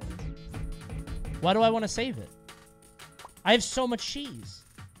cheese? Why do I want to save it? I have so much cheese.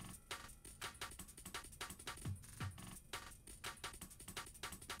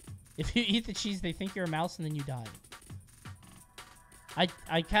 If you eat the cheese, they think you're a mouse and then you die. I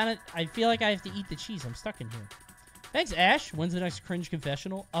feel like I have to eat the cheese. I'm stuck in here. Thanks, Ash. When's the next cringe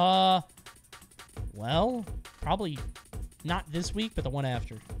confessional? Well, probably not this week, but the one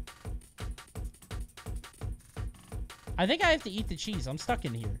after. I think I have to eat the cheese. I'm stuck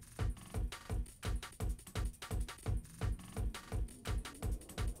in here.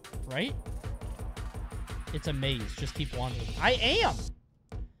 Right? It's a maze. Just keep wandering. I am!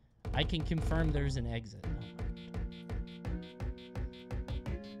 I can confirm there's an exit.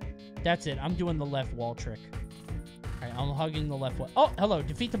 That's it. I'm doing the left wall trick. Alright, I'm hugging the left wall. Oh, hello.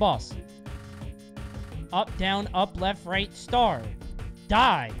 Defeat the boss. Up, down, up, left, right, star.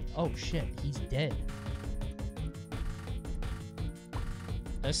 Die. Oh, shit. He's dead.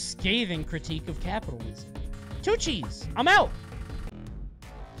 A scathing critique of capitalism. 2 cheese. I'm out.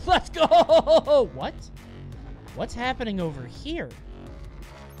 Let's go. What? What's happening over here?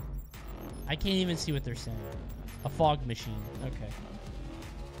 I can't even see what they're saying. A fog machine. Okay.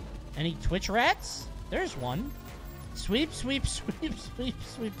 Any Twitch rats? There's one. Sweep, sweep, sweep, sweep,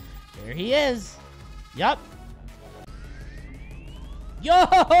 sweep. There he is. Yup.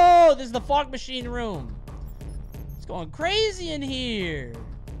 Yo! This is the fog machine room. It's going crazy in here.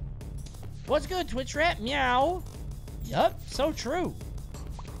 What's good, Twitch rat? Meow. Yup, so true.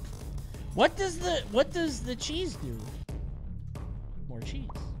 What does the cheese do? More cheese.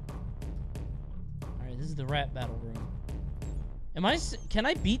 Alright, this is the rat battle room. Can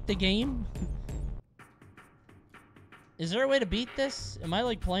I beat the game? Is there a way to beat this? Am I,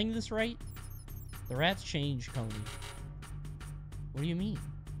 like, playing this right? The rats change, Coney. What do you mean?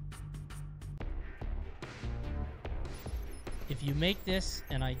 If you make this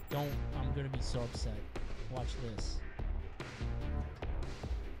and I don't, I'm gonna be so upset. Watch this.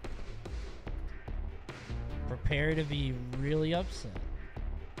 Prepare to be really upset.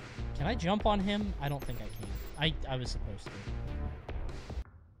 Can I jump on him? I don't think I can. I was supposed to.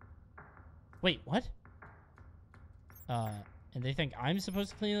 Wait, what? And they think I'm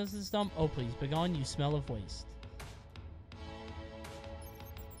supposed to clean this dump? Oh, please, begone, you smell of waste.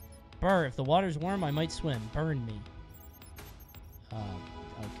 Brr, if the water's warm, I might swim. Burn me.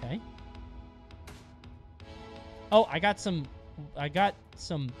 Okay. Oh, I got some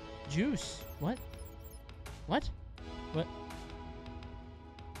juice. What? What? What?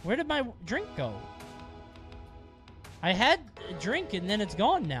 Where did my drink go? I had a drink and then it's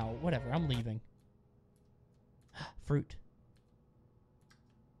gone now. Whatever, I'm leaving. Fruit.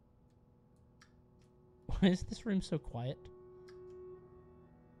 Why is this room so quiet?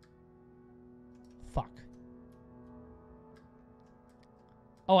 Fuck.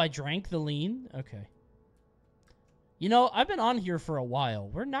 Oh, I drank the lean? Okay. You know, I've been on here for a while.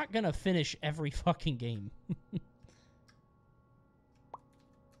 We're not gonna finish every fucking game.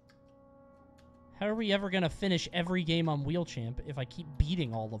 How are we ever gonna finish every game on Wheelchamp if I keep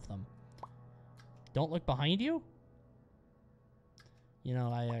beating all of them? Don't look behind you? You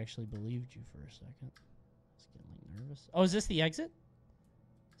know, I actually believed you for a second. I was getting nervous. Oh, is this the exit?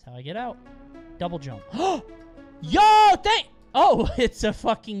 That's how I get out. Double jump. Yo, thank... Oh, it's a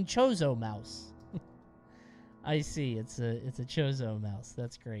fucking Chozo mouse. I see. It's a Chozo mouse.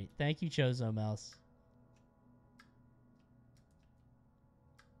 That's great. Thank you, Chozo mouse.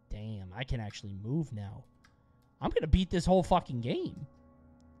 Damn, I can actually move now. I'm gonna beat this whole fucking game.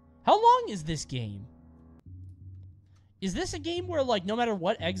 How long is this game? Is this a game where, like, no matter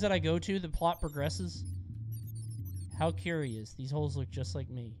what exit I go to, the plot progresses? How curious. These holes look just like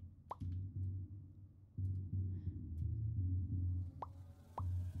me.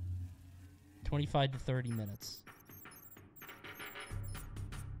 $25 to 30 minutes.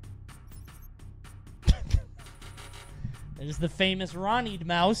 There's the famous Ronnied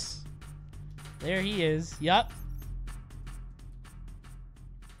mouse. There he is. Yup.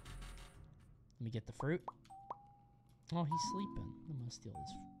 Let me get the fruit. Oh, he's sleeping. I'm gonna steal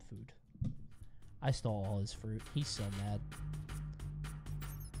his food. I stole all his fruit. He's so mad.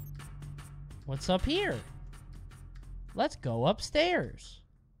 What's up here? Let's go upstairs.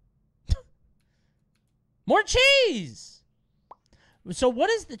 More cheese! So what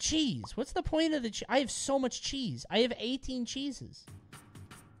is the cheese? What's the point of the cheese? I have so much cheese. I have 18 cheeses.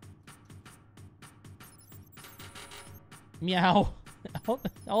 Meow.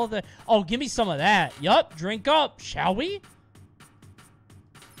 All the... Oh, give me some of that. Yup, drink up, shall we?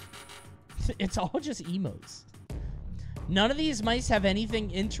 It's all just emotes. None of these mice have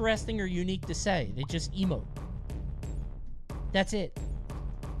anything interesting or unique to say. They just emote. That's it.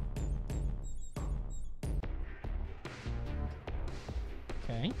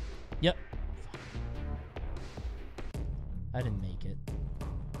 Okay. Yep. I didn't make it.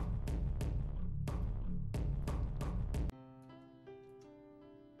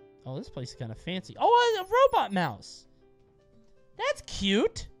 Oh, this place is kind of fancy. Oh, a robot mouse. That's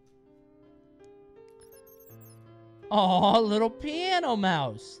cute. Oh, little piano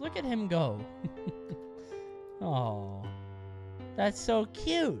mouse. Look at him go. Oh, that's so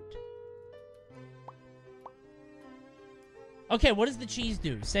cute. Okay, what does the cheese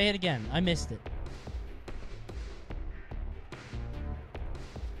do? Say it again. I missed it.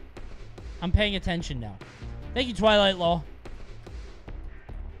 I'm paying attention now. Thank you, Twilight Law.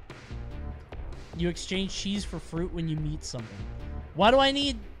 You exchange cheese for fruit when you meet someone. Why do I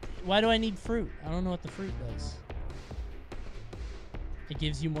need fruit? I don't know what the fruit does. It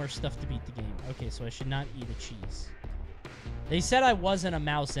gives you more stuff to beat the game. Okay, so I should not eat a cheese. They said I wasn't a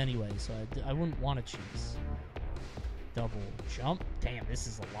mouse anyway, so I wouldn't want a cheese. Double jump. Damn, this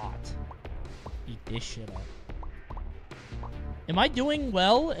is a lot. Eat this shit up. Am I doing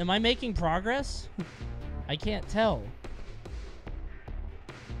well? Am I making progress? I can't tell.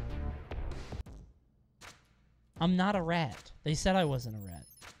 I'm not a rat. They said I wasn't a rat.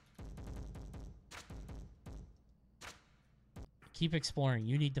 Keep exploring.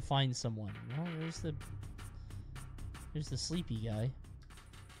 You need to find someone. Well, there's the sleepy guy.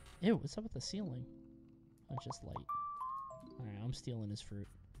 Ew, what's up with the ceiling? Oh, it's just light. Alright, I'm stealing his fruit.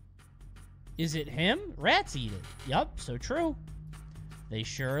 Is it him? Rats eat it. Yup, so true. They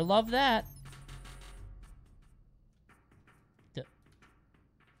sure love that.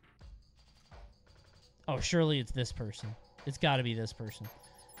 Oh, surely it's this person. It's gotta be this person.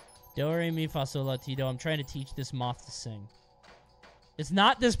 Do, re, mi, fa, sol, la, ti, do. I'm trying to teach this moth to sing. It's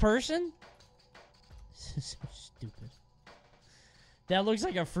not this person? This is so stupid. That looks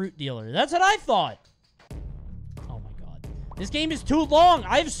like a fruit dealer. That's what I thought. Oh my god. This game is too long.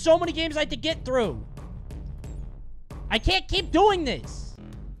 I have so many games I have to get through. I can't keep doing this.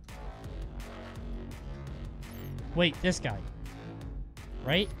 Wait, this guy.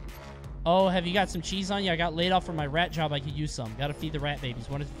 Right? Oh, have you got some cheese on you? I got laid off from my rat job. I could use some. Gotta feed the rat babies.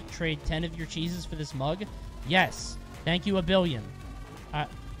 Want to trade 10 of your cheeses for this mug? Yes. Thank you a billion. I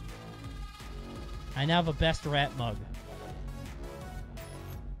now have a best rat mug.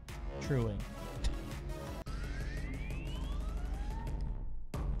 Truing.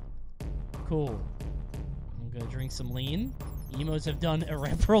 Cool. I'm gonna drink some lean. Emos have done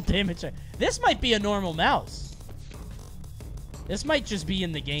irreparable damage. This might be a normal mouse. This might just be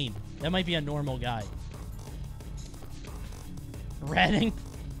in the game. That might be a normal guy. Ratting.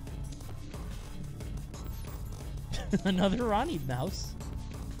 Another Ronnie mouse.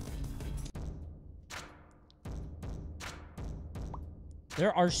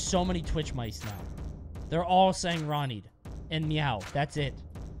 There are so many Twitch mice now. They're all saying Ronnie and meow. That's it.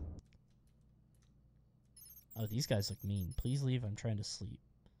 Oh, these guys look mean. Please leave. I'm trying to sleep.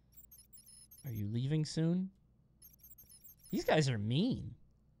 Are you leaving soon? These guys are mean.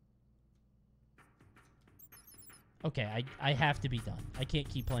 Okay, I have to be done. I can't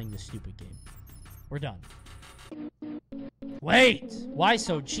keep playing this stupid game. We're done. Wait! Why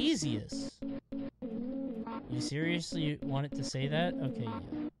so cheesiest? You seriously want it to say that? Okay,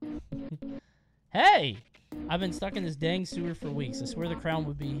 yeah. Hey! I've been stuck in this dang sewer for weeks. I swear the crown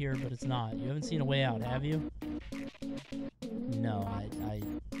would be here, but it's not. You haven't seen a way out, have you? No, I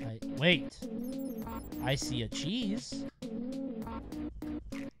wait. I see a cheese.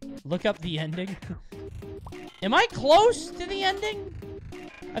 Look up the ending. Am I close to the ending?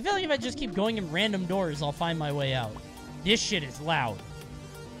 I feel like if I just keep going in random doors, I'll find my way out. This shit is loud.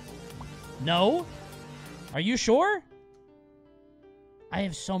 No? Are you sure? I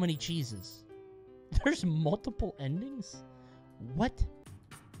have so many cheeses. There's multiple endings? What?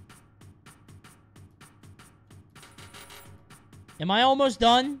 Am I almost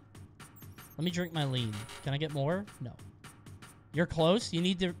done? Let me drink my lean. Can I get more? No. You're close? You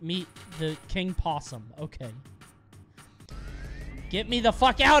need to meet the King Possum. Okay. Get me the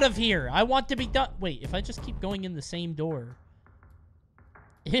fuck out of here! I want to be done. Wait, if I just keep going in the same door.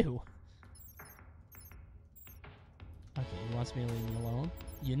 Ew. Okay, he wants me to leave me alone.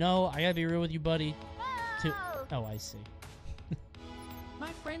 You know, I gotta be real with you, buddy. Oh, I see.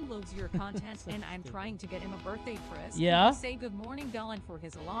 My friend loves your content, and I'm trying to get him a birthday present. Yeah? Say good morning, Dylan, for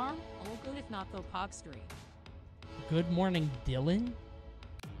his alarm. All good, if not, though, Pogstreet. Good morning, Dylan.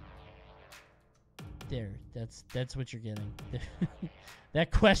 There, that's what you're getting.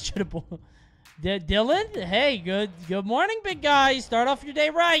 That questionable. Dylan, hey, good morning, big guy. Start off your day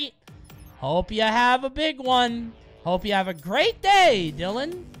right. Hope you have a big one. Hope you have a great day,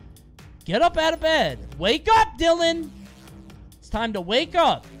 Dylan. Get up out of bed. Wake up, Dylan. It's time to wake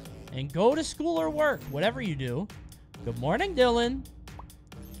up and go to school or work, whatever you do. Good morning, Dylan.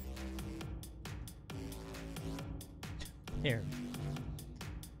 Here.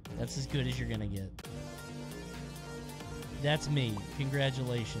 That's as good as you're gonna get. That's me.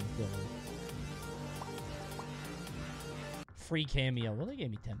 Congratulations, Dylan. Free cameo. Well, they gave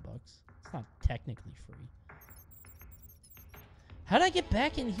me $10. It's not technically free. How'd I get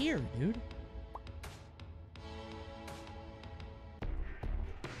back in here, dude?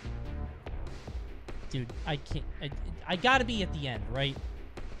 Dude, I can't. I gotta be at the end, right?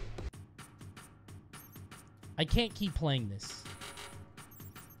 I can't keep playing this.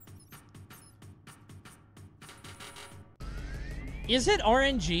 Is it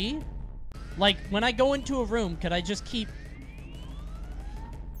RNG? Like, when I go into a room, could I just keep...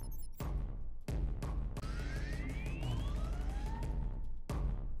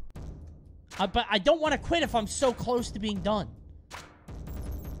 but I don't want to quit if I'm so close to being done.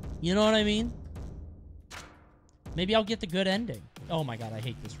 You know what I mean? Maybe I'll get the good ending. Oh my god, I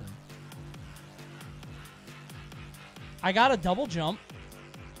hate this room. I got a double jump.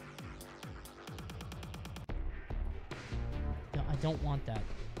 No, I don't want that.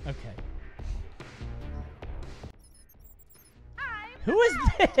 Okay. Who is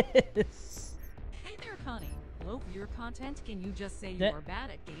this? Hey there, Coney. Love your content. Can you just say you're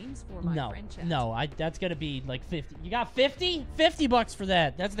bad at games for my friend chat? No, that's gonna be like 50. You got 50? $50 for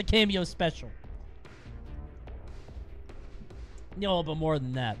that. That's the cameo special. No, but more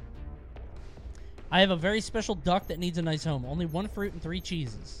than that. I have a very special duck that needs a nice home. Only 1 fruit and 3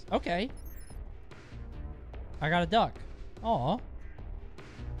 cheeses. Okay. I got a duck. Aw.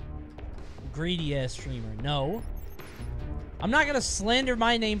 Greedy ass streamer. No. I'm not gonna slander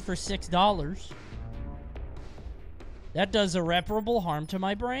my name for $6. That does irreparable harm to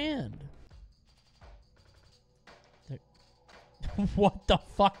my brand. What the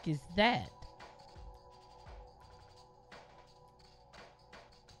fuck is that?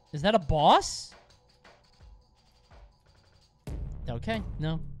 Is that a boss? Okay,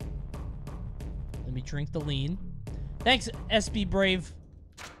 no. Let me drink the lean. Thanks, SB Brave.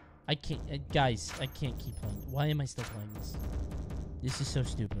 I can't, guys, I can't keep playing. Why am I still playing this? This is so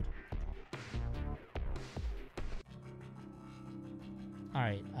stupid.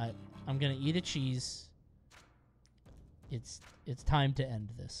 Alright, I'm gonna eat a cheese. It's time to end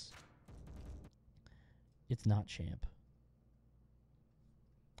this. It's not champ.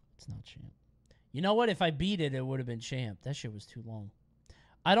 It's not champ. You know what? If I beat it, it would have been champ. That shit was too long.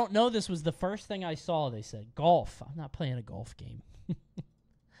 I don't know. This was the first thing I saw. They said golf. I'm not playing a golf game.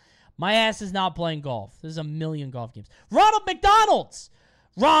 My ass is not playing golf. There's a million golf games. Ronald McDonald's.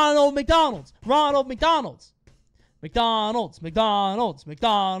 Ronald McDonald's. Ronald McDonald's. McDonald's. McDonald's.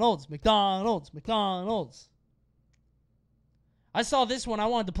 McDonald's. McDonald's. McDonald's. I saw this one. I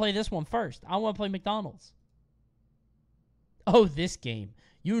wanted to play this one first. I want to play McDonald's. Oh, this game.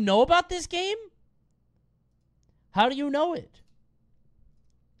 You know about this game? How do you know it?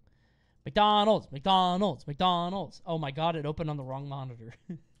 McDonald's, McDonald's, McDonald's. Oh my god, it opened on the wrong monitor.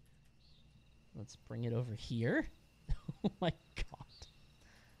 Let's bring it over here. Oh my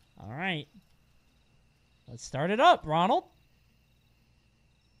god. Alright. Let's start it up, Ronald.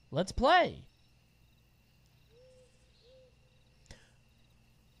 Let's play.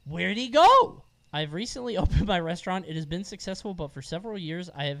 Where'd he go? I've recently opened my restaurant. It has been successful, but for several years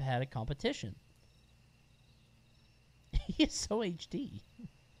I have had a competition. He is so HD.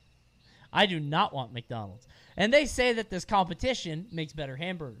 I do not want McDonald's. And they say that this competition makes better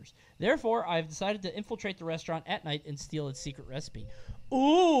hamburgers. Therefore, I've decided to infiltrate the restaurant at night and steal its secret recipe.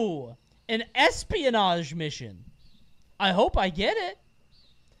 Ooh, an espionage mission. I hope I get it.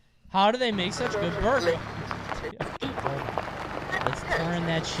 How do they make such good burgers? Let's turn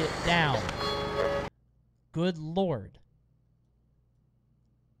that shit down. Good lord.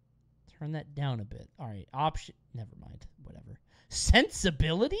 Turn that down a bit. All right, option. Never mind. Whatever.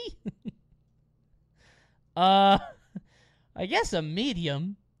 Sensibility? I guess a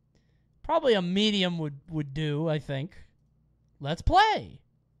medium. Probably a medium would do, I think. Let's play.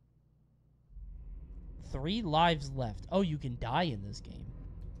 3 lives left. Oh, you can die in this game.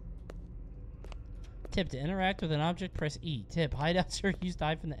 Tip, to interact with an object, press E. Tip, hideouts are used to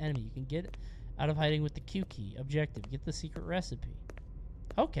hide from the enemy. You can get out of hiding with the Q key. Objective, get the secret recipe.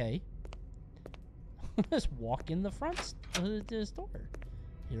 Okay. Let's walk in the front of the store.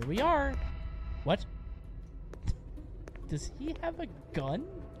 Here we are. What? Does he have a gun?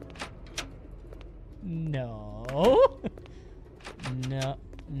 No. No.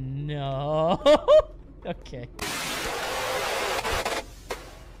 No. Okay.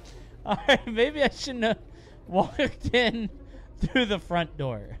 Alright, maybe I shouldn't have walked in through the front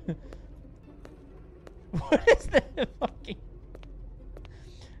door. What is that fucking...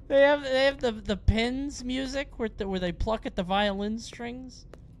 They have the pins music where they pluck at the violin strings.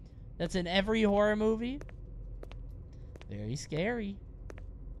 That's in every horror movie. Very scary.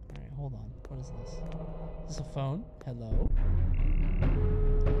 Alright, hold on. What is this? Is this a phone? Hello?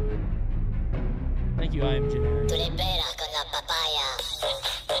 Thank you, I am generic.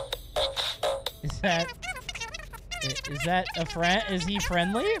 Is that a friend? Is he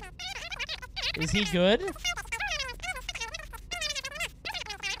friendly? Is he good?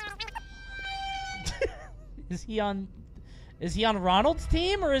 Is he on Ronald's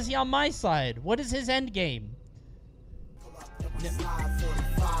team or is he on my side? What is his end game?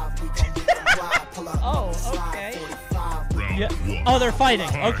 Oh, okay. Yeah. Oh, they're fighting.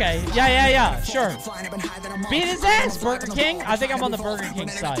 Okay. Yeah. Sure. Beat his ass, Burger King. I think I'm on the Burger King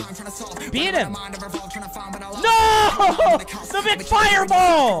side. Beat him. No! The big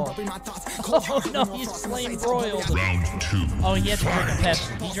fireball! Oh, no. He's flame broiled. Round 2. Oh, he had to drink a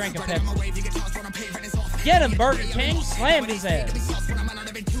Pepsi. He drank a Pepsi. Get him, Burger King. Slammed his ass.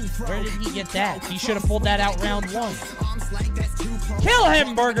 Where did he get that? He should have pulled that out round 1. Kill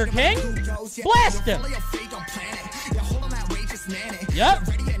him, Burger King! Blast him! Yep.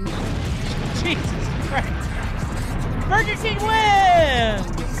 Jesus Christ. Burger King wins!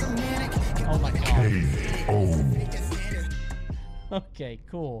 Oh my god. Okay,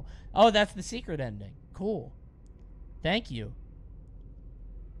 cool. Oh, that's the secret ending. Cool. Thank you.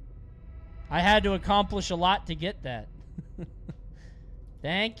 I had to accomplish a lot to get that.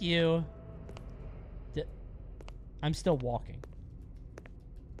 Thank you. I'm still walking.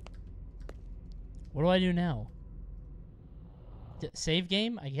 What do I do now? Save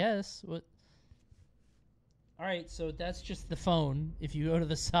game? I guess. What? Alright, so that's just the phone. If you go to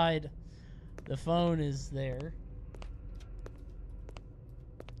the side, the phone is there.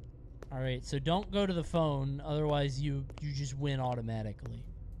 Alright, so don't go to the phone, otherwise you just win automatically.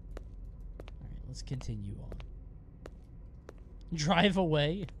 Alright, let's continue on. Drive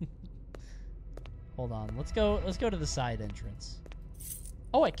away. Hold on, let's go to the side entrance.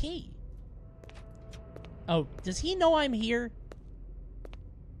 Oh, a key. Oh, does he know I'm here?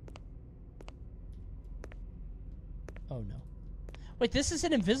 Oh no. Wait, this is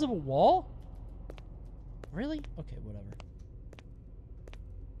an invisible wall? Really? Okay, whatever.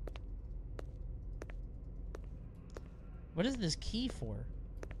 What is this key for?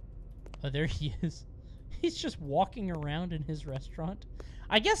 Oh, there he is. He's just walking around in his restaurant.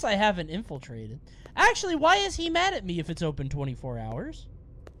 I guess I haven't infiltrated. Actually, why is he mad at me if it's open 24 hours?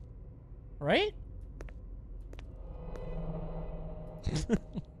 Right?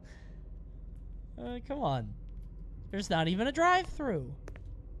 Come on. There's not even a drive-thru.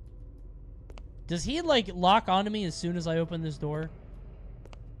 Does he, like, lock onto me as soon as I open this door?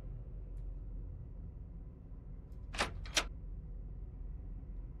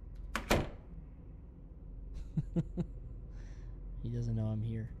 He doesn't know I'm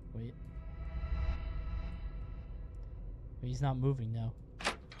here. Wait. Wait, he's not moving now.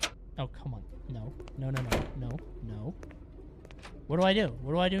 Oh, come on. No. No, no, no. No. No. What do I do?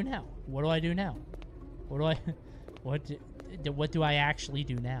 What do I do now? What do I do now? What do I... What do I actually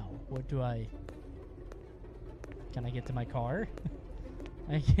do now? What do I... Can I get to my car?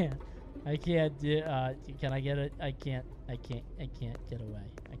 I can't. I can't do... can I get it? I can't get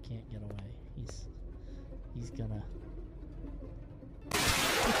away. I can't get away. He's gonna...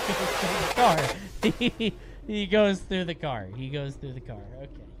 car. He goes through the car. He goes through the car.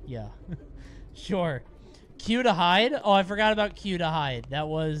 Okay. Yeah. Sure. Q to hide? Oh, I forgot about Q to hide. That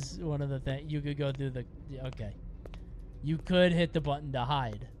was one of the things. You could go through the... Okay. You could hit the button to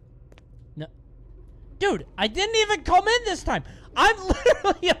hide. No. Dude, I didn't even come in this time. I'm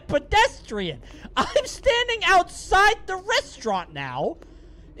literally a pedestrian. I'm standing outside the restaurant now.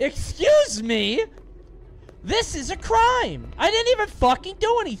 Excuse me? This is a crime. I didn't even fucking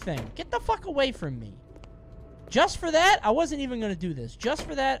do anything. Get the fuck away from me. Just for that, I wasn't even going to do this. Just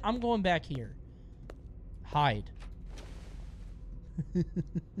for that, I'm going back here. Hide.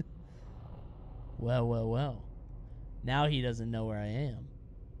 Well, well, well. Now he doesn't know where I am.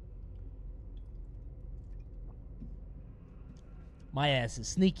 My ass is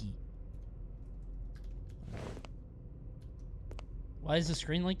sneaky. Why is the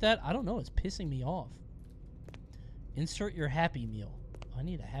screen like that? I don't know. It's pissing me off. Insert your Happy Meal. I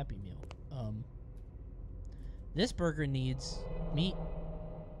need a Happy Meal. This burger needs meat.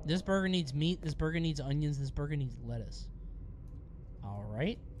 This burger needs meat. This burger needs onions. This burger needs lettuce.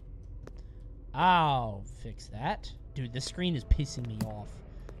 Alright. I'll fix that. Dude, this screen is pissing me off.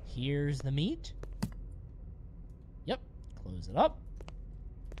 Here's the meat. Yep. Close it up.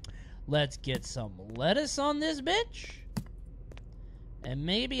 Let's get some lettuce on this bitch. And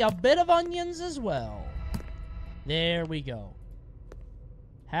maybe a bit of onions as well. There we go.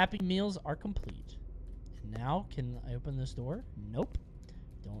 Happy Meals are complete. And now, can I open this door? Nope.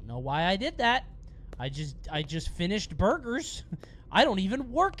 Don't know why I did that. I just finished burgers. I don't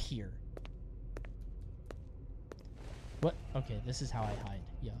even work here. What? Okay, this is how I hide.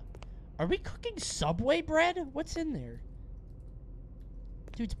 Yeah. Are we cooking Subway bread? What's in there?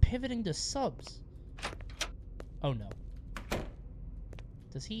 Dude's pivoting to subs. Oh, no.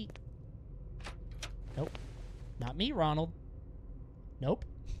 Does he... Nope. Not me, Ronald. Nope.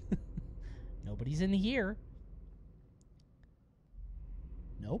 Nobody's in here.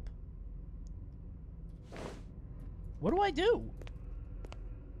 Nope. What do I do?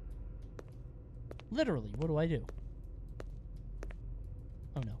 Literally, what do I do?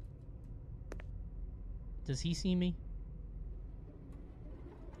 Oh, no. Does he see me?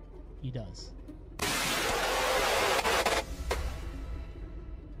 He does.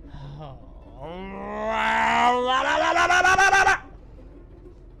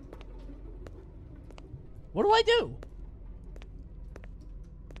 What do I do?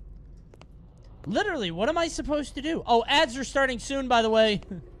 Literally, what am I supposed to do? Oh, ads are starting soon, by the way.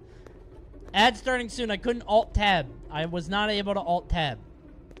 Ads starting soon. I couldn't Alt-Tab. I was not able to Alt-Tab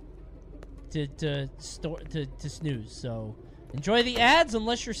to snooze. So, enjoy the ads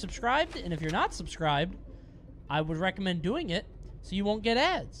unless you're subscribed. And if you're not subscribed, I would recommend doing it so you won't get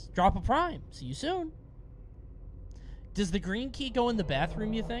ads. Drop a Prime. See you soon. Does the green key go in the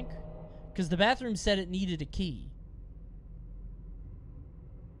bathroom, you think? Because the bathroom said it needed a key.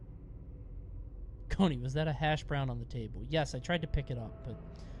 Coney, was that a hash brown on the table? Yes, I tried to pick it up, but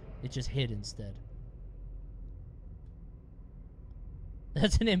it just hid instead.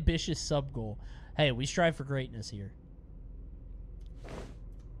 That's an ambitious sub goal. Hey, we strive for greatness here. We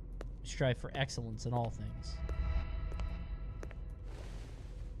strive for excellence in all things.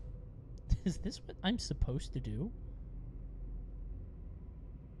 Is this what I'm supposed to do?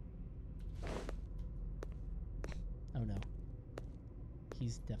 Oh no.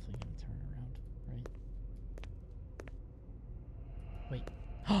 He's definitely gonna turn around, right? Wait.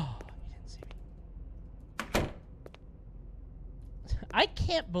 Oh, he didn't see me. I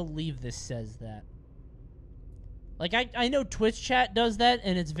can't believe this says that. Like, I know Twitch chat does that,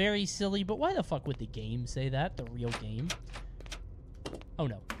 and it's very silly, but why the fuck would the game say that? The real game? Oh,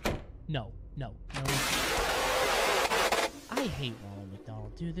 no. No. No. No. I hate Ronald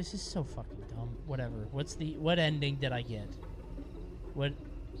McDonald. Dude, this is so fucking dumb. Whatever. What ending did I get? What?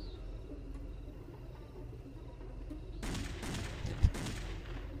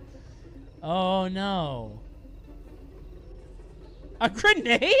 Oh, no. A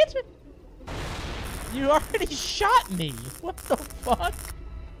grenade? You already shot me. What the fuck?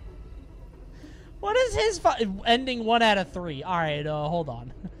 What is his ending 1 out of 3? All right, hold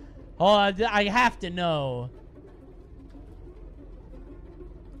on. Hold on, I have to know.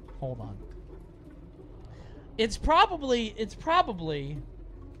 Hold on. It's probably,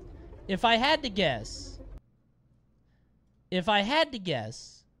 if I had to guess,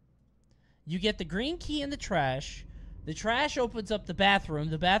 you get the green key in the trash opens up the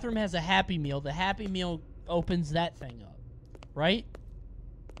bathroom has a Happy Meal, the Happy Meal opens that thing up, right?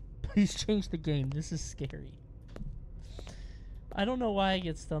 Please change the game, this is scary. I don't know why I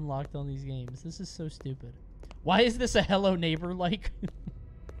get stun locked on these games, this is so stupid. Why is this a Hello Neighbor like?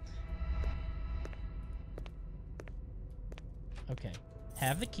 Okay,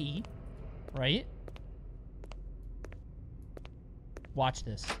 have the key, right? Watch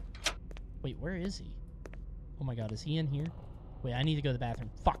this. Wait, where is he? Oh my god, is he in here? Wait, I need to go to the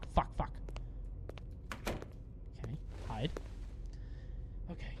bathroom. Fuck. Okay, hide.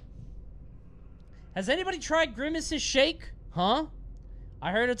 Okay. Has anybody tried Grimace's shake? Huh?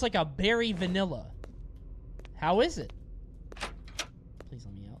 I heard it's like a berry vanilla. How is it? Please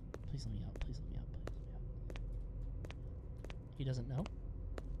let me out. Please let me out. Please let me out. Please let me out. He doesn't know?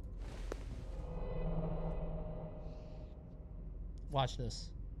 Watch this.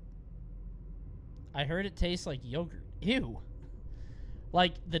 I heard it tastes like yogurt. Ew.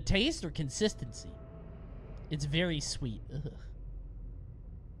 Like, the taste or consistency? It's very sweet. Ugh.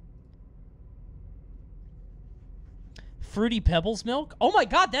 Fruity Pebbles milk? Oh my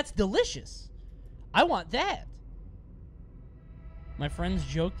god, that's delicious. I want that. My friends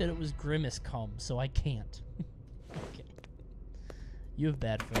joked that it was Grimace cum, so I can't. Okay. You have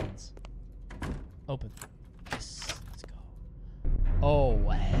bad friends. Open. Yes, let's go. Oh,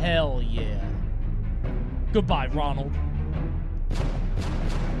 hell yeah. Goodbye, Ronald.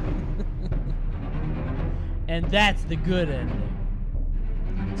 And that's the good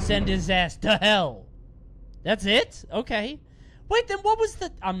ending. Send his ass to hell. That's it? Okay. Wait, then what was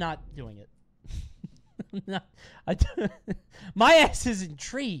the... I'm not doing it. My ass is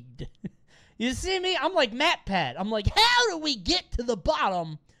intrigued. You see me? I'm like MatPat. I'm like, how do we get to the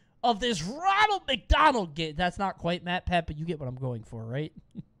bottom of this Ronald McDonald game? That's not quite MatPat, but you get what I'm going for, right?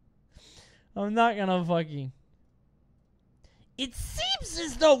 I'm not gonna fucking... It seems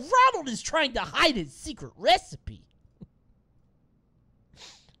as though Ronald is trying to hide his secret recipe.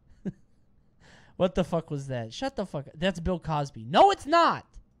 What the fuck was that? Shut the fuck up. That's Bill Cosby. No, it's not.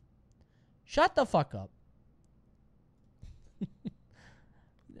 Shut the fuck up.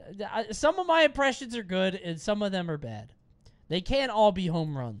 Some of my impressions are good, and some of them are bad. They can't all be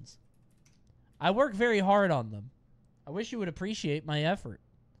home runs. I work very hard on them. I wish you would appreciate my effort.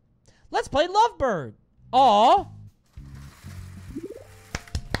 Let's play Lovebird. Aw.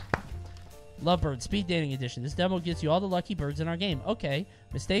 Lovebird, Speed Dating Edition. This demo gets you all the lucky birds in our game. Okay.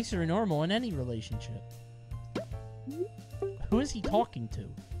 Mistakes are normal in any relationship. Who is he talking to?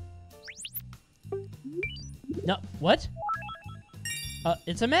 No, what?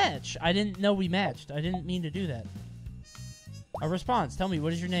 It's a match. I didn't know we matched. I didn't mean to do that. A response. Tell me,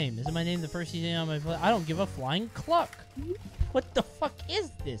 what is your name? Isn't my name the first thing on my play? I don't give a flying cluck. What the fuck is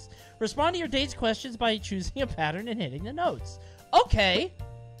this? Respond to your date's questions by choosing a pattern and hitting the notes. Okay.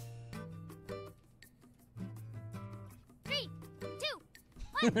 3,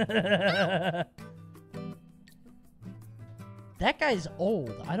 2, 1. That guy's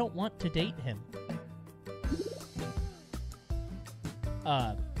old. I don't want to date him.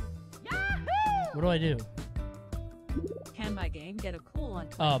 Yahoo! What do I do? Can my game get a cool on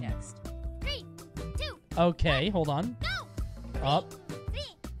play next? 3, 2. Okay, hold on. Go. Up. 3,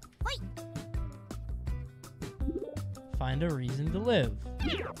 wait. Find a reason to live.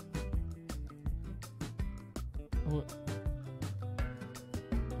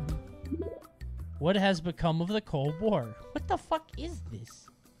 What has become of the Cold War? What the fuck is this?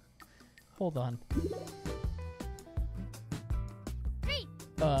 Hold on. 3,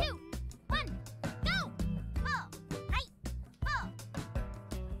 2, 1, go! Ball, right, ball.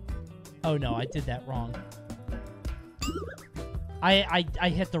 Oh no, I did that wrong. I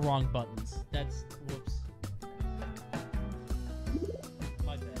hit the wrong buttons. That's whoops.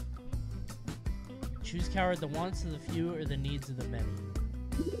 My bad. Choose coward, the wants of the few or the needs of the many.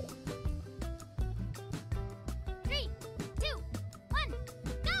 3, 2, 1,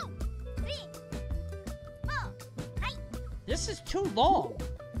 go! 3, ball, right. This is too long.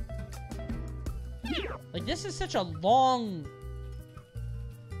 Like, this is such a long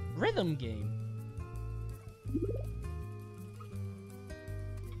rhythm game.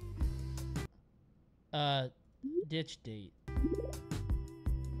 Ditch date.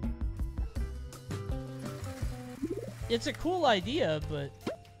 It's a cool idea, but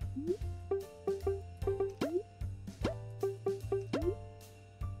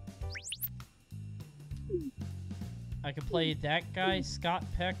I could play that guy, Scott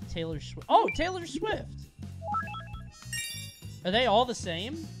Peck, Taylor Swift. Oh, Taylor Swift! Are they all the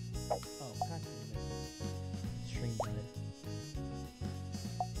same?